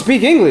just fucking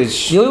speak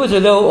English. The only ones I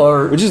know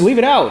are. Or just leave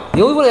it out.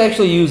 The only one I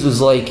actually use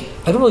is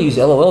I don't really use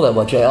LOL that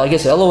much. I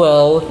guess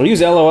LOL. I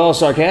use LOL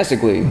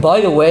sarcastically.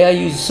 By the way, I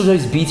use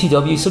sometimes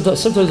BTW.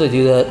 Sometimes I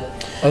do that.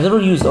 I've never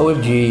used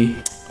OMG.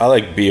 I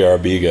like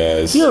BRB,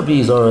 guys. BRB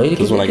is alright.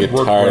 Because when I get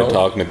tired of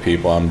talking to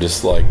people, I'm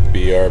just like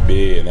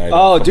BRB. And then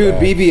dude,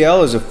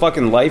 BBL is a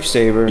fucking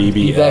lifesaver. BBL?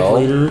 Be back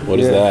later. What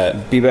is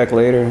that? Be back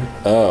later.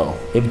 Oh.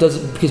 It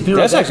doesn't, because be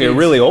right That's back actually a means-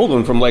 really old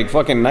one from like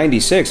fucking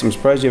 96. I'm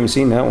surprised you haven't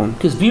seen that one.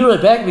 Because be right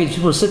back means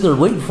people are sitting there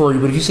waiting for you,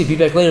 but if you say be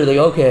back later, they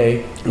go,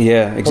 okay.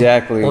 Yeah,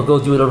 exactly. I'll go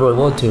do whatever I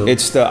want to.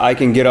 It's the I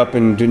can get up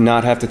and do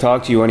not have to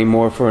talk to you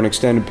anymore for an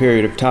extended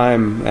period of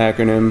time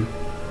acronym.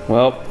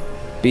 Well,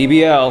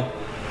 BBL.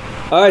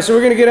 All right, so we're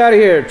going to get out of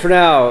here for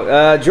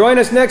now. Join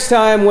us next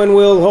time when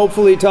we'll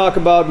hopefully talk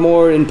about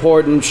more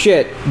important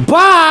shit.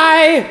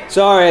 Bye!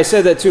 Sorry, I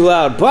said that too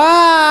loud.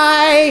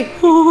 Bye!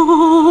 We're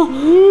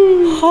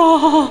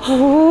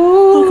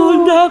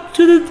going back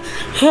to the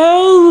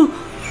hell.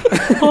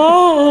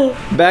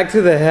 Back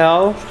to the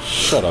hell?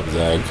 Shut up,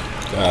 Zach.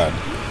 God.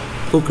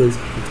 Okay.